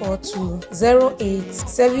 0242 08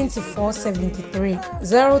 74 73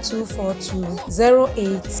 0242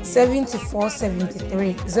 08 74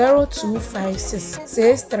 73 0256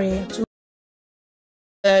 632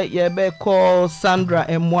 be call Sandra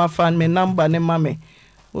Emwafan me number ne mame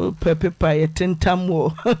o pepa ye tentam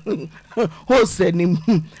wo ho senim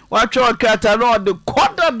wa twa kata no de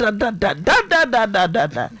koda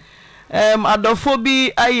da adofo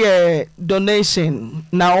bi aye donation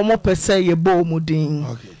na omo pese ye bo mudin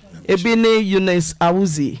ebi ne Eunice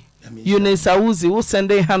Awuzi who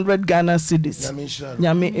send 100 Ghana cedis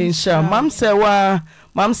nyame insha mam sewa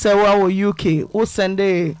wo UK who send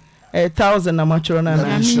 1,000 amateur na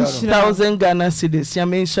 1,000 Ghana cedis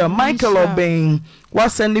nyame insha Michael Obeng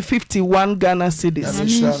was send 51 Ghana cedis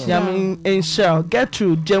nyame insha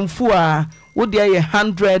Gertrude Jemfua would ye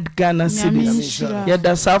 100 Ghana cedis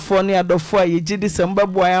yada safo ne adofo a yegidi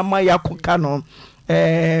sembabo ama yakoka no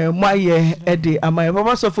moye edi ama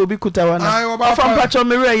baba sofo bi kutawa na fa pacho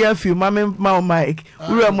mere ya fi ma mic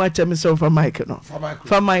ure mo acha me so for mic no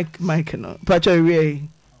for mic no pacho we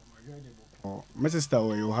my sister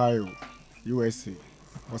Ohio USA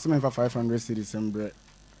was me for 500 cedis embre.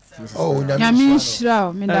 Oh, nyami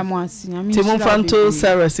shira me da mo asi nyami shira. Ti monfanto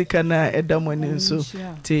Sarah Sikana edamoni nso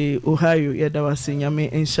ti Ohio yeda wasi nyami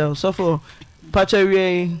insha so for pacho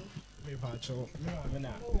we me pacho me na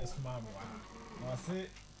esma me wa wasi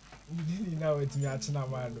udini na wetimi achina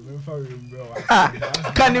ma no me fa we mbe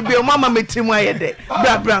can you be o mama metimu ayede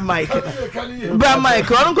bra Mike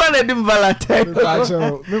onko na dim Valentine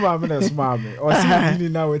pacho me ma me na esma me o si udini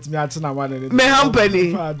na wetimi achina ma no me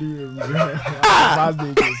hampani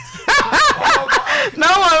now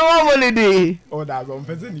I want holiday. Oh, that's on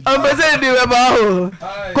person. I'm person di ba ho.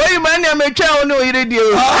 Ko imani ametwa ono Oyiredi o.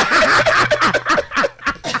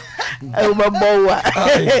 O ma bowa.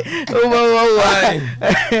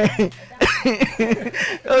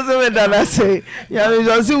 Ozo me dana say. Ya me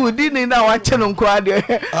just wudi ni na wa che no nko ade.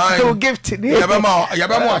 So gift ni. Ya ba mo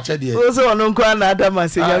ache de. Ozo ono nko na adama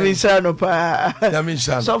say ya me sha no pa. Ya me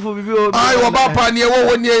sha. So for bibi o. Ai wo ba pa ne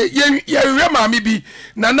wo ni ye hwe ma me bi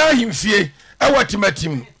na na himfie ewo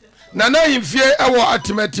timatim na na himfie ewo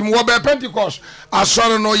atimatim wo be Pentecost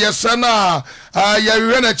asoro no yese na ya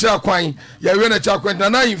hwe na kira kwan na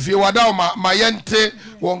na himfie wada ma yente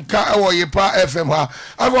wonka ewo Yepa FM ha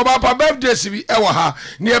afo ba pa birthdays bi ewo ha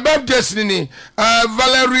ne birthdays ni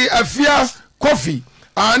Valerie Afia Coffee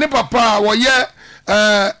ne papa wo ye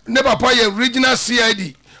ne papa ye original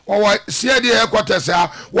CID wo CID headquarters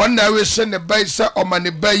ha won na we se ne bai se o ma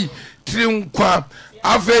ne bai trinkwa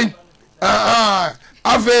ave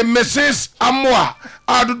Mrs. Amoa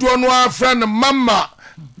adudu no a friend Mama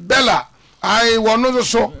Bella I wono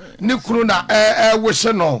so ni kunu na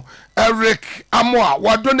wese no Eric Amoa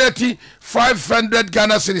wa donate 500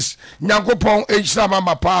 Ghana cedis Nyankopon enhira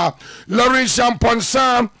mama pa Lauren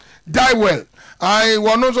Champonsan Dywell I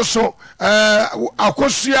wono so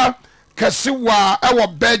akosua kesiwa ewo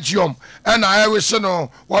Belgium and I wish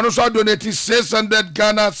no one so donate 600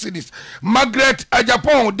 Ghana cedis Margaret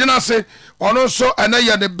Ajapon didn't say one also and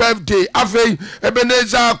the birthday Ave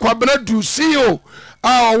Ebenezer Kwabena do CEO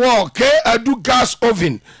our work adu gas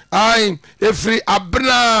oven I every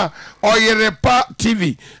abna Oyerepa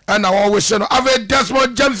TV and I always say no Ave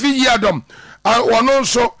Desmond Jamfi Yadom one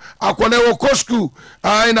also akwane wo kosku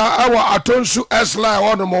I na our atonsu esla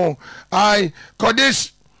one more I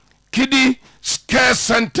Kodesh Kidi Care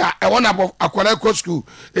Center e one above Akwala School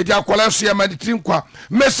e di Akwala so ya maditrim kwa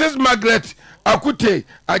Mrs. Margaret Akute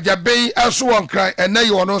Ajabei aso won cry and na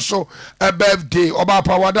you no so a birthday oba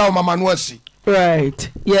pa wada o mama no asi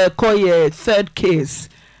right yeah call your third case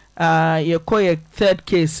you call your third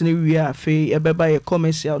case ni wi afi e beba your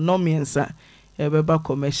commercial no miensa e beba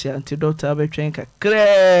commercial anti doctor betwen ka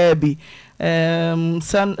krebi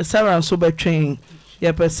Sarah so betwen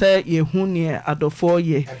yɛpɛ sɛ yɛhu neɛ adɔfoɔ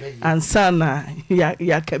yɛ ansa na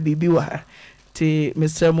yɛaka biribi wɔ ha nti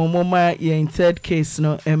mesrɛ mo moma yɛn third case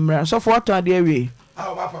no mmra sɔfo watɔ adeɛ awie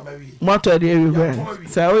moatɔ adeɛ awie bɛ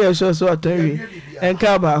sɛ woyɛ sure sɛ watɔ awie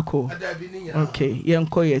ɛnka baako okay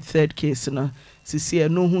yɛnkɔ yɛ third case no sisi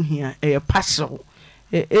ɛno ho hia ɛyɛ parcel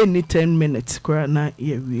ɛni 10 minutes koraa na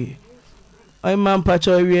yɛwie ɔyɛma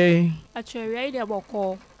mpakyɛ awie akyerɛ deɛ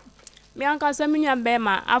bɔkɔɔ me ankasa me nua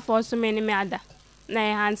bɛrima afɔ so me ne me ada na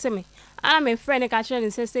ɛhanse me ana me frɛ ne ka kyerɛ ne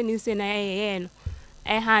sɛ sɛ ne se na ɛyɛyɛ no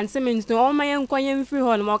ɛhanse me nso ɔma yɛ nkɔ yɛ mfiri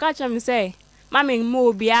hɔ no ma ɔka kyerɛ me sɛ ma me mma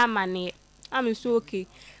obiara ama ne ame so okay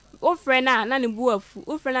wo frɛ na ne bu afu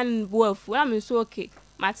wo frɛ na ne bu afu na me so okay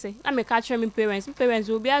mate na me ka kyerɛ me parents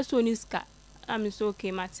obiara so ni ska na me so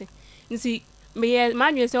okay mate nti me yɛ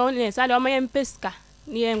ma dwe sɛ ɔne sɛ ɔma yɛ mpe ska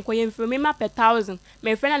ni enko ye mfiri me ma per 1000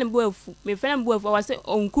 me frɛ na ne bu afu wa se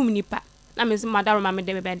onkum nipa na me se madaro ma me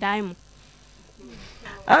de be dan mu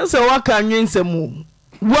anse waka nwensemu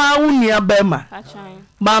wa unia bema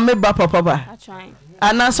ma me ba papa ba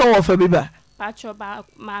ana so wo fa bi ba pacho ba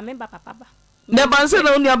ma me ba papa ba ne ban se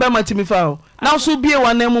na unia bema timi fa o na so bie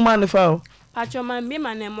wa na mu ma ne fa o pacho ma me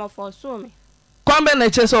ma na mo for so me kwambe na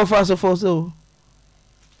che so fa so for so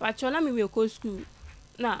pacho na me we ko school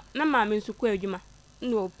na ma me su ko adwuma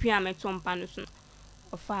no pia me tompa no so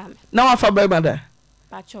ofa me na wa fa bema da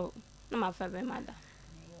pacho na ma fa bema da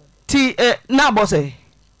ti na bose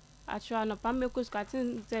actually no pa me ko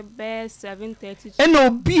skatin the best 7:30 e no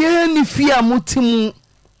bia ni fia mutimu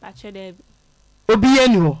pacho de obia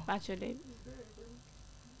ni ho pacho de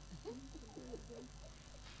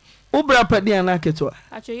ubra padi ana ketwa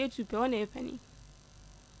pacho yetu pe ona epani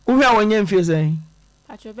uhwa wonye mfie sen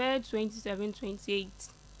pacho be 27-28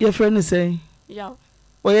 ye friend sen yaw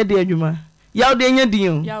oye de adwuma yaw de nya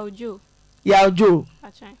din yaw jo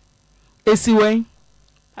pacho esi wen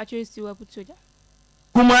pacho esi wa putoja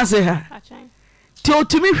kuma se ha ti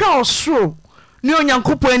otimi hwa osoro ni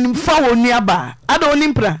onyankopon anim fa woni aba ada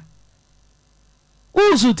onimpra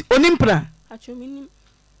uzut onimpra acho minim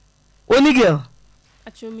oni girl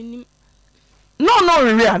acho minim no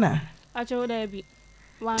rewe ana acho da bi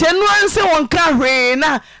tenu anse won ka hwe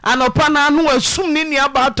na anopa na anu asum ni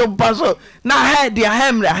aba to paso na head ya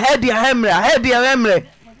hemre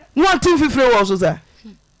no tin fifre wo so za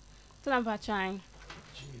tana pa chan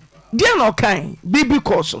dia no kan bibi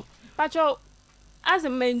koso pacho as a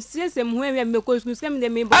man siesem hu e me ko school skam de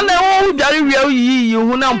me bo ana wo dare wi yi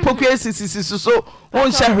hu na mpoko esisi so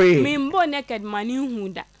won hwe me mbo naked mani hu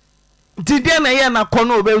da ti dia na ye na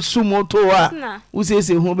kono obesumo to a wo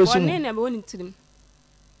siese hu obesumo woni na be woni tirim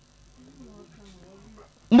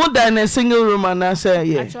moda na single room na say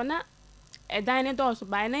ye pacho na e dan ne do so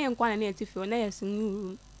ba na ye nkwa na etifi na ye single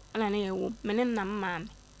room ana na ye wo me ne na mma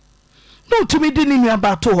no to me didn't mean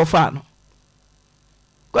about to her fan.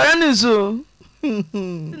 Guaranizo.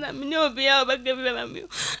 Na me no be able to give me.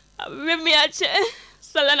 Me a che.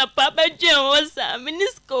 Salana papa John was a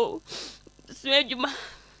minisco. Sweduma.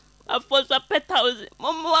 A force of 1,000.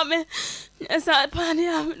 Mama, yes, I pani.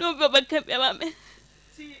 No be able to keep me.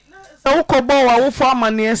 So kobo wa wo for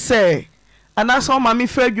mane say. And that's all mammy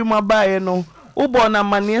fed you my buy no. Ubo na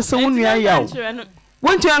mane say unia yaw.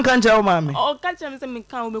 Won't you uncle tell mammy? Oh, catch him some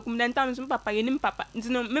cow, become then times papa, you papa.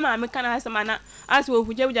 No, me, mamma can have some manner. As well,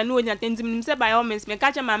 which you know, and attend him, say by all means, me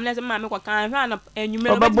catch a mamma, as a mamma, what can run up and you may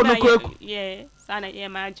have yeah, son, I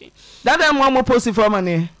imagine. That I'm one more pussy for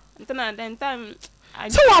money. Then time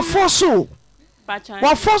so what for so?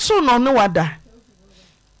 What for so no other?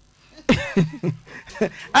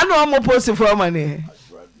 I know I'm more pussy for money.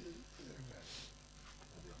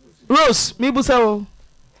 Rose, me busa,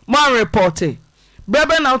 my reporting.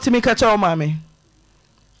 Bebe now to me catch our mommy.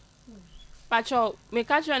 Pacho, me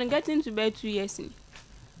catch you and get into bed 2 years.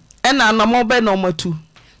 And I'm more bed number 2.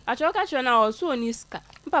 Pacho catch you now also on his car.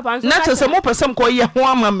 Papa, not as a more person call you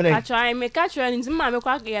one memory. Pacho, I may catch you and into mammy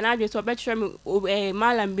quack and I just bet me a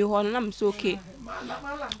malam be on. I'm so okay.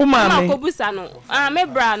 Umama Kobusano. I may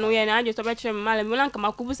brown and I just bet you malam Mulanka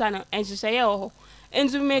Makubusano and she say, oh, and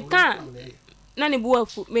to me can't. Nani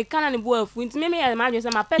buafu me kana ni buafu nti me ya ma dwese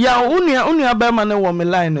ma pet ya unia ba ma na wo me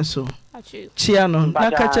line so chia no na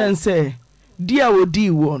ka chen say dia odi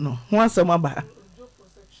wo no ho asem aba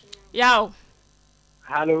yaw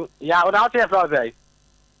hello ya o da hotel flower there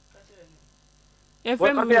e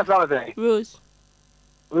friend me flower there Rose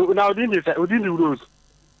na odini Rose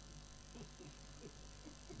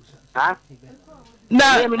ha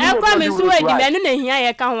na e kwa me so edi me no na hia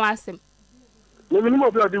ye ka ho asem me ni mo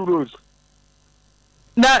bi odi Rose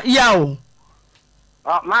na yawo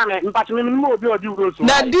mama mpati me mo obi odi Rose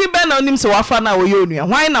na di be na onim se wafa na oye onua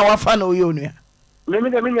hwan na wafa na oye onua me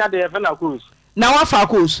de me nya de fe na cruise na wafa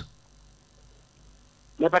course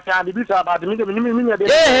me pata bibi so about me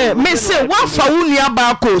me say wafa wo nua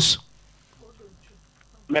ba course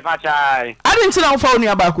me pata ade nti na wafa wo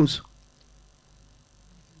nua ba course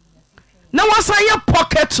na wasa ye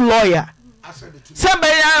pocket lawyer say be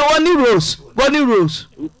woni rose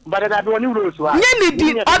but that woni rose wa nye ni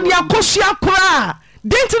di ode akosua kora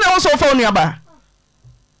denti na wasa wafa wo nua ba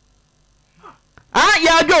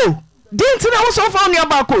ya jo denti na wasa wafa wo nua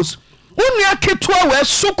ba course unia ketua we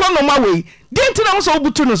sukọ no ma we denti na wasa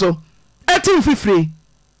obutu no so etin fifire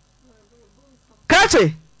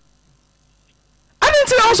kache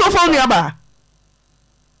adenti na wasa wafa wo nua ba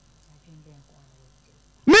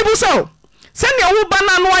mebu so sɛnea wo ba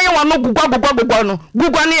na no ayɛ wa no gugwa no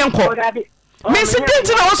gugwa ne enko me se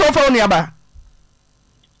denti na wasa wafa wo nua ba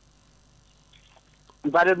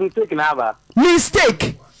but mistake na ba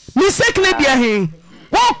mistake ne bia he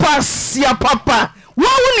wo pass ya papa wo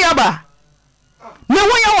nua ba ne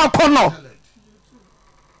wo ya wakono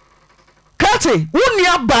kache wo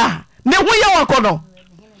nua ba ne wo ya wakono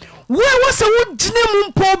wo se wo gine mu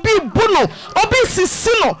mpo bi buno obi sisi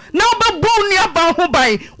no na obebo nua ba ho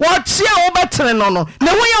ban wo chia wo betere no no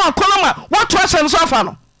ne wo ya wakono ma wo to ahye nso afa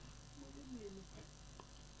no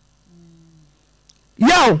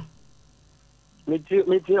yaw me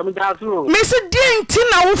da so me se denti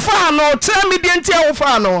na wo fa no tell me denti a wo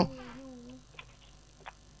fa no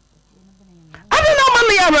ade na ma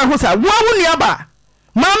no ya bra ho sa wo nua ba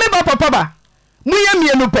ma me ba papa ba mu ya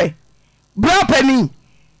mienu pe bra pani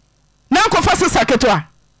na ko fa sesa ketwa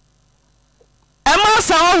ema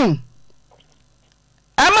sa ohun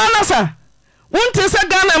ema na sa wonte se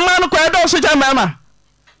Ghana ema no kwa do so ja mama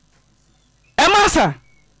ema sa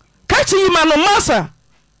kachi yima no masa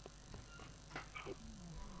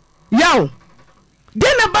yaw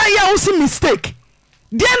dena ba ya usi mistake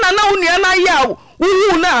dena na unia na ya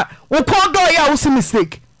wu na wo ko do ya usi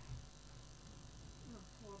mistake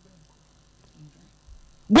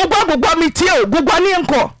gugwa mitio gugwa ni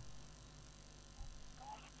enko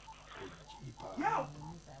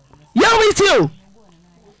ya mitio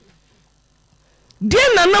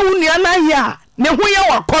dena na unia na ya ne ho ya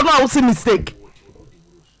wa ko no usi mistake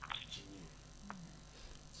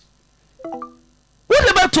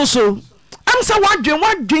wode beto so am say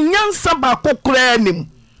wadwen nyansa ba kokora anim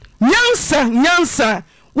nyansa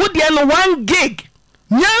wode no 1 gig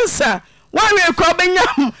nyansa wawe ko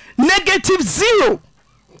benyam -0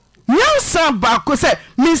 nyansa ba ko say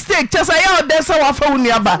mistake chesa ya odesa wafa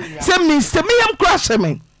woni aba say mistake me yam crash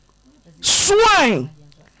me swine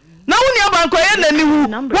na woni aba ko ye nani hu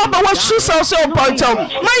wo ba wo su so point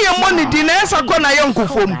ma ye money di na esa ko na ye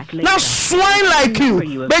nkofom na swine like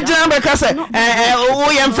you be jina be ka say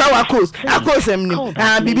wo ye mfa wa akos emni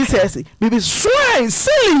bibi sesi bibi swine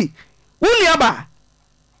silly woni aba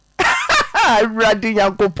radi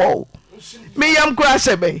yankopo me yam crash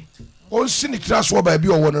me on sini traso ba bi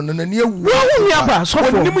o wono na ni ewu woni aba so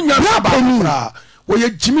woni mu nyansa ba wo ye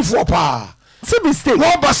jimi fo pa si mistake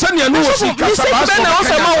wo ba sani anu wo si kasa ba so na wo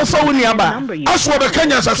se ma wo so woni aba aso be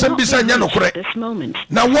kanya sasem bi sanya no kore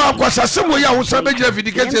na wo akwasasem wo ya wo sa be gira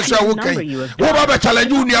fidikete so wo kan wo ba be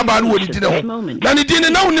challenge woni aba no woni dine ho na ni dine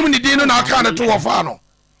na woni ni dine na aka na to wo fa no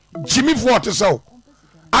jimi fo to so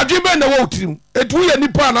adwebe na wo tirim etu ye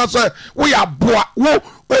nipa na so wo ya boa wo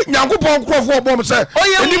nyankopon krofo bom se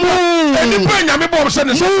enipa nyame bom se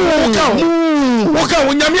ne so wo ka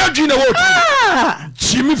wo nyame adwi na wo tirim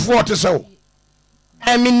jimi fo to so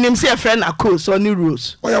nim say friend akos on the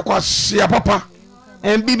rules oya kwa sia papa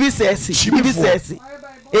bibi says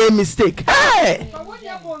mistake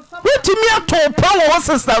what to me atopa wo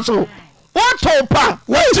sister so what topa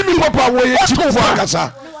what to me papa wo ye jimi fo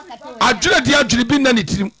akasa adwere dia adwere bi na ne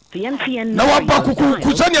tirim na waba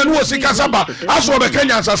kusani anu wo sika saba aso be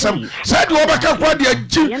kanya asasem said wo be ka kwa dia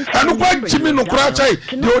ji anu kwa jimi no kura chai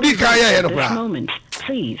de odi ka ye no kura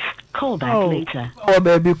please call back later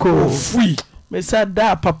baby ko free me said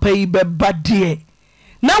da papa yi be badie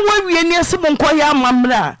na wawie ni ase monko ya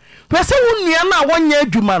amamra pese wonua na wonya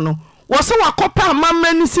adwuma no wo se wakopa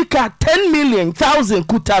amamra ni sika 10 million thousand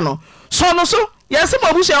kuta no so no so yesi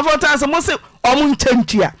mabushi afọ tanse mo se omu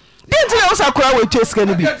nchantua didn't na wosa kwara we tue sika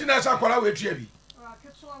ni bi didn't na sa kwara we tue bi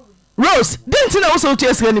Rose didn't na wosa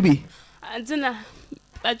tue sika ni bi antina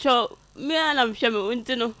acho me ana mhwe me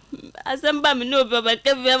untino asemba me no baba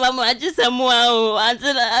kebia mama agisemu o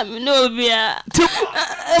antina me no bia to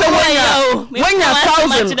wanya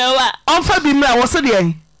 1000 onfa bi mra wo se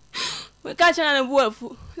de we ka chana na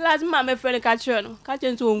buafu lazima me friend ka chiro no ka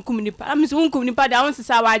chen so onkum nipa am so onkum nipa da won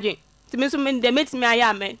sisa waje to me so me de met me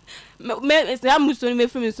aya me amuso me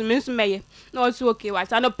free me so me no so okay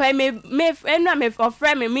what and pay me enra me for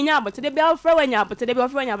friend me nya but they be offer wanya but they be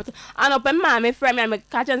offer wanya but and pay me friend me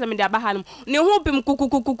catch am me de abahanum ne ho pim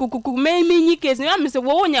kukukukukuku me nyi case me say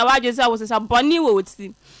wo nya waje say wo say boni wo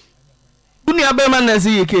ti uni abema na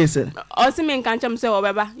see case o si me nkan cham say wo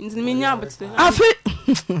beba nti me nya but afi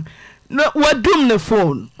no wadum the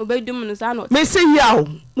phone obedum no sa no me say yaw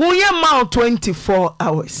wo ye ma 24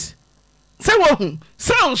 hours say wo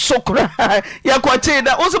sound sokra ya kwache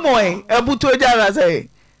da wo so moy abuto jara say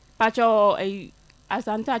pacho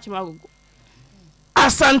asante achim agogo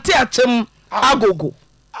asante achim agogo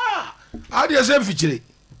how do you say fichire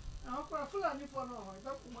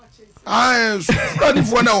fulani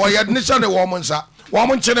fo na wo ya nation wo mo nsa wo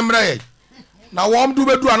mo nchene mra na wo mdu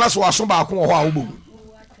bedu anaso waso ba ko ho a wo bo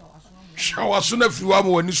shawa so na firi wa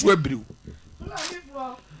mo wani so abiriw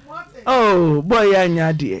oh boy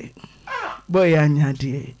anya de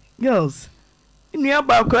girls inu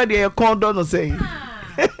ba kwa de kondo no say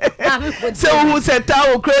se wo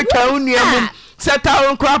seta o kreka unia mum seta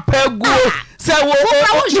o nkra paguo se wo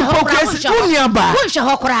hypocrisy unia ba wo hwe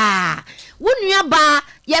hokora wo nua ba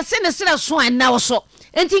yese ne sere so an na wo so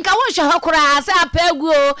enti nka wo hwe hokora se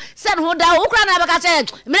apaguo se ne ho da wo kra na baka se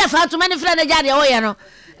mena fa to mani fra na jade wo ye no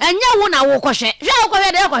enya wo na wo kohwe hwe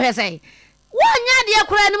kohwe de kohwe sei wo nya de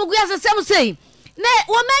kora ne mugu yase sem sei ne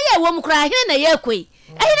wo meye wo mkra hene na ye koi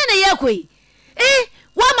ehene na ye koi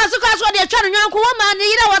wo ma so ka so de twa no nyanko wo ma ne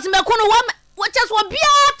yira wo semeko no wo chese wo bia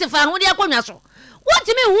te fa ho de akonwa so wo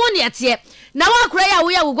timi hu ne tie na wa kra ya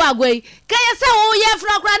wo ya wo agoi ka ye se wo ye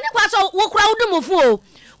fra kra ne kwa so wo kra wo dumufu o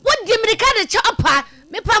wo dimirika de chapa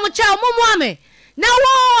me pa mo cha mo mo ame na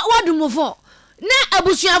wo dumufu na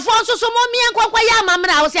abusuafo nso so mo mie nkwankwa ya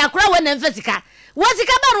amamra wo se akra wo na mfasika wo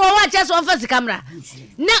sika ba ro wa cha so mfasika mra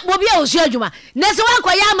na bobi a osu adwuma na se wa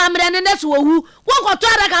kwa ya amamra ne na so wu wo kwoto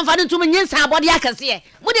ara kan fa ntum nyinsa abode akase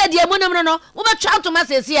mu de die mu nem no wo be twa to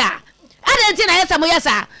masesi a ade nti na yesa mo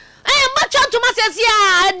yesa ba twa to masesi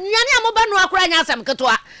a nyane amobanu akra nya asam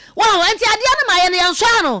ketwa wo enti ade na ma ye ne yanso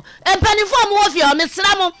ano empanifo mo wo fie o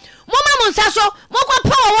mesra mo ma mo nsa so mo kwa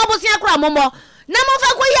pa wo bosi akra momo na mo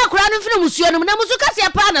fa ko ya kura no firi musuo no na musu kase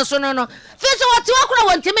pa na so no fi so wati wa kura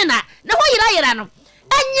wontimi na ho yira no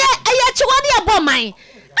enye aya chiwode aboman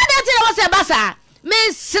ade ti na wo se basa me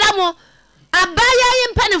sramo abaya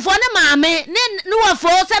yimpanifo ne maame ne wafo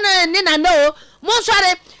se ne na no mo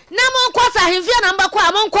sware na mo kwasa hemfia na mbakọ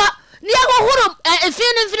a mo nkọ ne ahohoro efi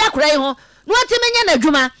ne mfira kura yi ho no otimi nya na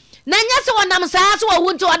dwuma na nya se wonam saa so wo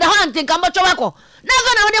wunti wada ho antinka mo tweko na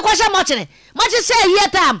fa na woni kwahye mo kire mo kye se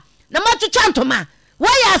yetam na matucha ntoma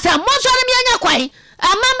waya asa monsore mi anya kwan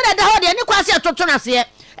amamre da ho de ni kwase atoto na se eya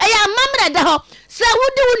amamre da ho se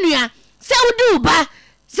wudi unua se wudi uba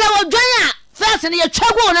se wodwan a first ne ye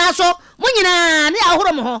twago na so munyina ne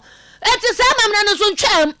ahoro mo ho eti se amamre no so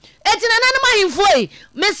ntwam eti na nanu mahimfo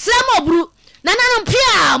mesrem obru na nanu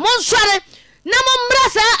pia monsore na mommra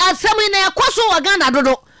sa asam na yakoso wagana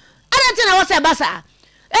dodo adeti na wose basa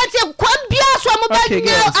eti kwambia so mo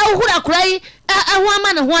bagnya ahura kurai ahu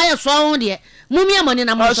ama ne ho aye so ho de mumi amoni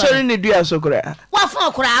na mo so sorry ne dua so kura wa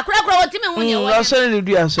fo kura wotime hu ne wo sorry ne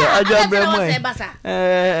dua so ajo bremo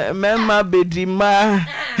mema bedima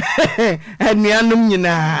anuanum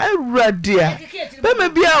nyina awuradia be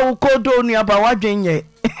bia wo kodo nu aba wadwenye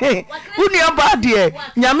uni aba de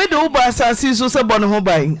nyame de wo ba asasi so se bone ho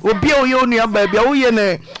bai obi o ye uni aba bia wo ye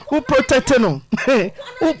ne wo protect no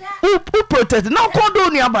wo protect na kodo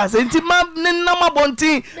uni aba se nti ma na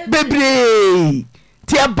mabonti bebre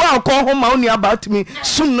ti aba ko ho ma uni aba timi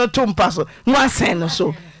sun no to mpaso no asen no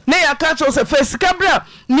so na ya ka cho se face kabra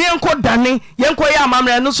ni enko dane yenko ya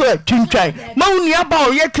amamre no so twintwan ma uni aba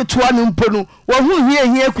o ye ketua no mponu wo hu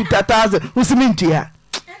hie kutataze usimintia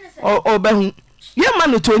o be hu ye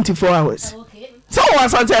man 24 hours so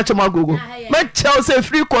asante achema gogo me chel se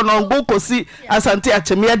free kono go kosi asante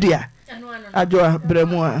acheme dia ajo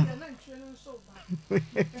bremu a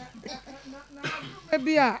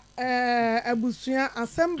bia abusua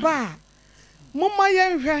asemba mumma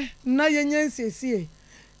yenhwe na yenyensesie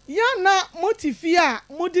ya na motifia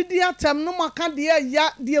modidi atam no maka de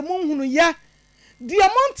ya de monhunu ya de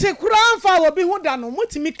monte kura amfa obi hu da no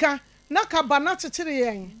motimika na kaba na chekere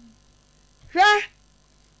yen hwe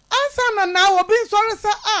ansa na obi nsore sa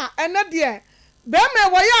ene de be me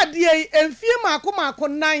wo ya de emfie mako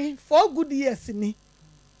nan for good years ni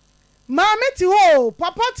maame ti ho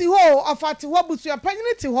papa ti ho ofati ho busua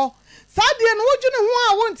panyini ti ho sade no wodwune ho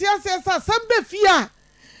a wonti asesa sambe fia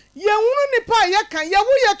ye hunu nipa ye kan ye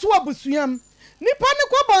wo ye to abusuam nipa ne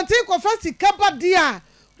kwa bonte ko fasi kaba dia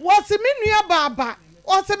wo se menua baba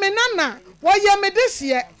wo se menana wo ye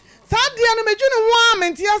medehie Sadia no medwene ho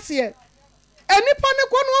amenti ase. Enipa ne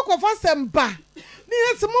kɔ no akɔfa semba. Ni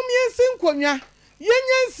yesimum yensi nkonwa.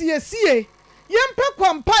 Yenyensie. Yempe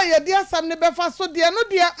kwampa ye de asam ne befa so de no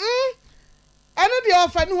de eno de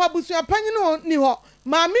ofa ni ho abusua panyi no ni ho.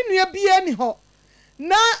 Maami nua bia ni ho.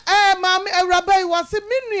 Na maami awrabai wase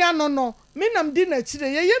minua no minam di na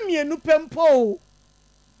kire ye mienu pempo.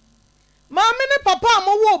 Maami ne papa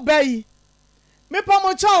amowo bai. Me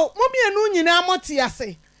pamo chaw mo mienu nyina amoti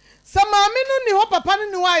ase. Sa maami no ni ho papa no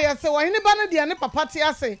ni wa yase wo hene ba no de ne papa ti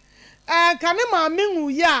ase. Ka ne maami nwu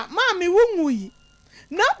ya maami wu nwu yi.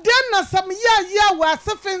 Na den na sam ya wa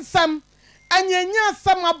sefen sam anyanya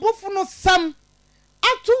sam abofu no sam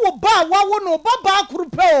atu wo ba wa wo no baba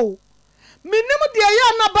akurupe o. Minim de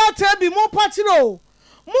ya na ba ta bi mo pachiro.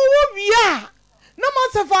 Mo wo wia na mo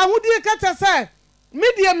sefa ahudi kata se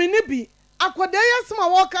me de minibi akoda ya sma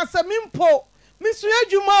wo ka se mimpo misu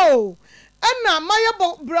adwuma o. Ena maye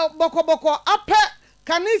bokoboko ape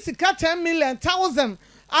kanisi ka 10 million thousand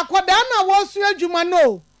akoda na wo su adwuma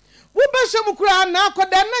no. Wo be hwem kura na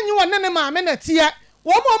akoda na nyi wona ne maame na tie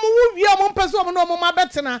wo mo wo wi mo mpese wo no mo ma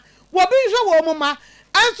betena wo bi hwe wo mo ma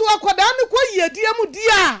anso akoda ne ko yedie mu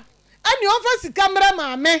dia ani ofa sika mre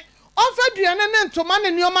maame ofa duane ne ntoma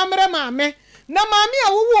ne nioma mre maame na maame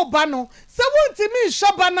a wo ba no se wontimi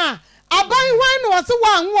hweba na aban hwan no wose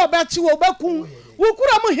wa anwo obachi wo bakun wo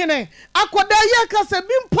kura mu hene akoda ye kase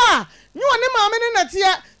bimpa nyi wona maame ne na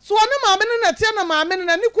tie so wona maame ne na tie na maame ne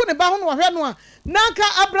na ni ku ne ba ho no hwe no a nanka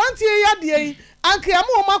abranti ya de anka ya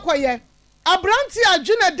mo makoye abranti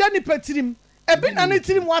adwuna dani patirim ebi na ne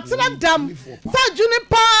tirim watena dam sa adwune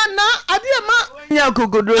pa na ade ma nya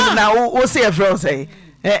kogodo na wo se efro say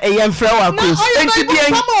ye frɛ wa kos enti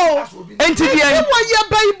bien wo ye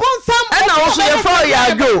bai bonsam na wo so ye frɛ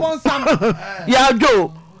ya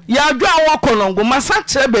jo awo konongo masa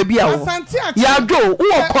kyerɛ baby a wo ya jo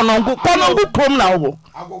wo konongo krom na wo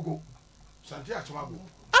agogo santi atwago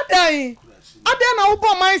adai na wo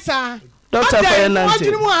bo man sa Dr. Fernandez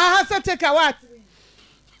adwene mu ha se take what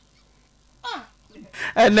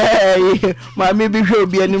Mami bi hwe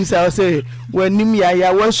obi anim sa say wanim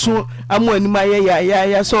ya wasu amu anim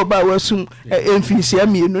ya so ba wasu emfinsia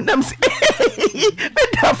mienu nam say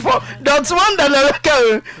therefore don't wonder na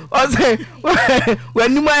ka o say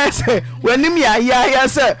wanim ya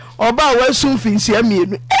say oba wasu emfinsia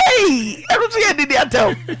mienu erutu ye didi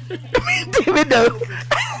atel me do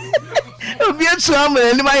obi etu amu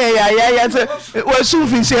anim ya say wasu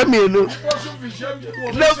emfinsia mienu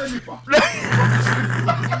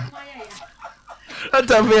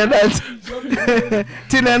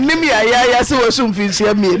Tina nimi ya se wo sum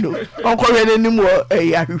finsia mienu onko hwe nim wo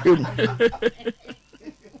ya hwehwem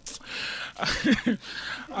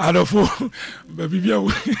Adofo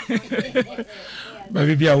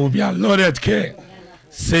babibia wo bia Lord care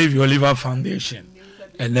Save Your Liver Foundation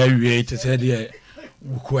and now we to say there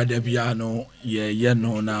wo da bia no ye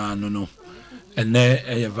no na no and na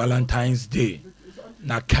Valentine's Day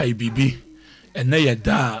na kai bibi and na ye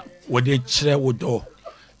da what they chere wodo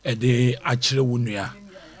e de akire wonua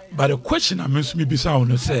but the question I mean me bisa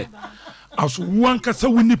wono say as one kasa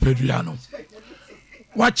woni padua no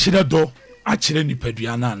wa kire do akire ni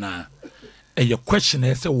padua na e ye question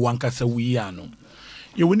e say one kasa wi ya no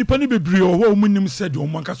ye woni pa ni bebre o ho munim say de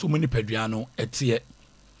one kasa woni padua no ete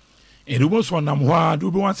e rubo so nam ho a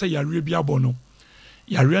do be wan say yare bi abono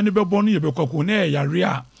yare ne be bono ye be kwako na yare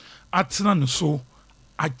a atena no so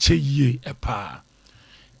acheye epa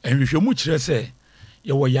enhwehwe mu kire se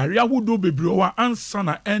ye wo yare ahodo bebre wa ansa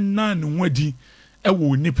na enna ne nwadi e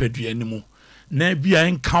wo nipadua ni mu na bia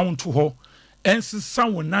encounter ho ensesa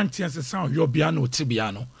wo nante ensesa yo bia na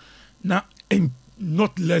otibia no na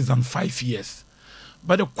not less than 5 years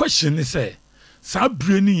but the question is say sa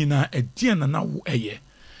breni na edie na wo eye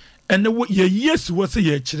ene wo ye yes wo say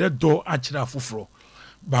ye kire do akire afoforo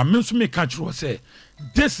ba me nso me ka kire say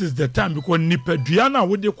this is the time because nipadua na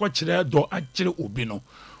wo de kwa kire do akire obi no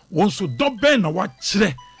wonso do ben na wa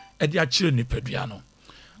kire e de akire nipadua no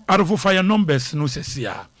arofo fire numbers no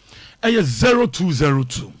sesia eye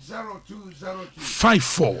 0202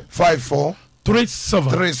 54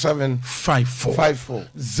 37 54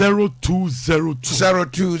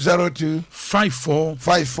 0202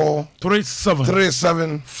 54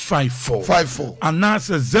 37 54 and that's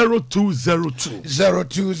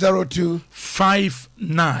 0202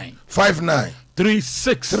 59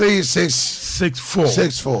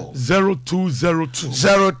 3664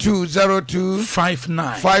 0202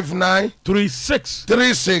 59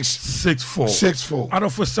 3664 out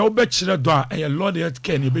of so betchira do a Lord health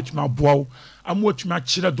care ni betuma boawo amotuma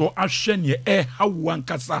chira do ahwe ne hawo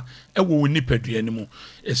ankasa wo nipadua ni mu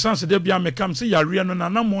esanse de bia mekam se yare no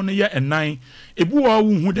nanamo no ye enan ebu wa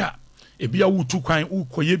wo hu da ebia wutu kwan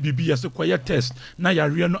ukoye bibi yase koye test na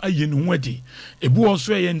yare no aye ne ho adi ebu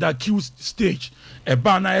also ye nda acute stage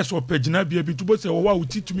eba na yeso pagina bia bi tubo se wo wa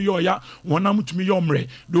utitumi yo ya wonam tumi yo mre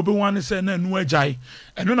do be wan se na anu agyae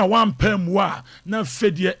eno na wan pam wa na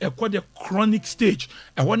fedie ekode chronic stage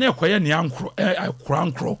ewo na ekoye ne ankro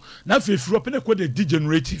ankro na fefiro pe na ekode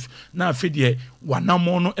degenerative na fedie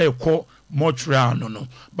wanamo no ekọ mortuary no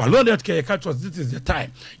but Lord that can catch us. This is the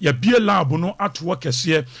time ya bie lab no at work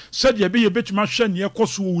kese said ya be betuma hwe ne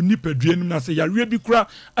ekoso wo nipaduanum na se yare bi kura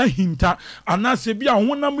ahinta anase bia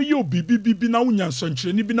honam ye obibibi na wonya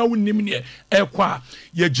nsonkyereni bi na wonim ne ekwa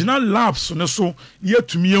ya gina labs no so ye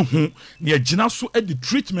tumi ehu ne gina so e the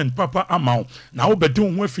treatment papa amount na wo bede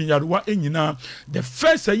ho afin yarewa enyina the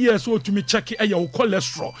first year so tumi check e your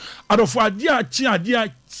cholesterol adofo ade a chi ade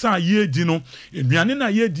a sa ye di no eduane na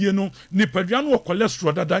ye die no nipadua no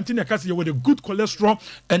cholesterol dada nti na kase ye with the good cholesterol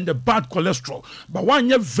and the bad cholesterol but one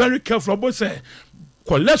you very careful about say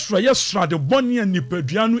cholesterol yes the boni and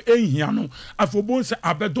nipadua no ehia no afobon say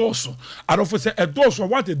abedoso adofo say edoso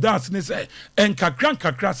what it does ne say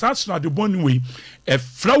enkakra sa the boni we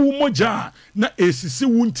efrawo moja na esisi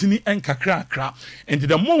wuntini enkakra and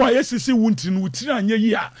the more esisi wuntini wutiri anya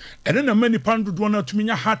yi a ene na many pandodo na tumi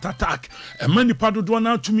nya heart attack and many pandodo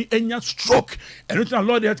na tumi enya stroke and the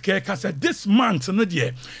Lord health care say this month no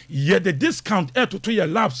de ye the discount to your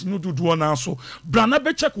labs no do na so brana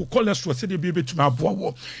be check cholesterol say de be betuma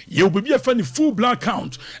aboawo ye obi afa ni full blood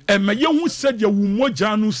count and me ye hu said ye wu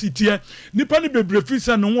moja no sitie nipa ni bebre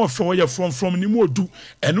fisa no wo fe ye from ni mo du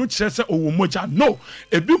eno kire say owo moja no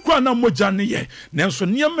ebi kwa na moja ne ye nenso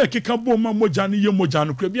niam ekeka bo ma moja ne ye moja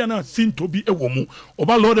no kra bia na sinto bi ewo mu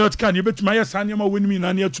oba Lord health care ne betuma ye sa niam wonimi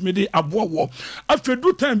na ne atumi de aboawo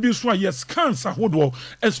afedu time bi so ye scans ahodo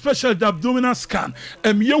especially the abdominal scan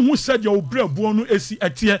ye hu said ye brebo no esi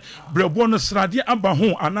atie brebo no srade aba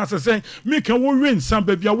ho anase say me kan wo wen san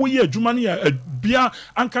ba bia wo ye adwuma ne ya bia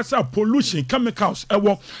ankasa pollution chemicals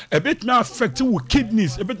ewo ebetuma affect wo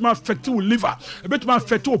kidneys ebetuma affect wo liver ebetuma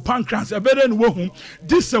affect wo pancreas ebere ne wo hu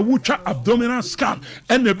this wutwa abdominal scan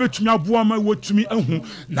and ebetuma aboa ma wotumi ahu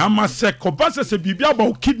na ma se kobasa se bibia ba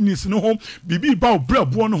wo kidneys no ho bibi ba wo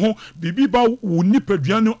brebo no ho bibi ba wo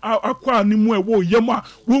nipadua no akwa ni mu ewo yem a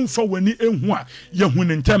wo mfa wani ehu a ye hu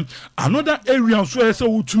ne ntem another area so ese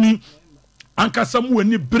wotumi ankasa mu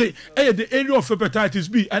wani bre the area of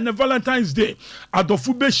hepatitis B and the Valentine's Day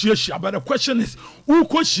adofu be hia but the question is who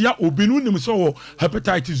ko hia obinu nim so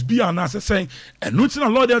hepatitis B and as saying and nothing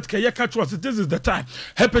Lord that can catch us this is the time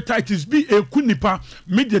hepatitis B ekunipa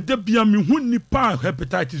me de bia me hu nipa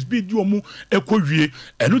hepatitis B di omu ekowie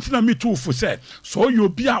and nothing me too for say so you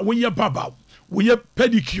be a we baba we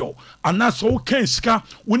pedicure and that's all can ska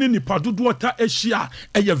when ni padodo ta ehia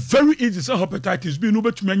e very easy say hepatitis B no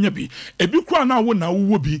betumi anya bi ebi kwa na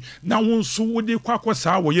wo bi na wo nso wo de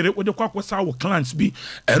kwakosa wo yere wo de kwakosa wo clients bi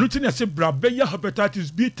eno tin ya say brabe ya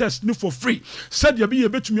hepatitis B test ni for free said ya bi ye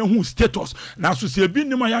betumi hu status na so se ebi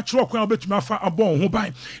nima ya kire kwa betumi afa abon ho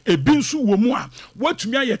ban ebi nso wo mu a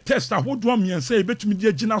watumi aye test ahodo amiensa e betumi de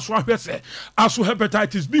agina so ahwese aso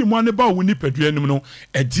hepatitis B mu ane ba wo ni padua nim no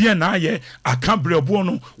e die na aye akabrebo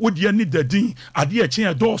no wo de ni dadin ade eche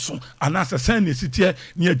edoso anasa san ne sitie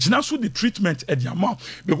ne agina so the treatment e dia ma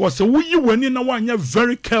because wo yi wani na wanya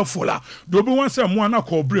very careful do be wan say mo ana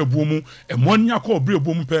ko brebo mu e mo nya ko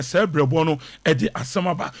brebo mu pe se brebo no e de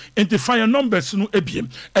asamaba identify numbers no ebiem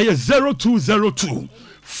e 0202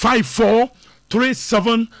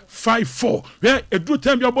 543754 where edu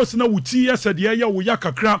time bia boss na wuti yesa de ya wo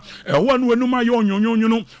yakakra e ho anu anu ma yo nyonyonyo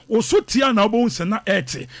no wo so tia na obo nse na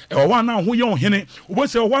ete e ho na ho ye ohene obo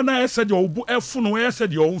se ho na yesa de obo efu no yesa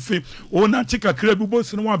de omfe o na tikakra bi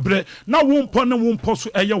boss na wa bre na wo mpo na wo mpo so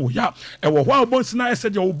eye wo ya e ho obo nse na yesa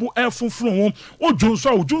de obo efu furu ho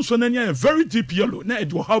odwunso na nya very deep yellow na e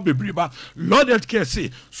do how bebriba Lord that care say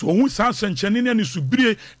so hu sa sanchani ne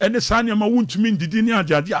subire ene sa ne ma wuntumi ndidi ne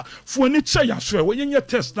ade a fu ani che ya so we yenye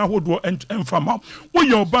test na hodo enfama wo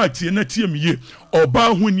ye oba tie na tie miye oba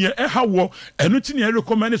huni e hawo eno ti ne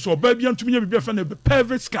recommend so oba bia ntumi nya bibia fa na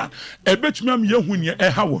pelvic scan e betumi am ye huni e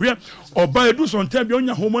hawo hwe oba edu so ntem bia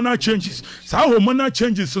onya hormonal changes sa hormonal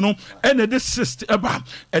changes no ene de cyst eba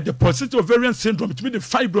e the positive ovarian syndrome to be the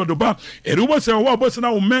fibroid oba e rubo se wo obo se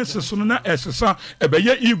na wo menses so na esesa e be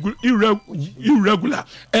ye irregular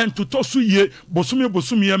and to tosu ye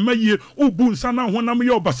bosumi ye maye ubu nsa na honam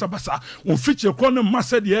ye obasabasa wo fiche kro no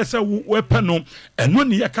massa de ese we peno eno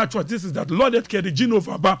ne ye catch what this is that Lord that care the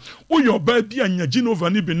genova ba wo your ba bia nya genova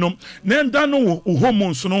ni binom na nda no wo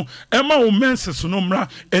hormones no e ma wo menses no mra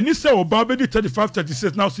eni se oba be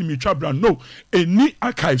 35-36 now see me trabra no eni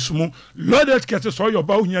archives mu Lord that care so your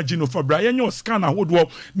ba nya genova bra ye nya scan ahodo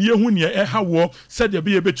ne ye hu ne e ha wo said de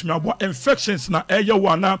be betumi abo infections na e ye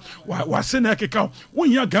wana wa se na keka wo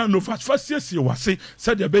nya gan no fasiesie wase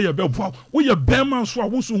said de be ye be bo wo ye beman so a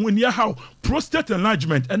wo so hu ne ha prostate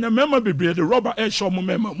enlargement and the member be the rubber air show mu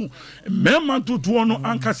member to do no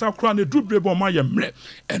ankasa kra ne du brebo ma ye mre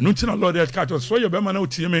enu ntina Lord that catch so ye be ma na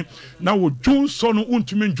otie me na wo dwunso no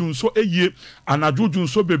untumi dwunso eye anadwo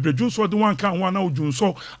dwunso bebre dwunso de wan kan wan na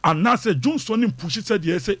dwunso anase dwunso ne pushi said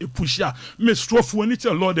ye say e pushi a me strofo ani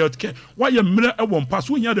tell Lord that care why ye mre e won pass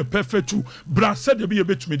wo nya the perfect to bra said de be ye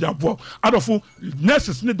betumi de abo adofo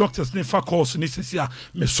nurses ne doctors ne fa calls ne sisia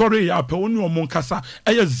me sorry ya pe woni omon kasa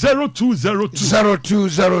e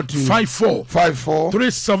 0202 54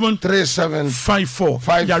 37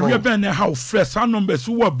 54 ya rebe ne how fresh our numbers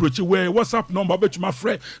who are broach where WhatsApp number bet my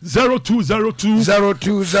friend 0202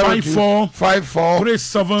 54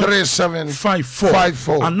 37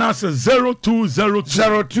 54 and that's 0202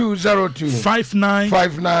 59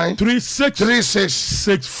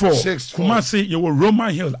 36 kuma say you will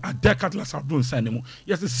Roman Hill at Decathlon Abdul Sanimo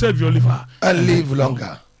yes to save your liver and live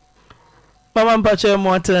longer Mama mpache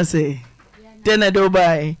mo atase Dena do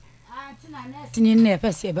buy. Tinine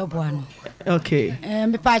pese be boano. Okay.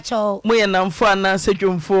 Me pacho. Mo ye namfo ana se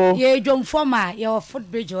dwomfo. Ye dwomfo ma ye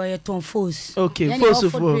footbridge or ye tonfos. Okay,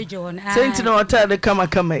 fosofo. Senti na wata de kama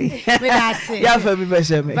yi. Me da se. Ya fa bi be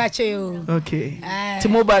se me. Pacho yo. Okay. Ti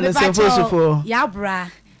mo ba ne se fosofo. Ya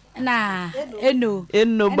bra. Na eno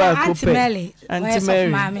ba ko pe Auntie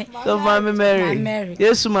Mary so mama Mary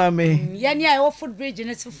yes mama ya ni ayo footbridge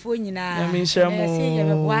ne sefo nyina ya mi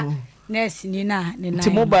shamo nurse ni na ti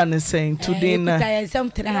mo ba ne sen today na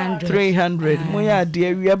 300 mo ya de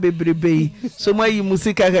awia bebrebe so mo yi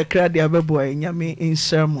musika kakra de abebo nyame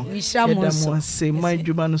inshamo da mo se my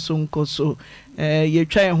djuma no so nkoso ye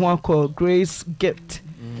twa ho akọ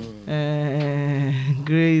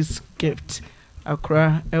Grace gift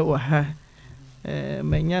Accra ewa ha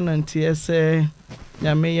menya nantie se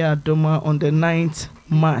nyame ya doma on the 9th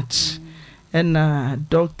March and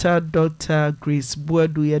Dr. Grace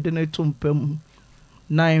Buadu ye de netumpem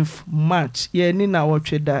 9th March ye ni na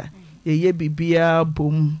wotwe da ye bibia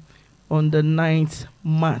bom on the 9th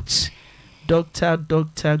March Dr.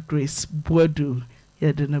 Grace Buadu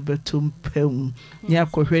ye de ne betumpem ni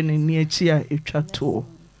akohwe ne ni achi a etwa to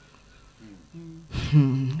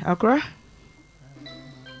Accra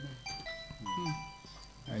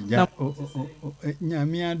ja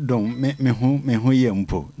nyame adom me ho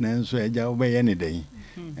yempo nanso eja obeye ne den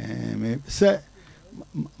me se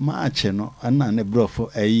ma ache no ana ne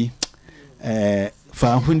brofo ayi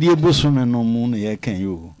fa hundie bosome no mu ne ye kan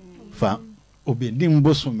yo fa obedim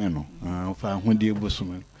bosome no fa hundie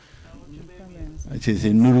bosome ache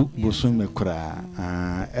se nuru bosome kura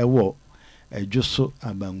ewo edwoso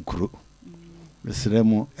abankuro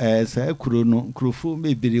besremo sa kuro no krofo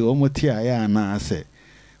mebiri o motia ya na ase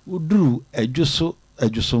uduru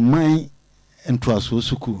adwoso man entoaso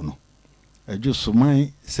sukuu no adwoso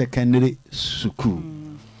man secondary sukuu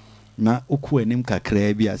na oku anim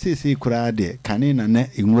kakra bia sisi kura de kane na na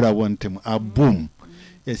enwura wontem abom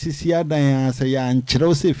ya sisi adan asa ya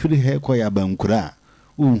nkyerɛw se firi he koya bankura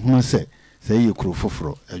unhu se ye kuro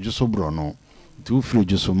foforo adwoso bro no tu firi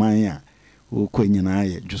adwoso man a oku nyina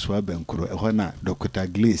ye adwoso abankuro ehɔ na Dr.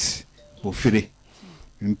 Glace ofire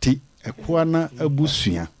nti ekwana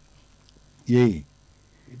abusua ye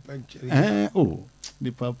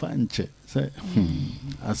di papa nche se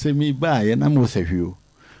asemi ba ye na mo sehwio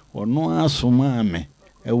ono asoma me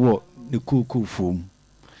ewo ne kuku fom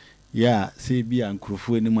ya se bi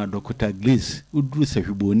ankrofo ni ma Dr. Glace uduru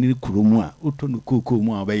sehwibo ni kuromu a uto ne kuku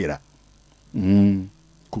mu abayira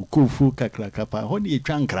kuku fu kakra kapa ho ne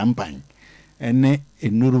etwa nkrampan ene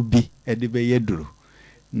enuru bi ede be yeduru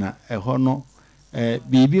na eho no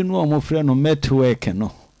bibi no omofre no network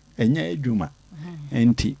no enya adwuma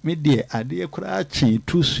enti me de ade kura chi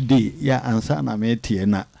Tuesday ya ansa na metie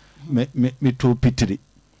na me to pitiri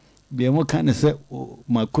be mo kan se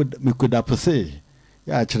me could apose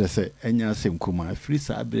ya kire se enya asem kuma free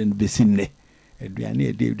sabre no besinne aduane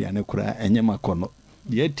aduane kura enye makono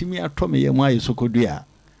ye timi atome ye mu ayi sokodua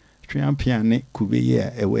twampiane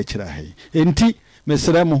kubeye ewe kira hai enti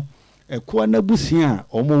mesremo ekoa na busia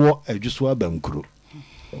omowo adwuso abankuro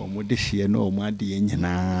omo de hie na omo ade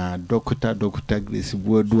nyina dokota Grace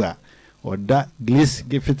Buodu a oda Grace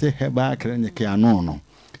Gifete heba akranike ano no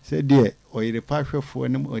se de Oyerepa ahwefo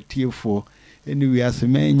ne otiefo eni wiase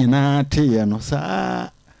me nyina teye no saa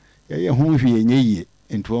ye ho hwie nyeye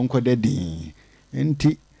enti wonko de din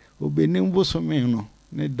enti obenim bosome no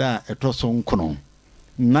ne da etoso nkono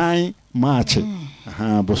 9 March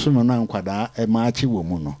bosono na nkwada March wo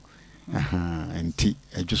mu no enti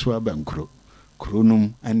adwuso abankuro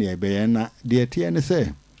kronum ane ebeye na de tie ne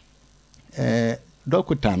se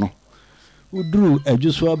dokota no udru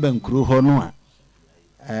adwuso abankuro ho no a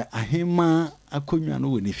ahima akonwa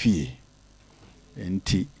no woni fie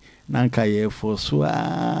enti nanka ye foso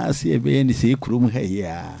a se ebeye ni se krom ha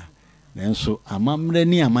ya nanso amamre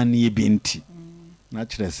ni amane binti na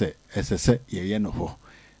kire se esese ye no ho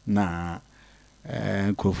na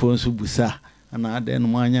krofonsu busa ana aden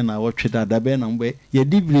mo anya na wotweda dabe na mbe ye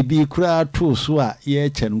dibribi kura to so a ye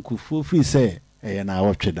kyenkufu free se ye na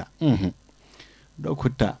wotweda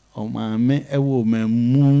dokota o maame ewo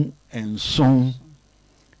mamu enson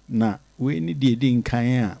na we ni de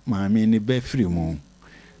nkan a maame ni be free mu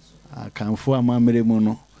akanfo amamere mu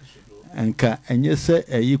no anka enye se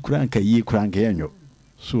yi kura anka yi kura anka yenyo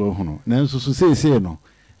so ohunu nanso so sese no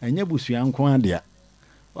enye busua nko adea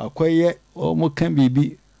akoye o mo kan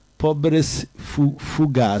bibi pobres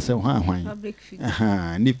fuga se hwan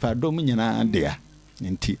nipa dom nyina adea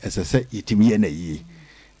nti esese yitimi ye na yi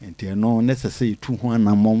nti no nesese yitu ho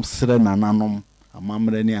anamom sere nananom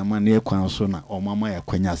amamre ni amane kwan so na o mama ya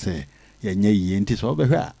kwanya se yenye yi nti so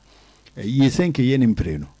obehwe a yi senke ye ni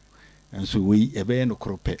mpre no enso wi ebe no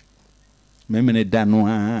krope memene dano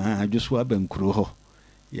adwuso abankuro ho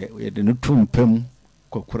ye de no tumpem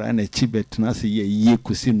kokura na chibet na se ye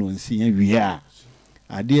kusi no nsi ya wia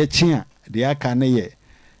ade achi a de aka na ye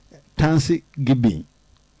tansi gibin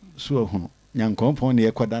so hono nyankompon ne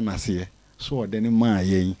yekoda na se so ode ne ma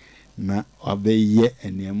yen na obeye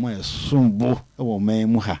enema esumbo wo man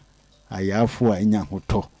mu ha ayafo a nya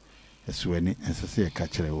hoto esuani ensese ka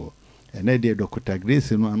kire wo ene de Dr.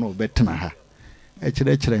 Grace no ana obetena ha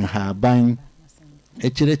ekire ha ban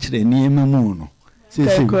ekire ni emamu no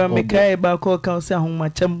sisi ko mekai ba ko ka se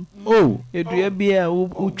ahomacham edua bia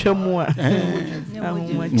utwamu a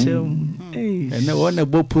ahomacham ene wona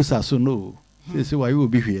bopusa so no sisi wa yo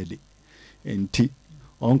bi hwede enti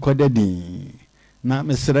onko dadin na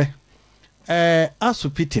mesre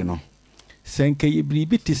asupiti no senke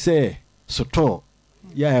yibribi ti se soto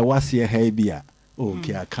ya wase ha bia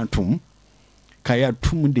ke akantum kaya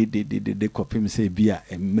tum de kopim se bia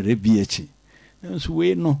emre bi echi nso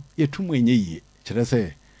we no yetum enye yi kire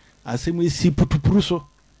se asem esi putupuru so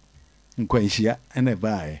nkwanhia ene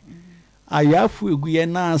bae ayafu eguye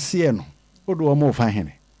na ase no odo mo fa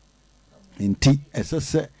hene nti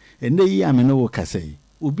esese ene yi amene wo kasai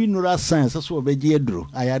obi nura san sese obeje aduro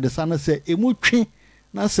ayade sana se emutwe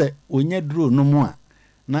na se onye duro no mu a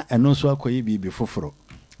na eno so akoye bibi foforo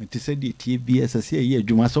nti se de tie bi esese ye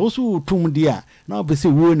adwuma so so tum dia na obese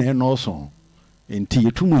wo na eno so nti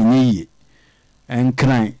yetum enye yi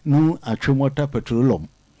enkran nu atwemota petroleum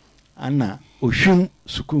ana ohwim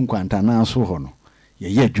sukun kwanta na so ho no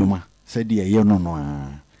ye adwuma se de ye no no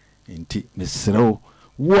a nti mesrew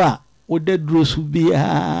wo a odaduro su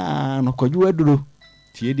bia no kodwo aduro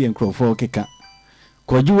tie de enkrofo keka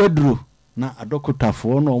kodwo aduro na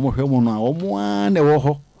adokotafo no omo hwemu no a omo a ne wo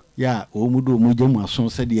ho ya omudo omugyamu aso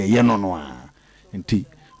se de ye no no a nti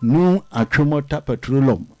nu atwemota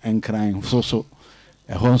petroleum enkran so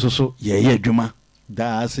ehon so ye adwuma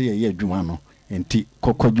da se ye adwuma no enti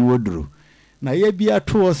kokodwo aduro na ye bia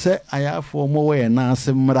to se ayafo omo we na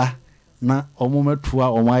asemra na omo metua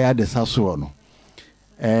omo aya de saso no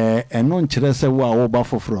eno nkyere se wo a wo ba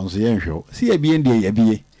foforo nso ye nhwe si ye bie ndie ye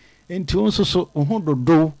bie enti onso so ho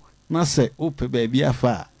dodo na se ope ba bia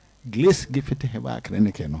fa Grace Gifete heba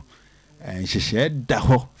akrenike no nhihye da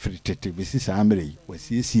ho fritete besi samre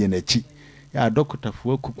wasiesie na chi ya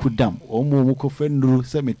dokotafo kukudam omo mu kofa nduru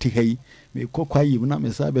se meti hei me kokwa yim na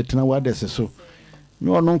me sa betena wadese so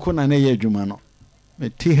me ono nko na ye adwuma no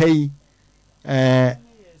meti hei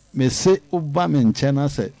me se oba me nche na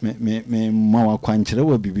se me mawa kwankyere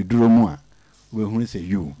wa bibiduro mu a we hunu se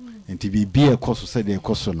yu enti bibi ekoso se de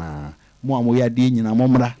ekoso na mo amo ya de nyina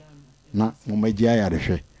momra na mo magi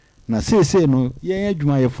ayarehwe na sese no ye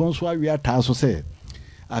adwuma ye fonso awi ata so se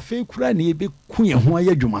afei kura ne yɛbɛku yɛn ho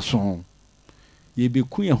ayɛ adwumaso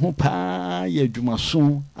yɛbɛku yɛn ho paa yɛ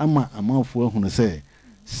adwumaso ama amanfoɔ ahunu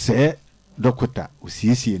sɛ dɔkota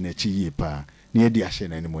osiesie n'akyi yie paa na yɛde ahyɛ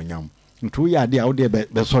n'animonyam nti woyɛ ade a wode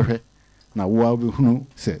bɛsɔhwɛ na woa wobɛhunu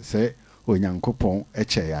sɛ onyankopɔn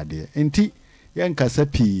ɛkyɛ yɛ adeɛ nti yɛnkasa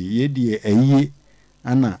pii yɛdi ayie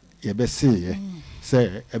ana yɛbɛseeɛ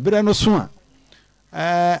sɛ ɛberɛ no so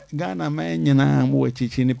a Ghana man nyinaa mo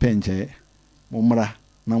wakyikyi ne pɛnkyɛ mo mmra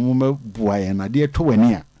na mo mɛboa yɛn adeɛ tɔ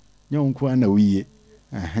w'ani a nyɛ wo nko ana woyie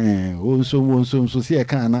wo nso sɛ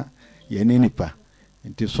yɛka na yɛne nipa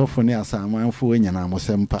nti sɔfo ne asamanfoɔ nyinaa mo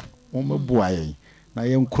sɛ mpa mo mɛboa yɛn na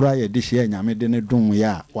yɛnkora yɛde hyɛ Nyame de ne dom yɛ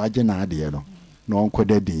a wagye na adeɛ no na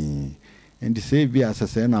ɔnkɔda din nti sɛ bi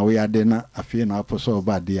asɛsɛ na woyɛ ade na afei na apɔ sɛ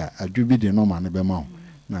ɔba adeɛ a adwo bi de no ma ne bɛma wo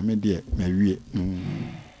na me deɛ mawie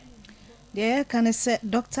deɛ ɛka ne sɛ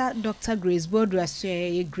Dr. Grace Bodu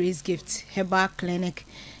asoɛ yɛ Grace Gift Herbal Clinic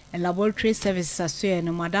and Laboratory Services asoɛ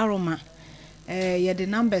no madaroma yɛde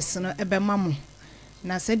numbers no ɛbɛma mo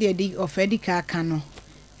na sɛ deɛ di ofedi ka aka no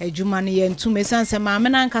adwuma no yɛntum ɛsiane sɛ maame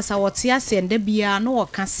no ankasa wɔte ase nda biara no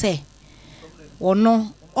wɔka sɛ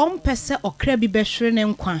ɔno ɔmpɛ sɛ ɔkra bi bɛhwere ne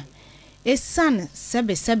nkwa ɛsiane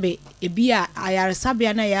sɛbesɛbe ebi a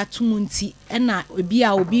ayaresabea na yɛatom nti ɛna ebi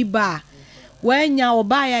a obi ba a wanya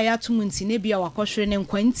ɔbaa yɛatom nti na ebi a wakɔhwere ne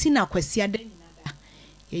nkwa nti na kwasi ada nyinada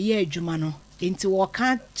yɛyɛ adwuma no nti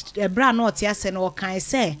wɔka ɛbra na ɔte ase no wɔka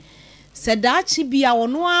sɛ daakye bi a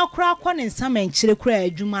ɔno akora akɔ ne nsa mankyere kora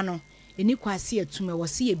adwuma no eni kwasi atume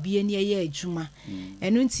wɔse yɛbie ne yɛyɛ adwuma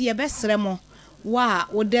ɛno nti yɛbɛsrɛ mo wa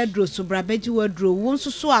woda duro so brabagye waduro wo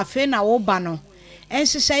nso so afe na wo ba no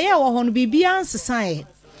enhyehyɛ wɔ hɔ no bibia nsesan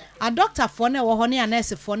a doctor for na wɔ hɔ ne a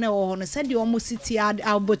nurse for na wɔ hɔ no sɛ de ɔmo siti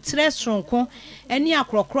abotre sonko ɛne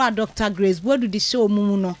akrɔkrɔ a Dr. Grace Bodu de hyɛ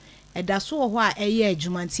omumu no ɛda so wɔ hɔ a ɛyɛ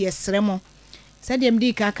adwuma nti yɛsrɛ mo sɛ de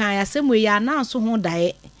mdi kaka yɛsɛm wɔ yɛ ananso ho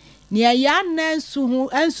dae ne yɛ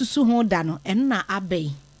anansu ho da no ɛno na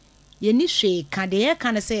abɛi yɛni hwee ka de yɛ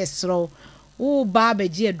ka ne sɛ yɛsrɛ wo ba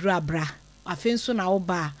abɛgye adura bra afen so na wo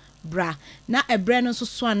ba bra na ebre no so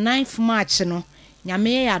so 9th March no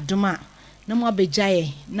nyame yɛ adoma na mo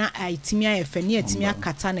abegyae na aitimi ayefe ne atimi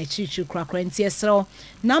akata na chichi krakra nti esrew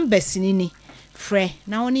numbers ni frɛ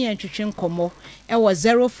na woni yɛ ntwetwe nkomo e wo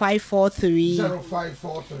 0543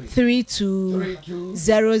 32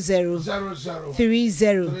 00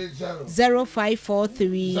 30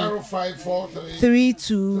 0543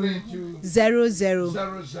 32 00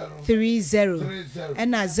 30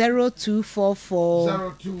 and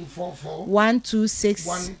 0244 126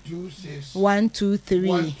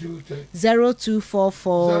 123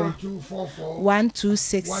 0244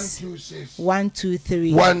 126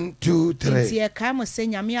 123 Kamo say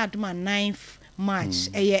nyame adoma 9th March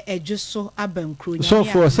eye ejuso abankro nyame so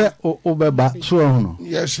for say obeba so hono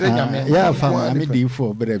yes nyame ya fa me di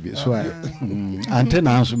for brebi so Auntie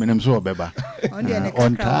Naa so menem so obeba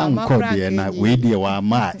on time call de na we de wa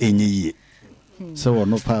ma enyiye so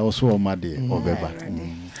wono pa so o ma de obeba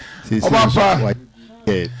obapa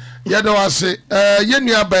ye do ase ye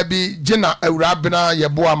nua baby gina awurabena ye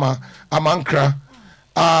boama amankra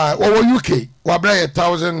wo UK wabra ye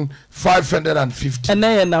 1550 ena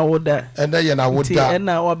ye na woda ena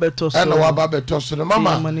wabeto so ena wababeto so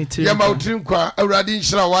mama ye ma utrim kwa awurade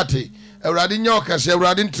nhyira wate awurade nya okase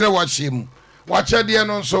awurade ntre wahiem wache de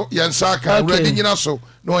no nso ye nsaka awurade nyina so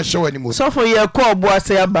na won hye wani mo so for ye ko obo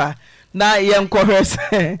ase aba na ye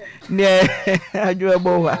nkohwese ne adwo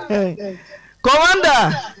ebowa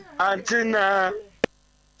Commander Auntie Naa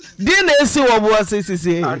Dina esi wobo ase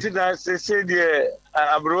sisi Auntie Naa sisi de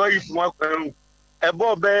abro if mo kwanu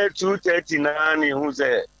ebo be 2:30 na ni hu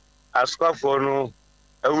se askwafo no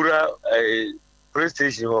awura police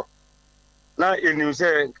station ho na enim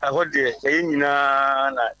se aho de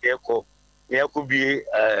nyina na ekọ bi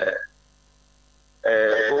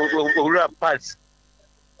awura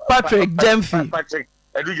Patrick Jemfi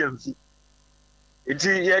Edu Jemfi iti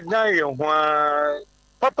ye na ye ho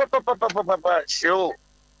papa show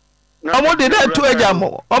Omo de na tu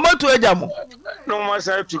ejamo no ma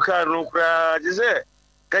sa tu car no kra je se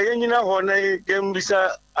ka ye nyina ho na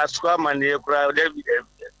gembisa asukwa mane kra David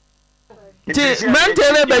ti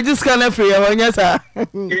mentele be jiska na free ho nya sa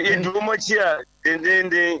e du mo chia den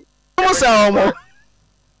mo sa omo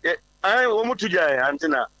ai o mo tu jai Auntie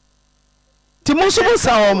Naa ti mo so mo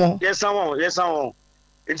sa omo yes awon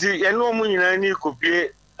enti eno mo nyina ni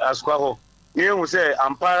kopie asukwa ho ni hu se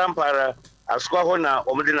ampara asukwa ho na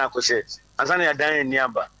omde na akose ansana ya dan ni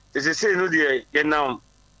aba se no de ye nam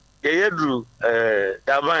ye yedru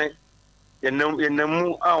daban ye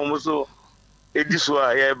namu a omuso ediso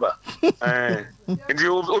a ye ba enti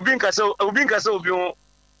obi nkasa obi ho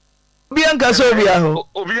Bianca Sobia ho.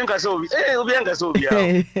 Obianca Sobia. Obianca Sobia.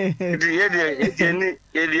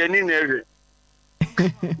 Yedi nere.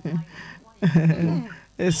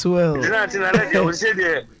 As well. Tina let you say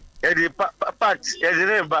the part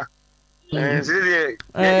neba.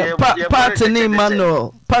 Part ni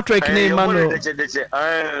Emmanuel. Patrick ni Emmanuel.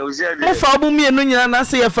 Mo fa bu mi enu nyina na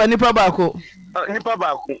se ye fa nipa baako. Nipa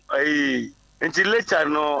baako. Until later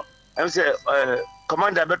no, I say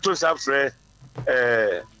commander beto safre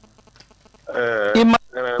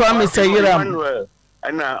promise Yiram.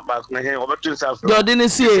 Ana baako na he obeto safre. Jodi ni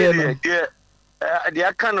sie ye no. The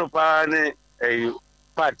akano pa ne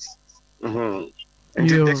part.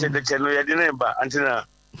 Until the channel ya dineba antina.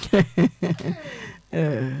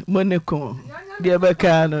 Moneko. The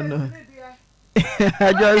beka no.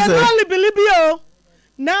 I just only believe you.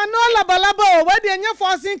 Na no labalabo we dey nya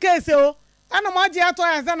forcing case o. Ana mo je ato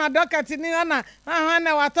yansa na docket ni na na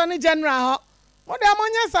watoni general ho. Mo dey mo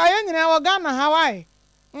nya sa ye nyina wo Ghana Hawaii.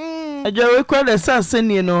 Ajo we the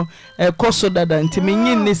saseni no koso dada ntimi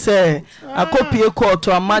nyin ni se akopie court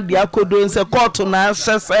amade akodo nse court na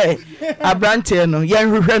asese abrante no yen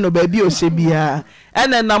hwehwe no ba bi o se bia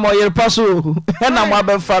ene na mo Oyerepa so ena mo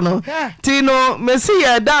abefa no tino mesi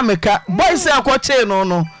ya dameka boys akoche no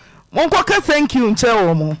no mo nkoka thank you nche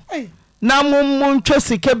wo mo na mo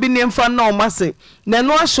ntwesi ka bi ne mfa na o mase na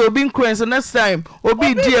no ahye obi increase next time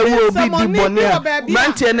obi di ewu obi di bonia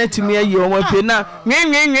brante na timi ayi o mape na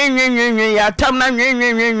nwen ya tam na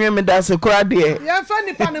nwen me da se kora de ya fa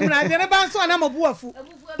nipa ne mra de ne ba so na mabu afu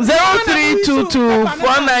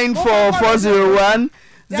 0322494401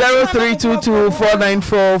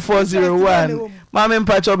 0322494401 mama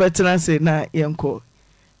mpacho betena se na yenko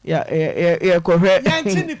ya kohwe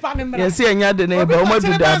ya si enya de na ba o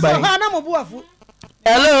madu da ba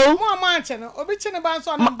hello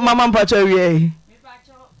mama mpacho wie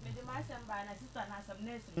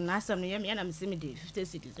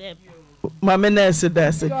mama nurse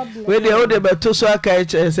da se we de o de beto so aka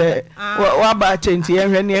eche se wa ba chenti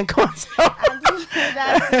yenhwe ne enka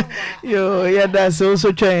yo yeah that's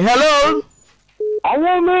so train hello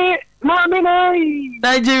awome mama na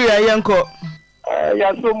Nigeria yanko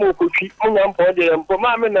ya so mo ko fi onya mpo de mpo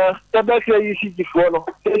mama na tabafia yi si fo no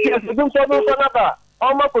se dum so no so na ba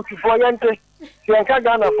o ma ko fi fo yante se enka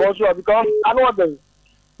Ghana for so because I know them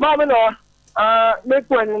mama na me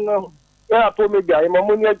ko ni no ya po me ga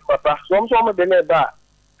mo nya papa so mo de na ba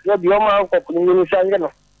ya bi o ma ko ni sanje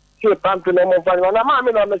no se pampe no mo fa na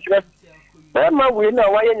mama na me sire ma we na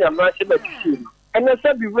wa ye nyama se ba tisi ene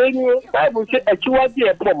se bi we ni Bible say achiwade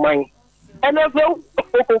e po man ene so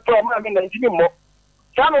ko from mama na ntimi mo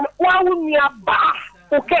sano wa wuni aba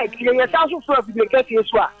okay kire ya sanso so bi ke tie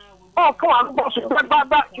so a o ko an bo so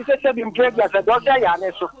ba ki se bi pregnant do se ya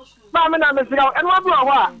ne so mama na me sira ene wa bi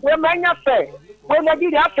ho a we manya fe we na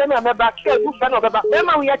gi ya fe na me ba ke du fe no be ba e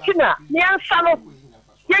ma we ya china ni ansa no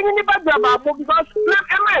yenyi ni ba ba bo because na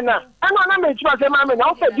na me twa se mama na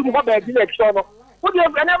o fe di mo ba bi na so no would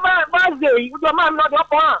you never birthday would your mom not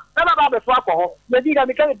up on never be for alcohol the did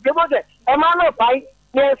because they was a man no fight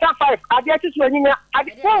near some 5 I get to when you I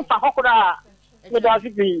won't for hokora me does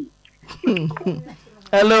it be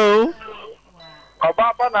hello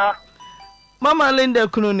Papa na mama Linda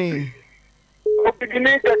Kununi oh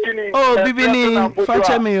bibini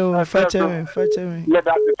fache me let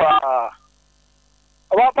that be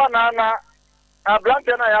Papa na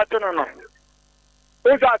ablante na ya tono no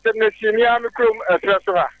Those are the senior micro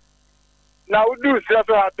stressor. Now we do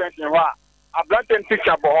stressor attention. A blatant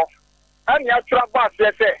teacher ball. And you trap bus,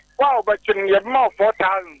 yes, wow, but you have more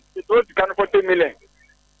 4,000. It was going for 2 million.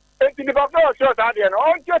 And the Papa short audience,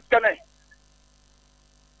 all just can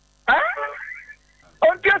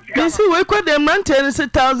you see, we could them run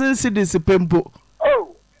 10,000 cities pempo.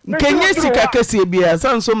 Oh, can you see Kakasi be a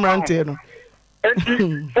son some rantino?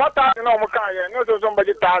 4,000 no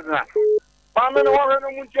somebody 1,000. Mama no one no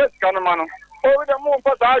just kana mano. O de mo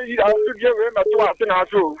fa sa yi a su je we me to ase na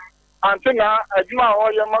so. Ante na aduma o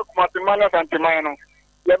ye makumate mana sante mano.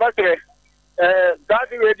 Le ba tre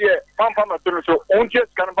that way there pampa ma to so on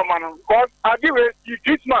just kana pa mano. Cause adi we the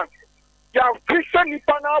treatment. Ya Christian ni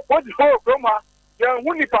pa na body ho groma. Ya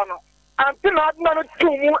hu ni pa no. Ante na aduna no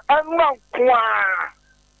tumu anwa kwa.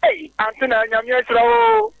 Hey, ante na nyamia sira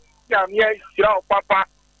o. Nyamia sira o papa.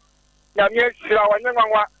 Nyamia sira wa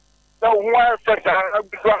nyanwa. So who first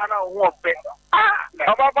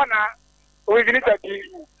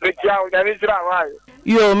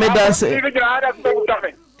yo me that's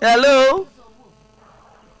hello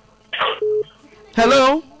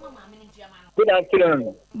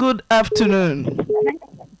good afternoon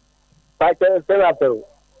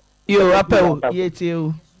yo apel yet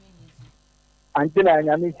you Auntie Naa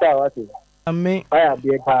nyame cha wase. Amen. Aya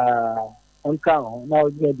be pa onka ho na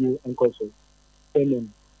odie di nkoso.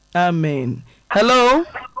 Amen. Amen. Hello.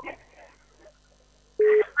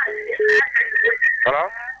 Hello.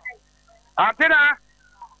 Auntie Naa.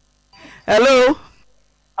 Hello.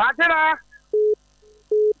 Auntie Naa.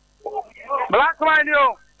 Black man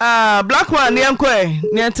yo. Black one yankwe.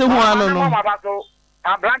 Nyate ho ano no.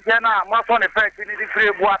 Black na mo so ne fact ni di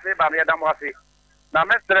free bu ase ba me dam ase. Na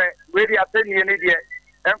mestre we di ateni ni die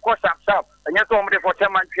enko sharp. Enye so mo de for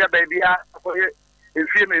chairman twa baby a ko e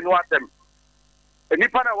fie me no atem.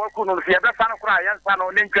 Nipa na waku no fie be fa no kra yensa no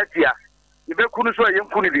ne ntwatia. Ni be kunu so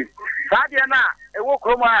yenku ni bi. Sa de na e wo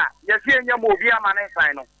kromo a ye fie nya mo obi ama ne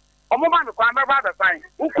san no. Omo ma me kwa me ba da san.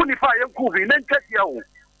 Uku ni fa yenku bi ne ntwatia wo.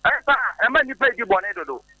 Esa e ma nipa di bone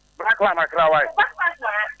dodo. Black man akra wai.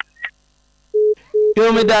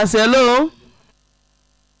 Yo me dance. Hello.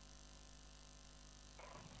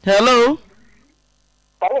 Hello.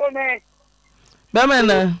 Hello.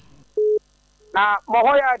 Bamena. Na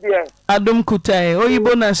mohoya die. Adum Kutai,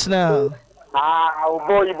 Oyibo National.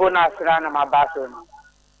 Oyibo National na mabaso.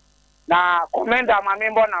 Na commander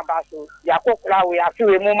mamembo na baso. Yakokla we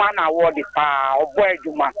afiwe muma na award pa obo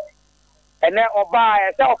eduma. Ene oba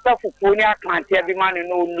ese ofa fufu ni akante bi ma ne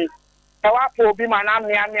no ni. E wa po bi ma na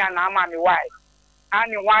mia na ama mi wai.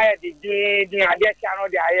 Ani why di ade chano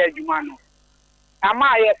de aye eduma no. Ama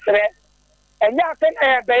aye tre. Enya ten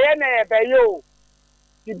beye na beyo.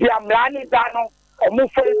 Di amlani dano omu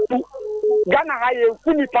fetu. Gana ha ye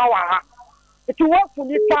kuni power ha. Iti wo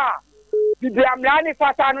kuni pa. Di amlani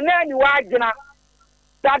fata no na ni wa gina.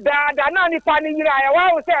 Da na ni pa ni yira ya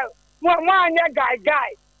wa se mo anya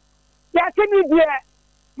guy. Ya tini die.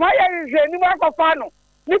 Ma ye je ni wa ko fa no.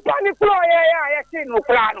 Ni pa ni klo ye ti no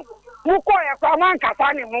kla no. Mu ko ye kwa man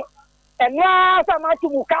kasa ni mu. Enwa sa ma tu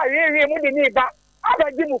mu ka ye mu di ni ba.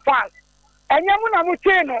 Abaji mu fans. Enya mu na mu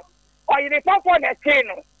che no. Oyerepa for the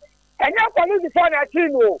chino. Enya police for the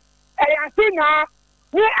chino. Auntie Naa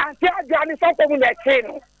ni Auntie Adani for the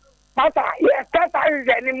chino. Papa, yes, that's how is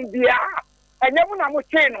any dia. Enya mu na mu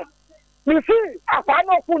chino. You see,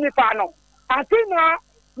 afano kuni pano. Auntie Naa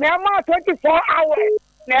me ama 24 hours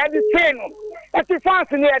na the chino. Ati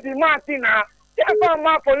fans ni the Martina. Yes,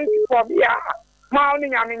 ma police for bia. Ma oni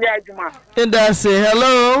nyame ya adwuma. And I say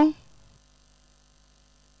hello.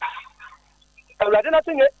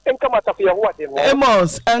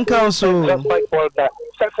 Amos and council. Just like for that.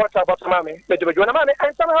 Self-water about mommy. But you want mommy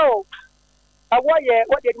and somehow.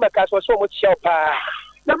 What did my cast was so much shelter?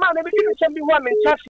 The man, maybe you can be one in